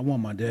 shit, I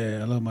want my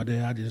dad. I love my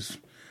dad.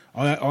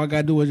 All I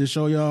gotta do is just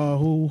show y'all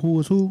who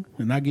is who,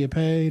 and I get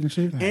paid and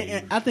shit.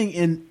 And I think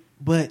in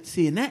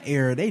that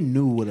era, they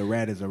knew what a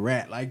rat is a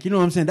rat. Like, you know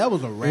what I'm saying? That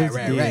was a rat.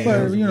 But,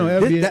 era. you know,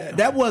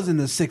 that wasn't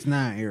the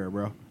 6ix9ine era,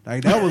 bro.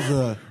 Like, that was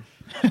a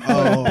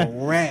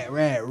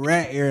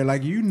rat era.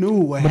 Like, you knew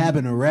what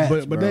happened to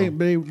rats, but bro.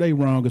 they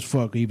wrong as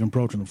fuck even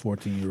approaching a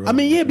 14-year-old. I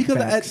mean, yeah, because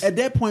Facts. at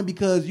that point,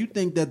 because you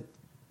think that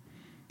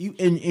you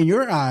in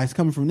your eyes,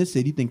 coming from this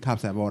city, you think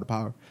cops have all the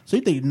power. So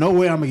you think, no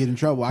way I'm gonna get in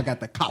trouble. I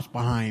got the cops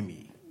behind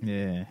me.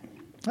 Yeah.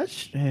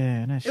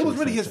 That It was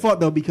really his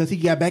fault though, because he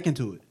got back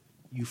into it.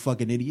 You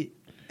fucking idiot.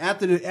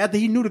 After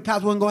he knew the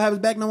cops wasn't gonna have his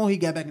back no more, he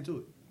got back into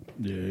it.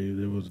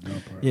 yeah, it was a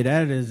dumb part. Yeah,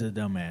 that is a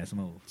dumbass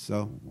move.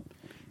 So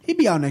he'd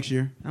be out next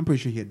year. I'm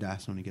pretty sure he'd die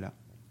soon to get out.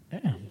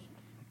 Damn.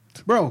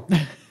 Bro,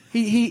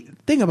 he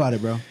think about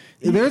it, bro.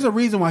 There's a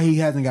reason why he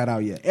hasn't got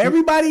out yet.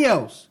 Everybody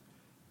else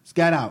has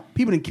got out.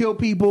 People that kill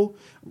people,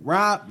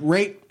 rob,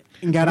 rape,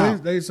 and got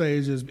out. They say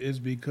it's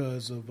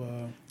because of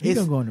He's It's-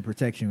 gonna go into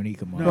protection when he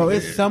come out. Bro,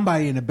 it's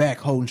somebody in the back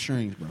holding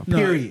strings, bro.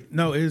 Period.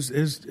 No, it's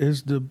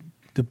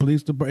the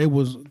police department. It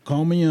was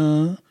Coleman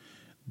Young,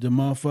 the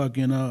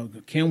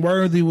motherfucking Ken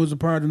Worthy was a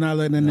part of not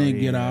letting that nigga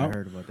get I out.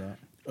 heard about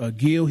that.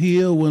 Gil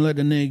Hill wouldn't let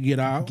the nigga get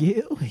out.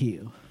 Gil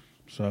Hill.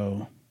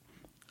 So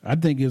I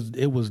think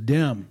it was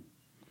them.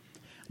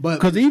 But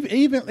Because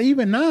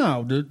even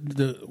now, the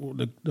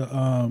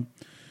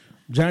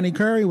Johnny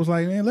Curry was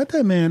like, man, let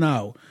that man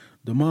out.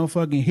 The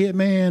motherfucking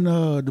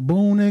hitman, the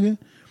Boone nigga,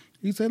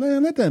 He said,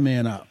 let that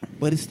man out.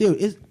 But it's at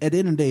the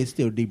end of the day, it's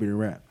still deeper than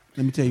rap.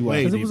 Let me tell you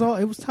why. Because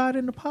it was tied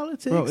into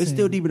politics. Bro, it's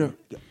still deeper than.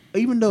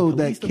 Even though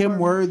Police that Kim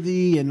department.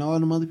 Worthy and all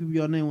them other people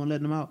y'all name won't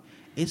let them out,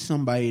 it's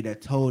somebody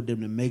that told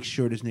them to make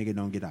sure this nigga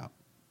don't get out.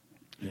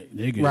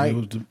 Nigga, Right?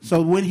 it was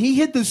So when he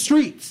hit the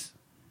streets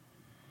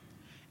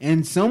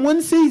and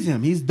someone sees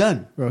him, he's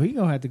done. Bro, he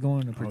gonna have to go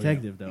into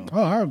protective though.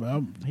 I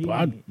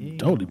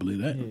totally believe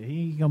that. Yeah,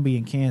 he gonna be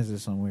in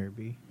Kansas somewhere,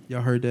 B.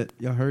 Y'all heard that?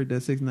 Y'all heard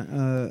that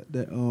 6ix9ine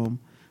that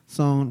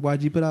song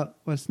YG put out?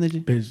 What,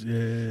 Snitching? Bitch,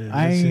 yeah,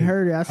 I that ain't shit.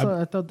 heard it.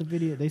 I thought the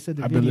video. They said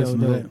the I've been video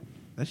listening to though. that.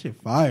 That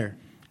shit fire.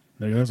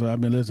 Nigga, that's what I've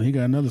been listening. He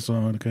got another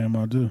song that came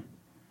out too.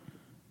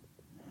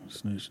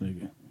 Snitch,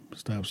 nigga.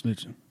 Stop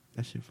snitching.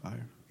 That shit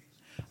fire.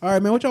 All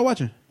right, man. What y'all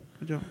watching?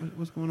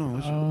 What's going on?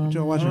 What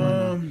y'all watching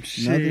right now?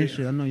 shit. Nothing.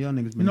 Shit. I know y'all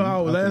niggas. You know,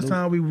 out the last loop.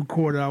 time we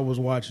recorded, I was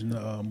watching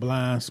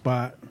Blind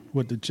Spot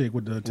with the chick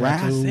with the Right,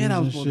 tattoos I said I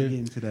was and supposed to shit. get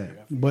into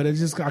that. But it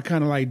just, I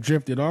kind of like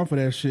drifted off of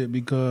that shit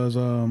because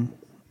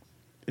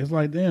it's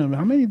like, damn,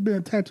 how many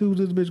tattoos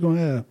this bitch gonna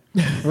have?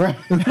 Right.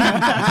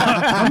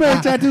 How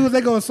many tattoos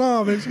they gonna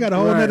solve? And she got a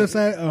whole Right. nother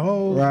set, a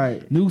whole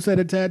Right. new set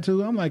of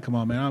tattoos. I'm like, come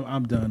on, man,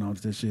 I'm done on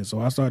this shit. So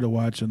I started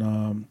watching.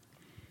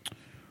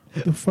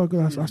 What the fuck?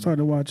 I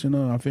started watching.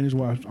 I finished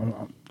watching.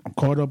 I'm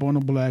caught up on the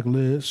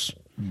Blacklist.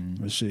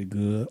 That shit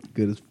good.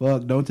 Good as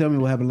fuck. Don't tell me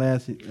what happened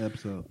last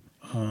episode.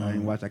 I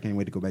ain't watch. I can't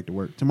wait to go back to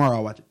work. Tomorrow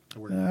I'll watch it. To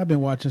work. I've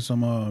been watching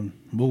some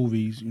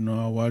movies. You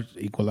know, I watched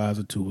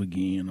Equalizer 2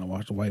 again. I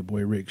watched the White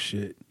Boy Rick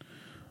shit.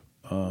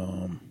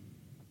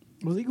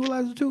 Was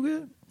Equalizer 2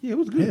 good? Yeah, it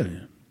was Yeah.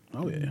 good.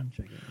 Oh yeah.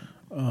 Check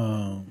it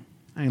out.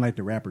 I ain't like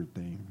the rapper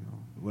thing.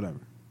 Whatever.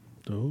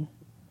 Dude,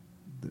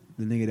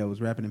 The nigga that was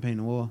rapping and painting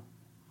the wall.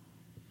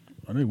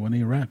 I think wasn't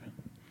even rapping.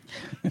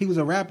 He was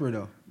a rapper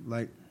though.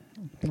 Like,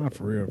 Not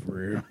for real, for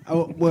real.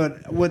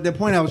 what the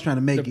point I was trying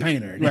to make. The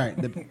painter. Right.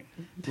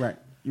 Right.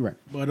 You're right.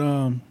 But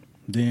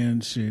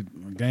then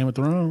shit, Game of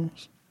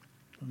Thrones.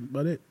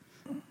 About it.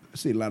 I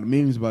see a lot of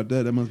memes about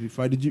that. That must be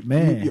fun. Did you?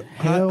 Man,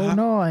 hell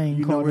no, I ain't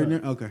You caught nowhere up.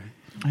 near? Okay.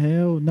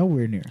 Hell,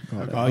 nowhere near. Oh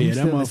I'm yeah,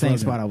 still that in the same motherfucker-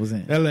 spot I was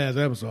in. That last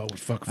episode was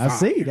fucking I fire.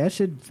 see that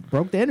shit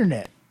broke the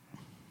internet.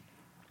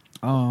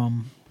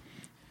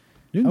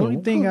 You The know, only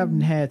thing I've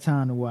had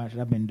time to watch,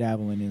 I've been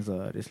dabbling is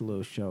this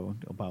little show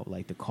about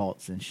like the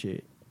cults and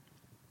shit,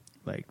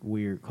 like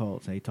weird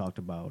cults. They talked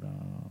about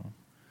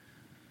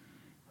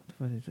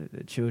what is it?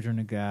 The Children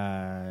of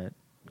God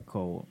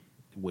cult,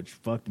 which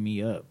fucked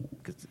me up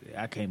because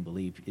I can't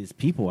believe it's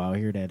people out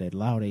here that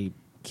allow their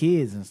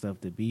kids and stuff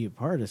to be a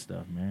part of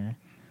stuff, man.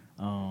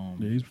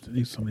 Yeah,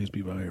 some of these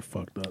people out here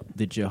fucked up.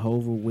 The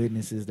Jehovah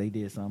Witnesses, they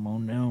did something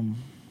on them.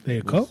 They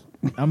a cult?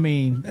 I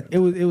mean, it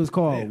was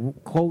called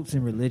Quotes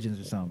and Religions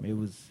or something.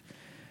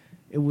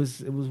 It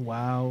was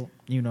wild,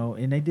 you know.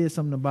 And they did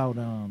something about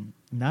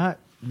not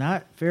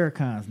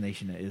Farrakhan's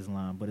Nation of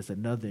Islam, but it's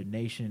another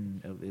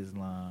Nation of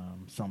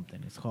Islam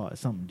something. It's called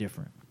something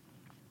different.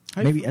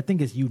 Maybe I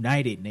think it's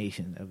United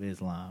Nation of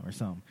Islam or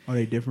something. Are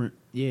they different?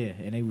 Yeah,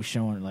 and they was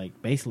showing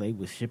like basically they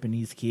was shipping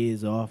these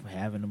kids off,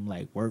 having them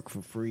like work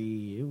for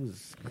free. It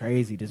was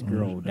crazy. This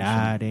girl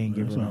died. They ain't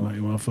give her Sound no. like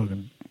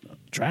motherfucking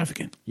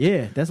trafficking.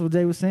 Yeah, that's what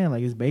they were saying.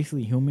 Like it's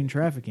basically human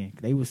trafficking.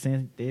 They would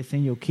send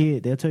your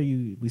kid. They'll tell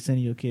you we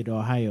sending your kid to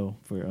Ohio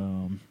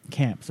for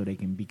camp so they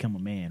can become a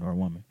man or a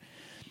woman.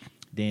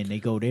 Then they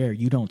go there.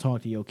 You don't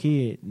talk to your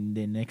kid, and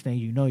then next thing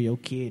you know, your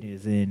kid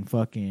is in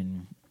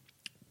fucking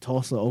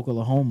Tulsa,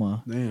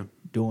 Oklahoma, Damn.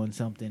 doing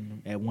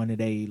something at one of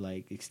they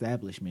like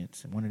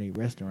establishments, one of their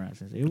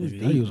restaurants. It was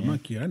If I deep, use man. my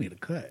kid, I need a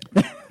cut.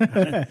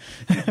 Right,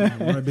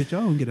 bitch,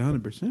 y'all don't get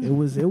 100%. It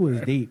was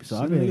deep. So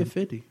So I've I been get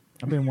 50.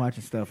 I've been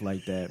watching stuff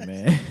like that,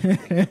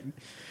 man.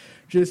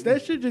 Just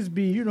that should just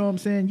be, you know what I'm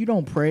saying? You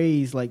don't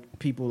praise like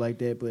people like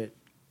that, but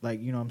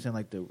like, you know what I'm saying,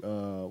 like the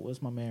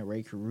what's my man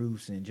Ray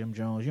Caruso and Jim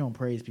Jones, you don't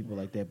praise people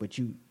like that, but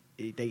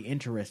they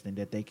interesting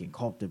that they can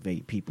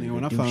cultivate people. Nigga,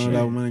 when to I do found shit.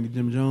 out my nigga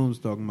Jim Jones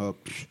talking about,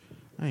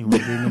 I ain't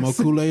want to drink no more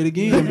Kool-Aid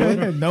again,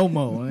 boy. No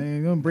more. I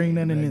ain't gonna bring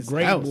nothing in this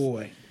Great house.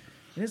 boy.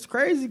 And it's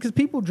crazy because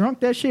people drunk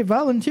that shit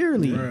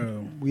voluntarily.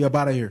 Bro. We up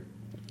out of here.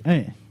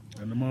 Man,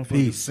 And the motherfucking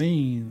Peace.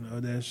 scene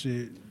of that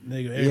shit,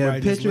 nigga, Yeah,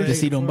 everybody just pictures. to laying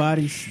see them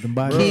front.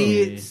 bodies,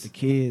 Kids. the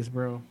kids,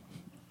 bro.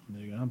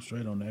 Nigga, I'm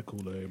straight on that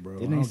Kool-Aid, bro. I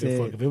Then don't they give a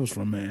said- fuck if it was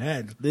from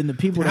Manhattan. Then the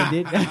people that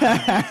did,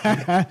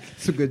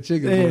 It's a good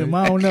chicken, damn, boy.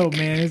 I don't know,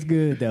 man. It's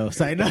good though.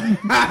 Say no. I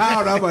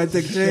don't know. I'm about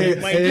to take a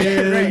chance.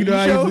 Hey, you know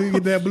I used to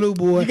get that blue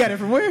boy. You got it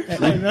from where?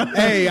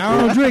 Hey, I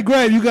don't drink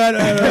grape. You got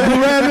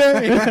blue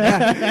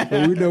raspberry?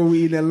 But we know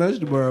we eat at lunch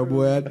tomorrow,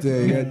 boy. I tell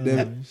you,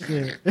 goddamn.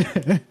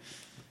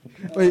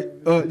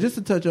 Wait, just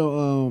to touch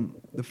on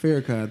the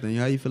Farrakhan thing,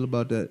 how you feel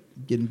about that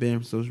getting banned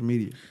from social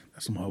media?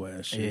 That's some hoe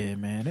ass shit. Yeah,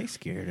 man, they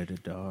scared of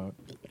the dog.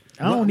 What-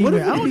 I don't what even.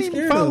 is it to I don't be even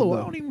scared follow. of, I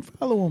though? don't even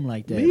follow him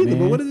like that. Me either, man.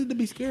 but what is it to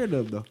be scared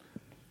of, though?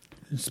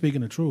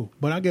 Speaking the truth,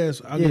 but I guess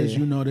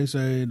you know they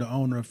say the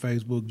owner of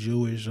Facebook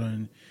Jewish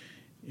and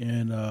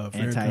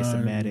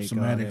Anti-Semitic, all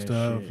Semitic that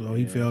stuff, shit, so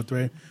he yeah. felt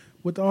threatened.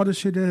 with all the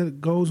shit that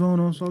goes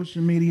on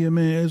social media,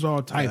 man, it's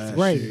all types of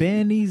Right, shit.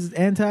 ban these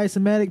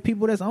anti-Semitic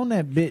people that's on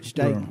that bitch,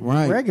 like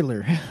Right.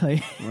 regular.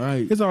 Like,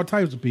 Right. It's all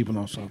types of people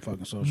on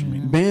fucking social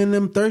media. Ban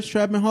them thirst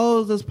trapping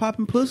hoes that's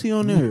popping pussy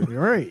on there.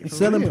 right, for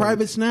Selling real.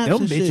 private snaps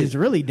Them and bitches shit.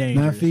 really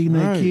dangerous. Not feeding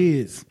their Right.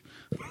 kids.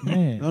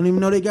 Man. Don't even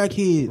know they got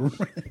kids.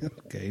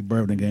 Okay,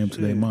 birthday game to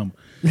their mama.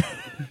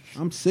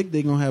 I'm sick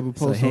they gonna have a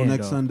post on hand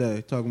next off.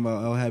 Sunday talking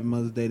about, oh, happy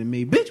Mother's Day to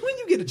me. Bitch, when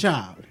you get a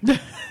child?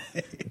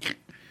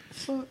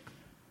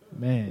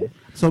 Man,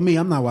 So me,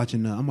 I'm not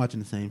watching I'm watching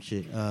the same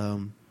shit.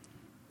 I'm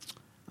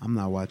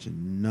not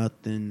watching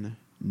nothing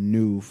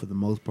new for the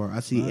most part. I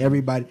see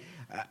everybody.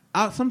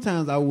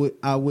 Sometimes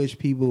I wish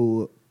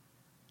people.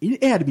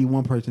 It had to be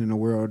one person in the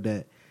world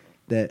that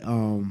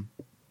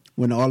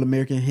when the All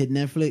American hit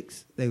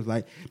Netflix, they was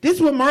like, "This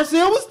is what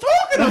Marcel was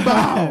talking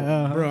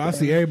about." Bro, I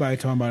see everybody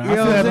talking about it. You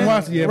know I what still I'm haven't saying?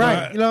 watched it yet, Right.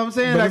 but You know what I'm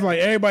saying? But Like- it's like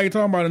everybody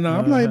talking about it now.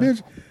 I'm like,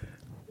 bitch,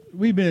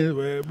 we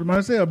been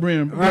myself,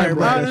 Brian. Right, brought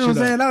right. that You know what I'm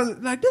shit up. saying? I was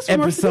like, "This is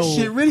Marcel episode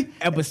shit really."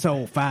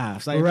 episode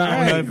 5. So I Right.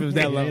 don't know if it was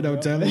that long. Yeah,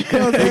 don't tell me. You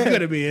know what I'm saying? It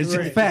could have been. It's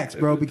just- Facts,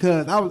 bro.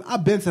 Because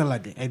I've been saying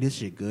like, hey, this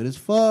shit good as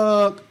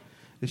fuck.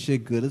 This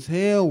shit good as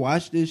hell.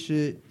 Watch this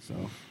shit.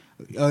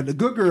 So, The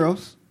Good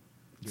Girls,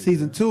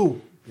 season 2,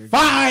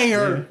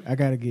 fire. I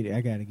gotta get it. I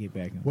gotta get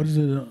back. What is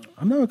it?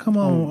 I know it come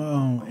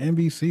on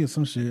NBC or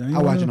some shit.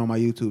 I watch it on my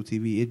YouTube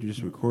TV. It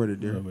just recorded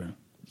there, Okay.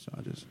 so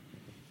I just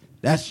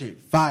that shit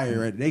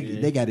fire. Right?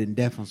 They got it in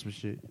depth on some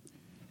shit.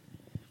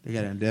 They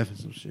got it in depth on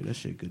some shit. That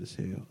shit good as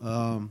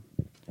hell.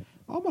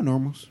 All my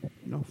normals,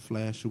 you know,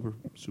 Flash,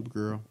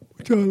 Supergirl.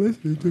 What y'all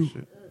listening to?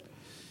 Shit.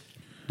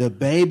 The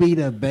baby.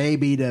 I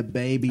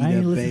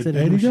ain't listened to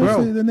Hey, did y'all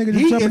Bro, see the nigga just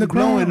he jumping is the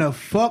blowing crowd? the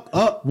fuck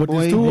up With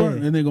boy. this tour,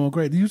 yeah. and they going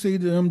crazy. Did you see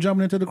him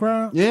jumping into the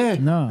crowd? Yeah.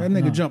 No, That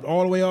nigga no. jumped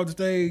all the way off the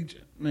stage.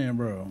 Man,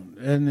 bro,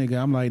 that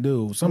nigga, I'm like,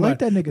 dude, somebody,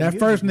 that nigga that music,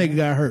 first nigga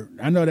got hurt.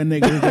 I know that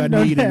nigga got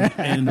know kneed in, that.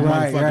 in the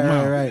motherfucking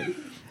mouth. Right.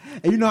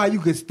 And you know how you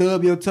could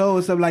stub your toe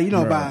or something like, you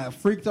know, Right. by a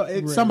freak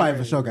toe. Somebody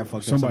for sure got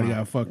fucked Somebody up.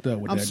 somehow. got fucked up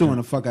with I'm that. suing the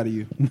jump, fuck out of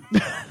you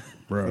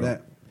bro. for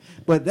that.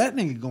 But that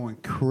nigga going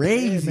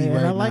crazy Man,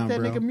 right I like now, that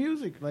bro. nigga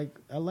music. Like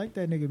I like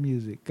that nigga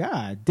music.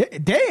 God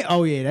damn.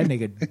 Oh yeah, that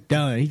nigga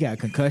done. He got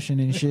concussion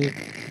and shit.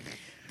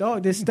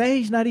 Dog, the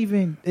stage not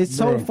even. It's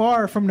so Bro.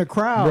 far from the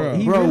crowd. Bro.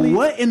 He Bro, really,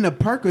 what in the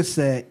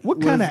Percocet? What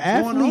was kind of going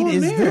athlete on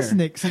is there? this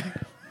nigga?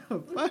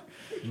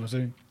 You know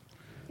see?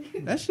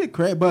 That shit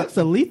crazy. But That's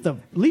a leap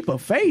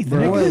of faith, Bro,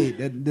 nigga. wait,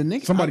 the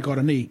nigga. Somebody caught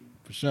a knee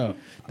for sure.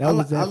 That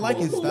was I like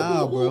his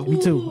style, bro.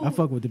 Me too. I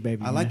fuck with the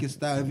baby. I like man. his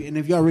style. And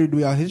if y'all ready to do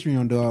y'all history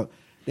on dog,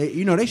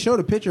 they showed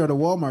a picture of the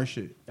Walmart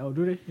shit. Oh,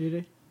 do they? Do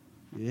they?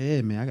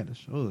 Yeah, man, I gotta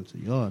show it to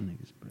y'all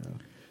niggas, bro.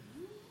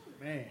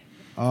 Man.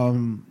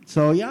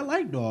 So yeah, I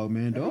like dog,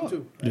 man. Dog,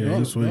 Yeah, dog,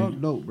 he's sweet.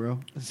 dog dope, bro.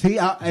 See,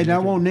 I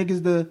want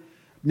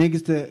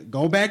niggas to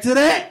go back to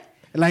that.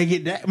 Like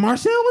that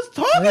Marcel was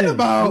talking Yeah,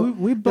 about.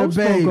 we both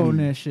the spoke baby. on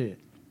that shit.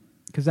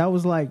 Cause I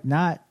was like,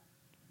 not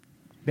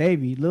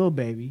baby, little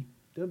baby,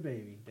 the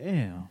baby.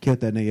 Damn. Killed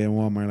that nigga in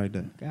Walmart like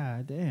that.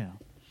 God damn.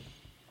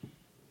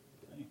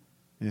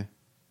 Yeah,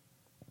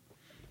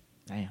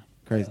 Damn.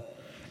 crazy.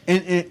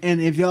 And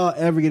if y'all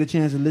ever get a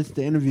chance to listen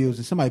to interviews,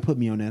 and somebody put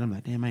me on that, I'm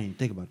like, damn, I ain't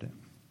think about that.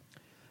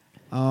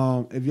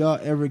 If y'all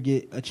ever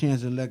get a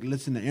chance to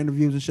listen to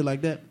interviews and shit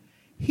like that,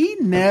 he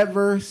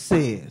never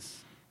says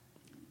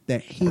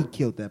that he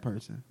killed that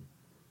person.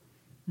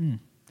 Hmm.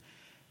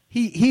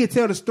 He'd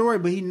tell the story,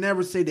 but he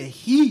never say that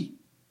he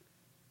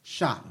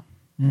shot him.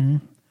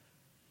 Mm-hmm.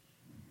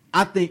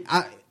 I think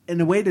in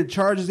the way the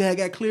charges had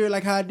got cleared,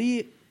 like how I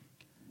did,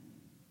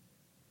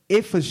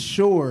 it for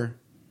sure.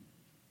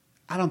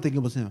 I don't think it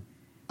was him.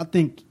 I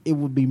think it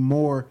would be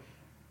more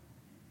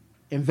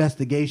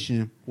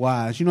investigation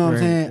wise. You know what I'm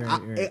saying?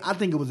 Right. I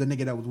think it was a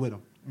nigga that was with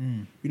him.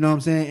 Mm. You know what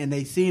I'm saying? And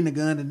they seen the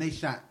gun and they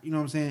shot. You know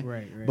what I'm saying?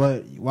 Right.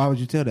 But why would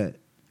you tell that?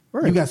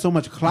 Right. You got so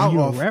much clout You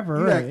a off. rapper,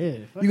 you right, got, yeah,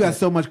 fuck you got that.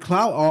 so much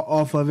clout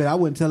off of it. I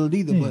wouldn't tell it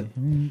either. Yeah, But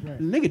right.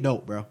 the nigga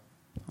dope, bro.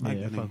 I like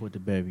Yeah, that fuck nigga. with the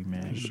baby,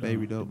 man. The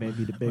baby dope. The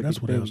baby, the Oh, baby. that's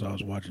the what baby. else I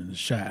was watching. The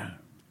Shy.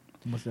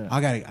 What's that? I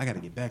gotta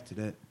get back to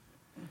that.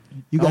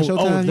 You got Oh,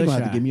 Showtime? The You gonna have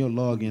Shy. to give me a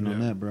login on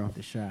Yeah. that, bro.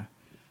 The Shy.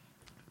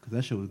 Cause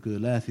that shit was good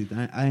last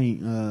season. I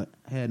ain't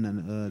had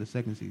none the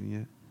second season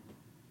yet.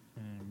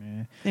 Yeah,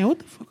 man. Damn, what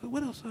the fuck?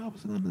 What else I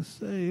was gonna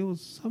say? It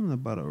was something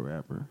about a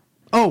rapper.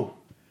 Oh,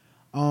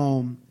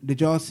 did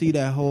y'all see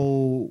that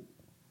whole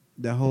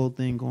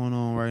thing going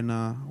on right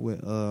now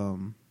with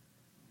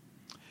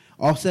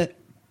Offset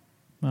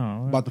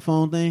No. about the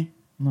phone thing?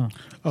 No.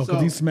 Oh, because So-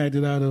 he smacked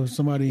it out of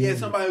somebody. Yeah,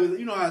 somebody was.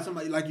 You know how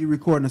somebody like you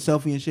recording a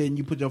selfie and shit, and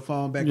you put your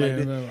phone back Yeah, like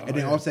this, no, and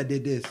then yeah. Offset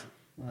did this,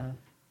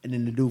 and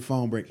then the dude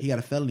phone break. He got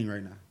a felony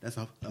right now. That's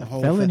a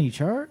whole Felony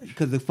charge?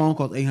 because the phone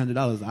costs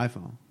 $800. The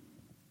iPhone.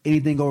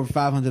 Anything over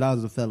 $500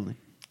 is a felony.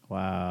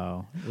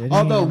 Wow. They didn't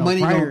Although even know money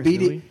don't priors, beat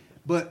do it, we?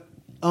 but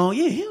hell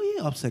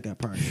yeah, Offset got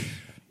priors.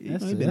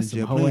 That's- He been in that's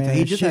jail some plenty of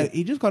times. hoe-ass shit.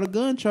 He just got a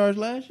gun charge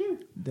last year.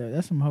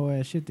 That's some hoe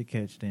ass shit to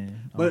catch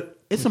then. But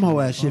it's some whole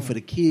ass shit for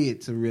the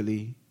kid to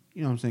really,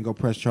 you know what I'm saying, go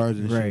press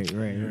charges and Right, shit.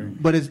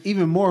 right. But it's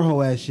even more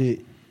whole ass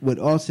shit with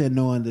Offset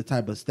knowing the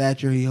type of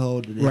stature he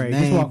holds, and his Right,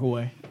 name, just walk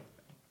away.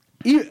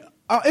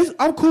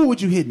 I'm cool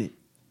with you hitting it.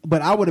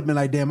 But I would have been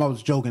like, damn, I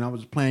was joking. I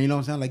was just playing. You know what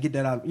I'm saying? Like, get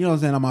that out. You know what I'm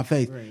saying? On my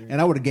face. Right. And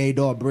I would have gave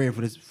dog bread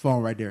for this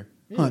phone right there.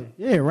 Hunt.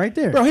 Yeah, right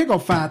there. Bro, here go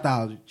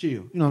 5,000. Chill.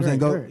 You know what I'm saying?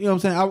 Go. Right. You know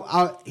what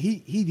I'm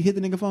saying? He hit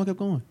the nigga phone, kept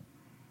going.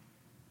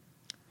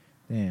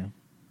 Damn.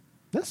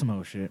 That's some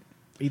old shit.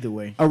 Either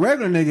way. A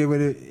regular nigga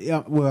with it,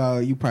 yeah,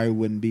 well, you probably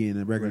wouldn't be in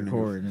a regular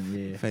Recording,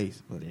 nigga yeah.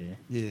 face. But Yeah.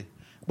 yeah.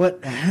 But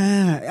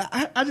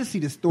I just see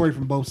the story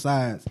from both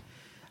sides.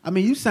 I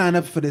mean, you sign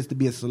up for this to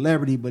be a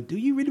celebrity, but do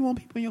you really want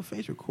people in your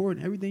face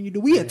recording everything you do?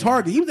 We at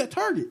Target. He was at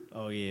Target.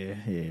 Oh, yeah.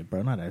 Yeah,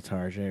 bro. Not at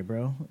Target,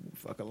 bro.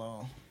 Fuck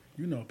along.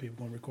 You know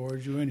people gonna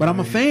record you anyway. But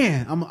I'm a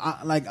fan. I'm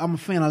a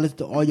fan. I listen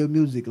to all your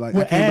music. Like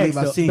Well, I can't believe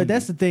I ask, seen. but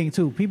that's the thing,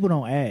 too. People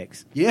don't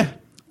ask. yeah.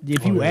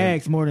 If you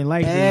ask more than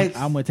likely, Ask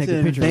I'm going to take to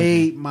a picture of you.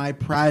 invade my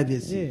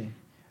privacy. Yeah.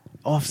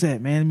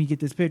 Offset, man. Let me get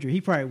this picture.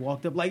 He probably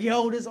walked up like,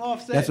 yo, this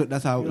Offset.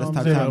 That's how You know that's what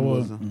how I'm saying? time it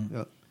was. Mm-hmm.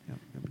 Yep.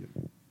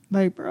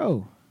 Like,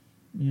 bro.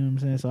 You know what I'm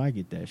saying? So I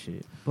get that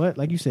shit. But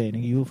like you said,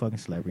 nigga, you a fucking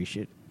celebrity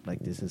shit. Like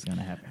this is going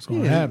to happen. It's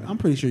gonna Yeah, happen. I'm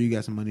pretty sure you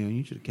got some money on you.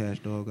 You should have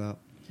cashed dog out.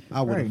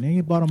 I would Right, have.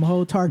 nigga. Bought him a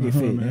whole Target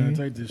fit, man, nigga.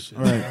 take this shit.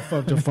 Right. I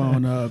fucked your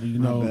phone up. You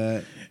know,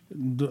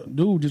 bad.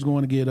 dude just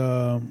going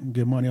to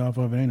get money off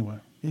of it anyway.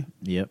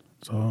 Yep.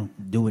 So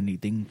Do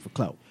anything for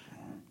clout.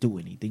 Do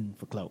anything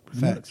for clout.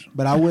 Facts.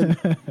 But I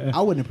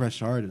wouldn't press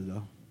charges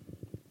though.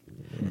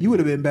 You would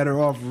have been better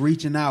off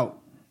reaching out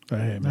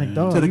hey man, Like,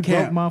 dog, to the you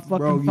cap. broke my fucking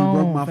Bro, you phone,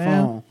 broke my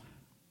fam. phone.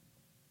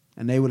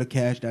 And they would have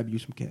cashed out you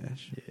some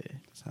cash. Yeah.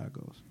 That's how it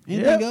goes.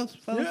 Anything Yeah. else,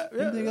 fellas?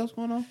 Yeah. Anything else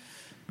going on?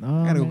 No,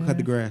 I gotta go man. cut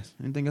the grass.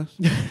 Anything else?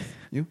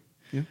 You?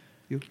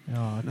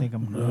 Oh, I think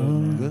I'm good. No.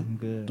 man. Good? I'm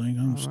good. think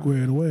I'm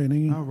squared away,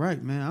 nigga. All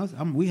right,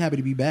 man. we happy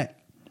to be back.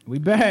 We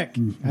back.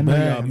 I know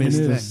Back y'all in missed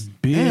this us.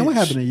 bitch. Man, what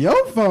happened to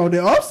your phone? Did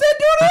Offset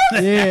do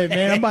that? Yeah,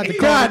 man. I'm about to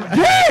call. God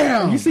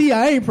damn! You see,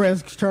 I ain't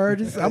pressed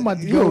charges. I'm about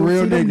to You a go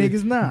real see them nigga.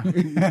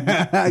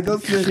 niggas now. Go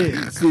see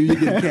if you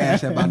get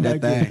cash about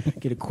that thing.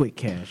 Get a quick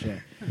cash. Yeah.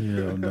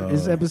 Yeah, no.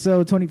 It's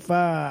episode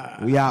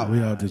 25. We out. We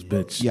out this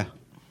bitch. Yeah.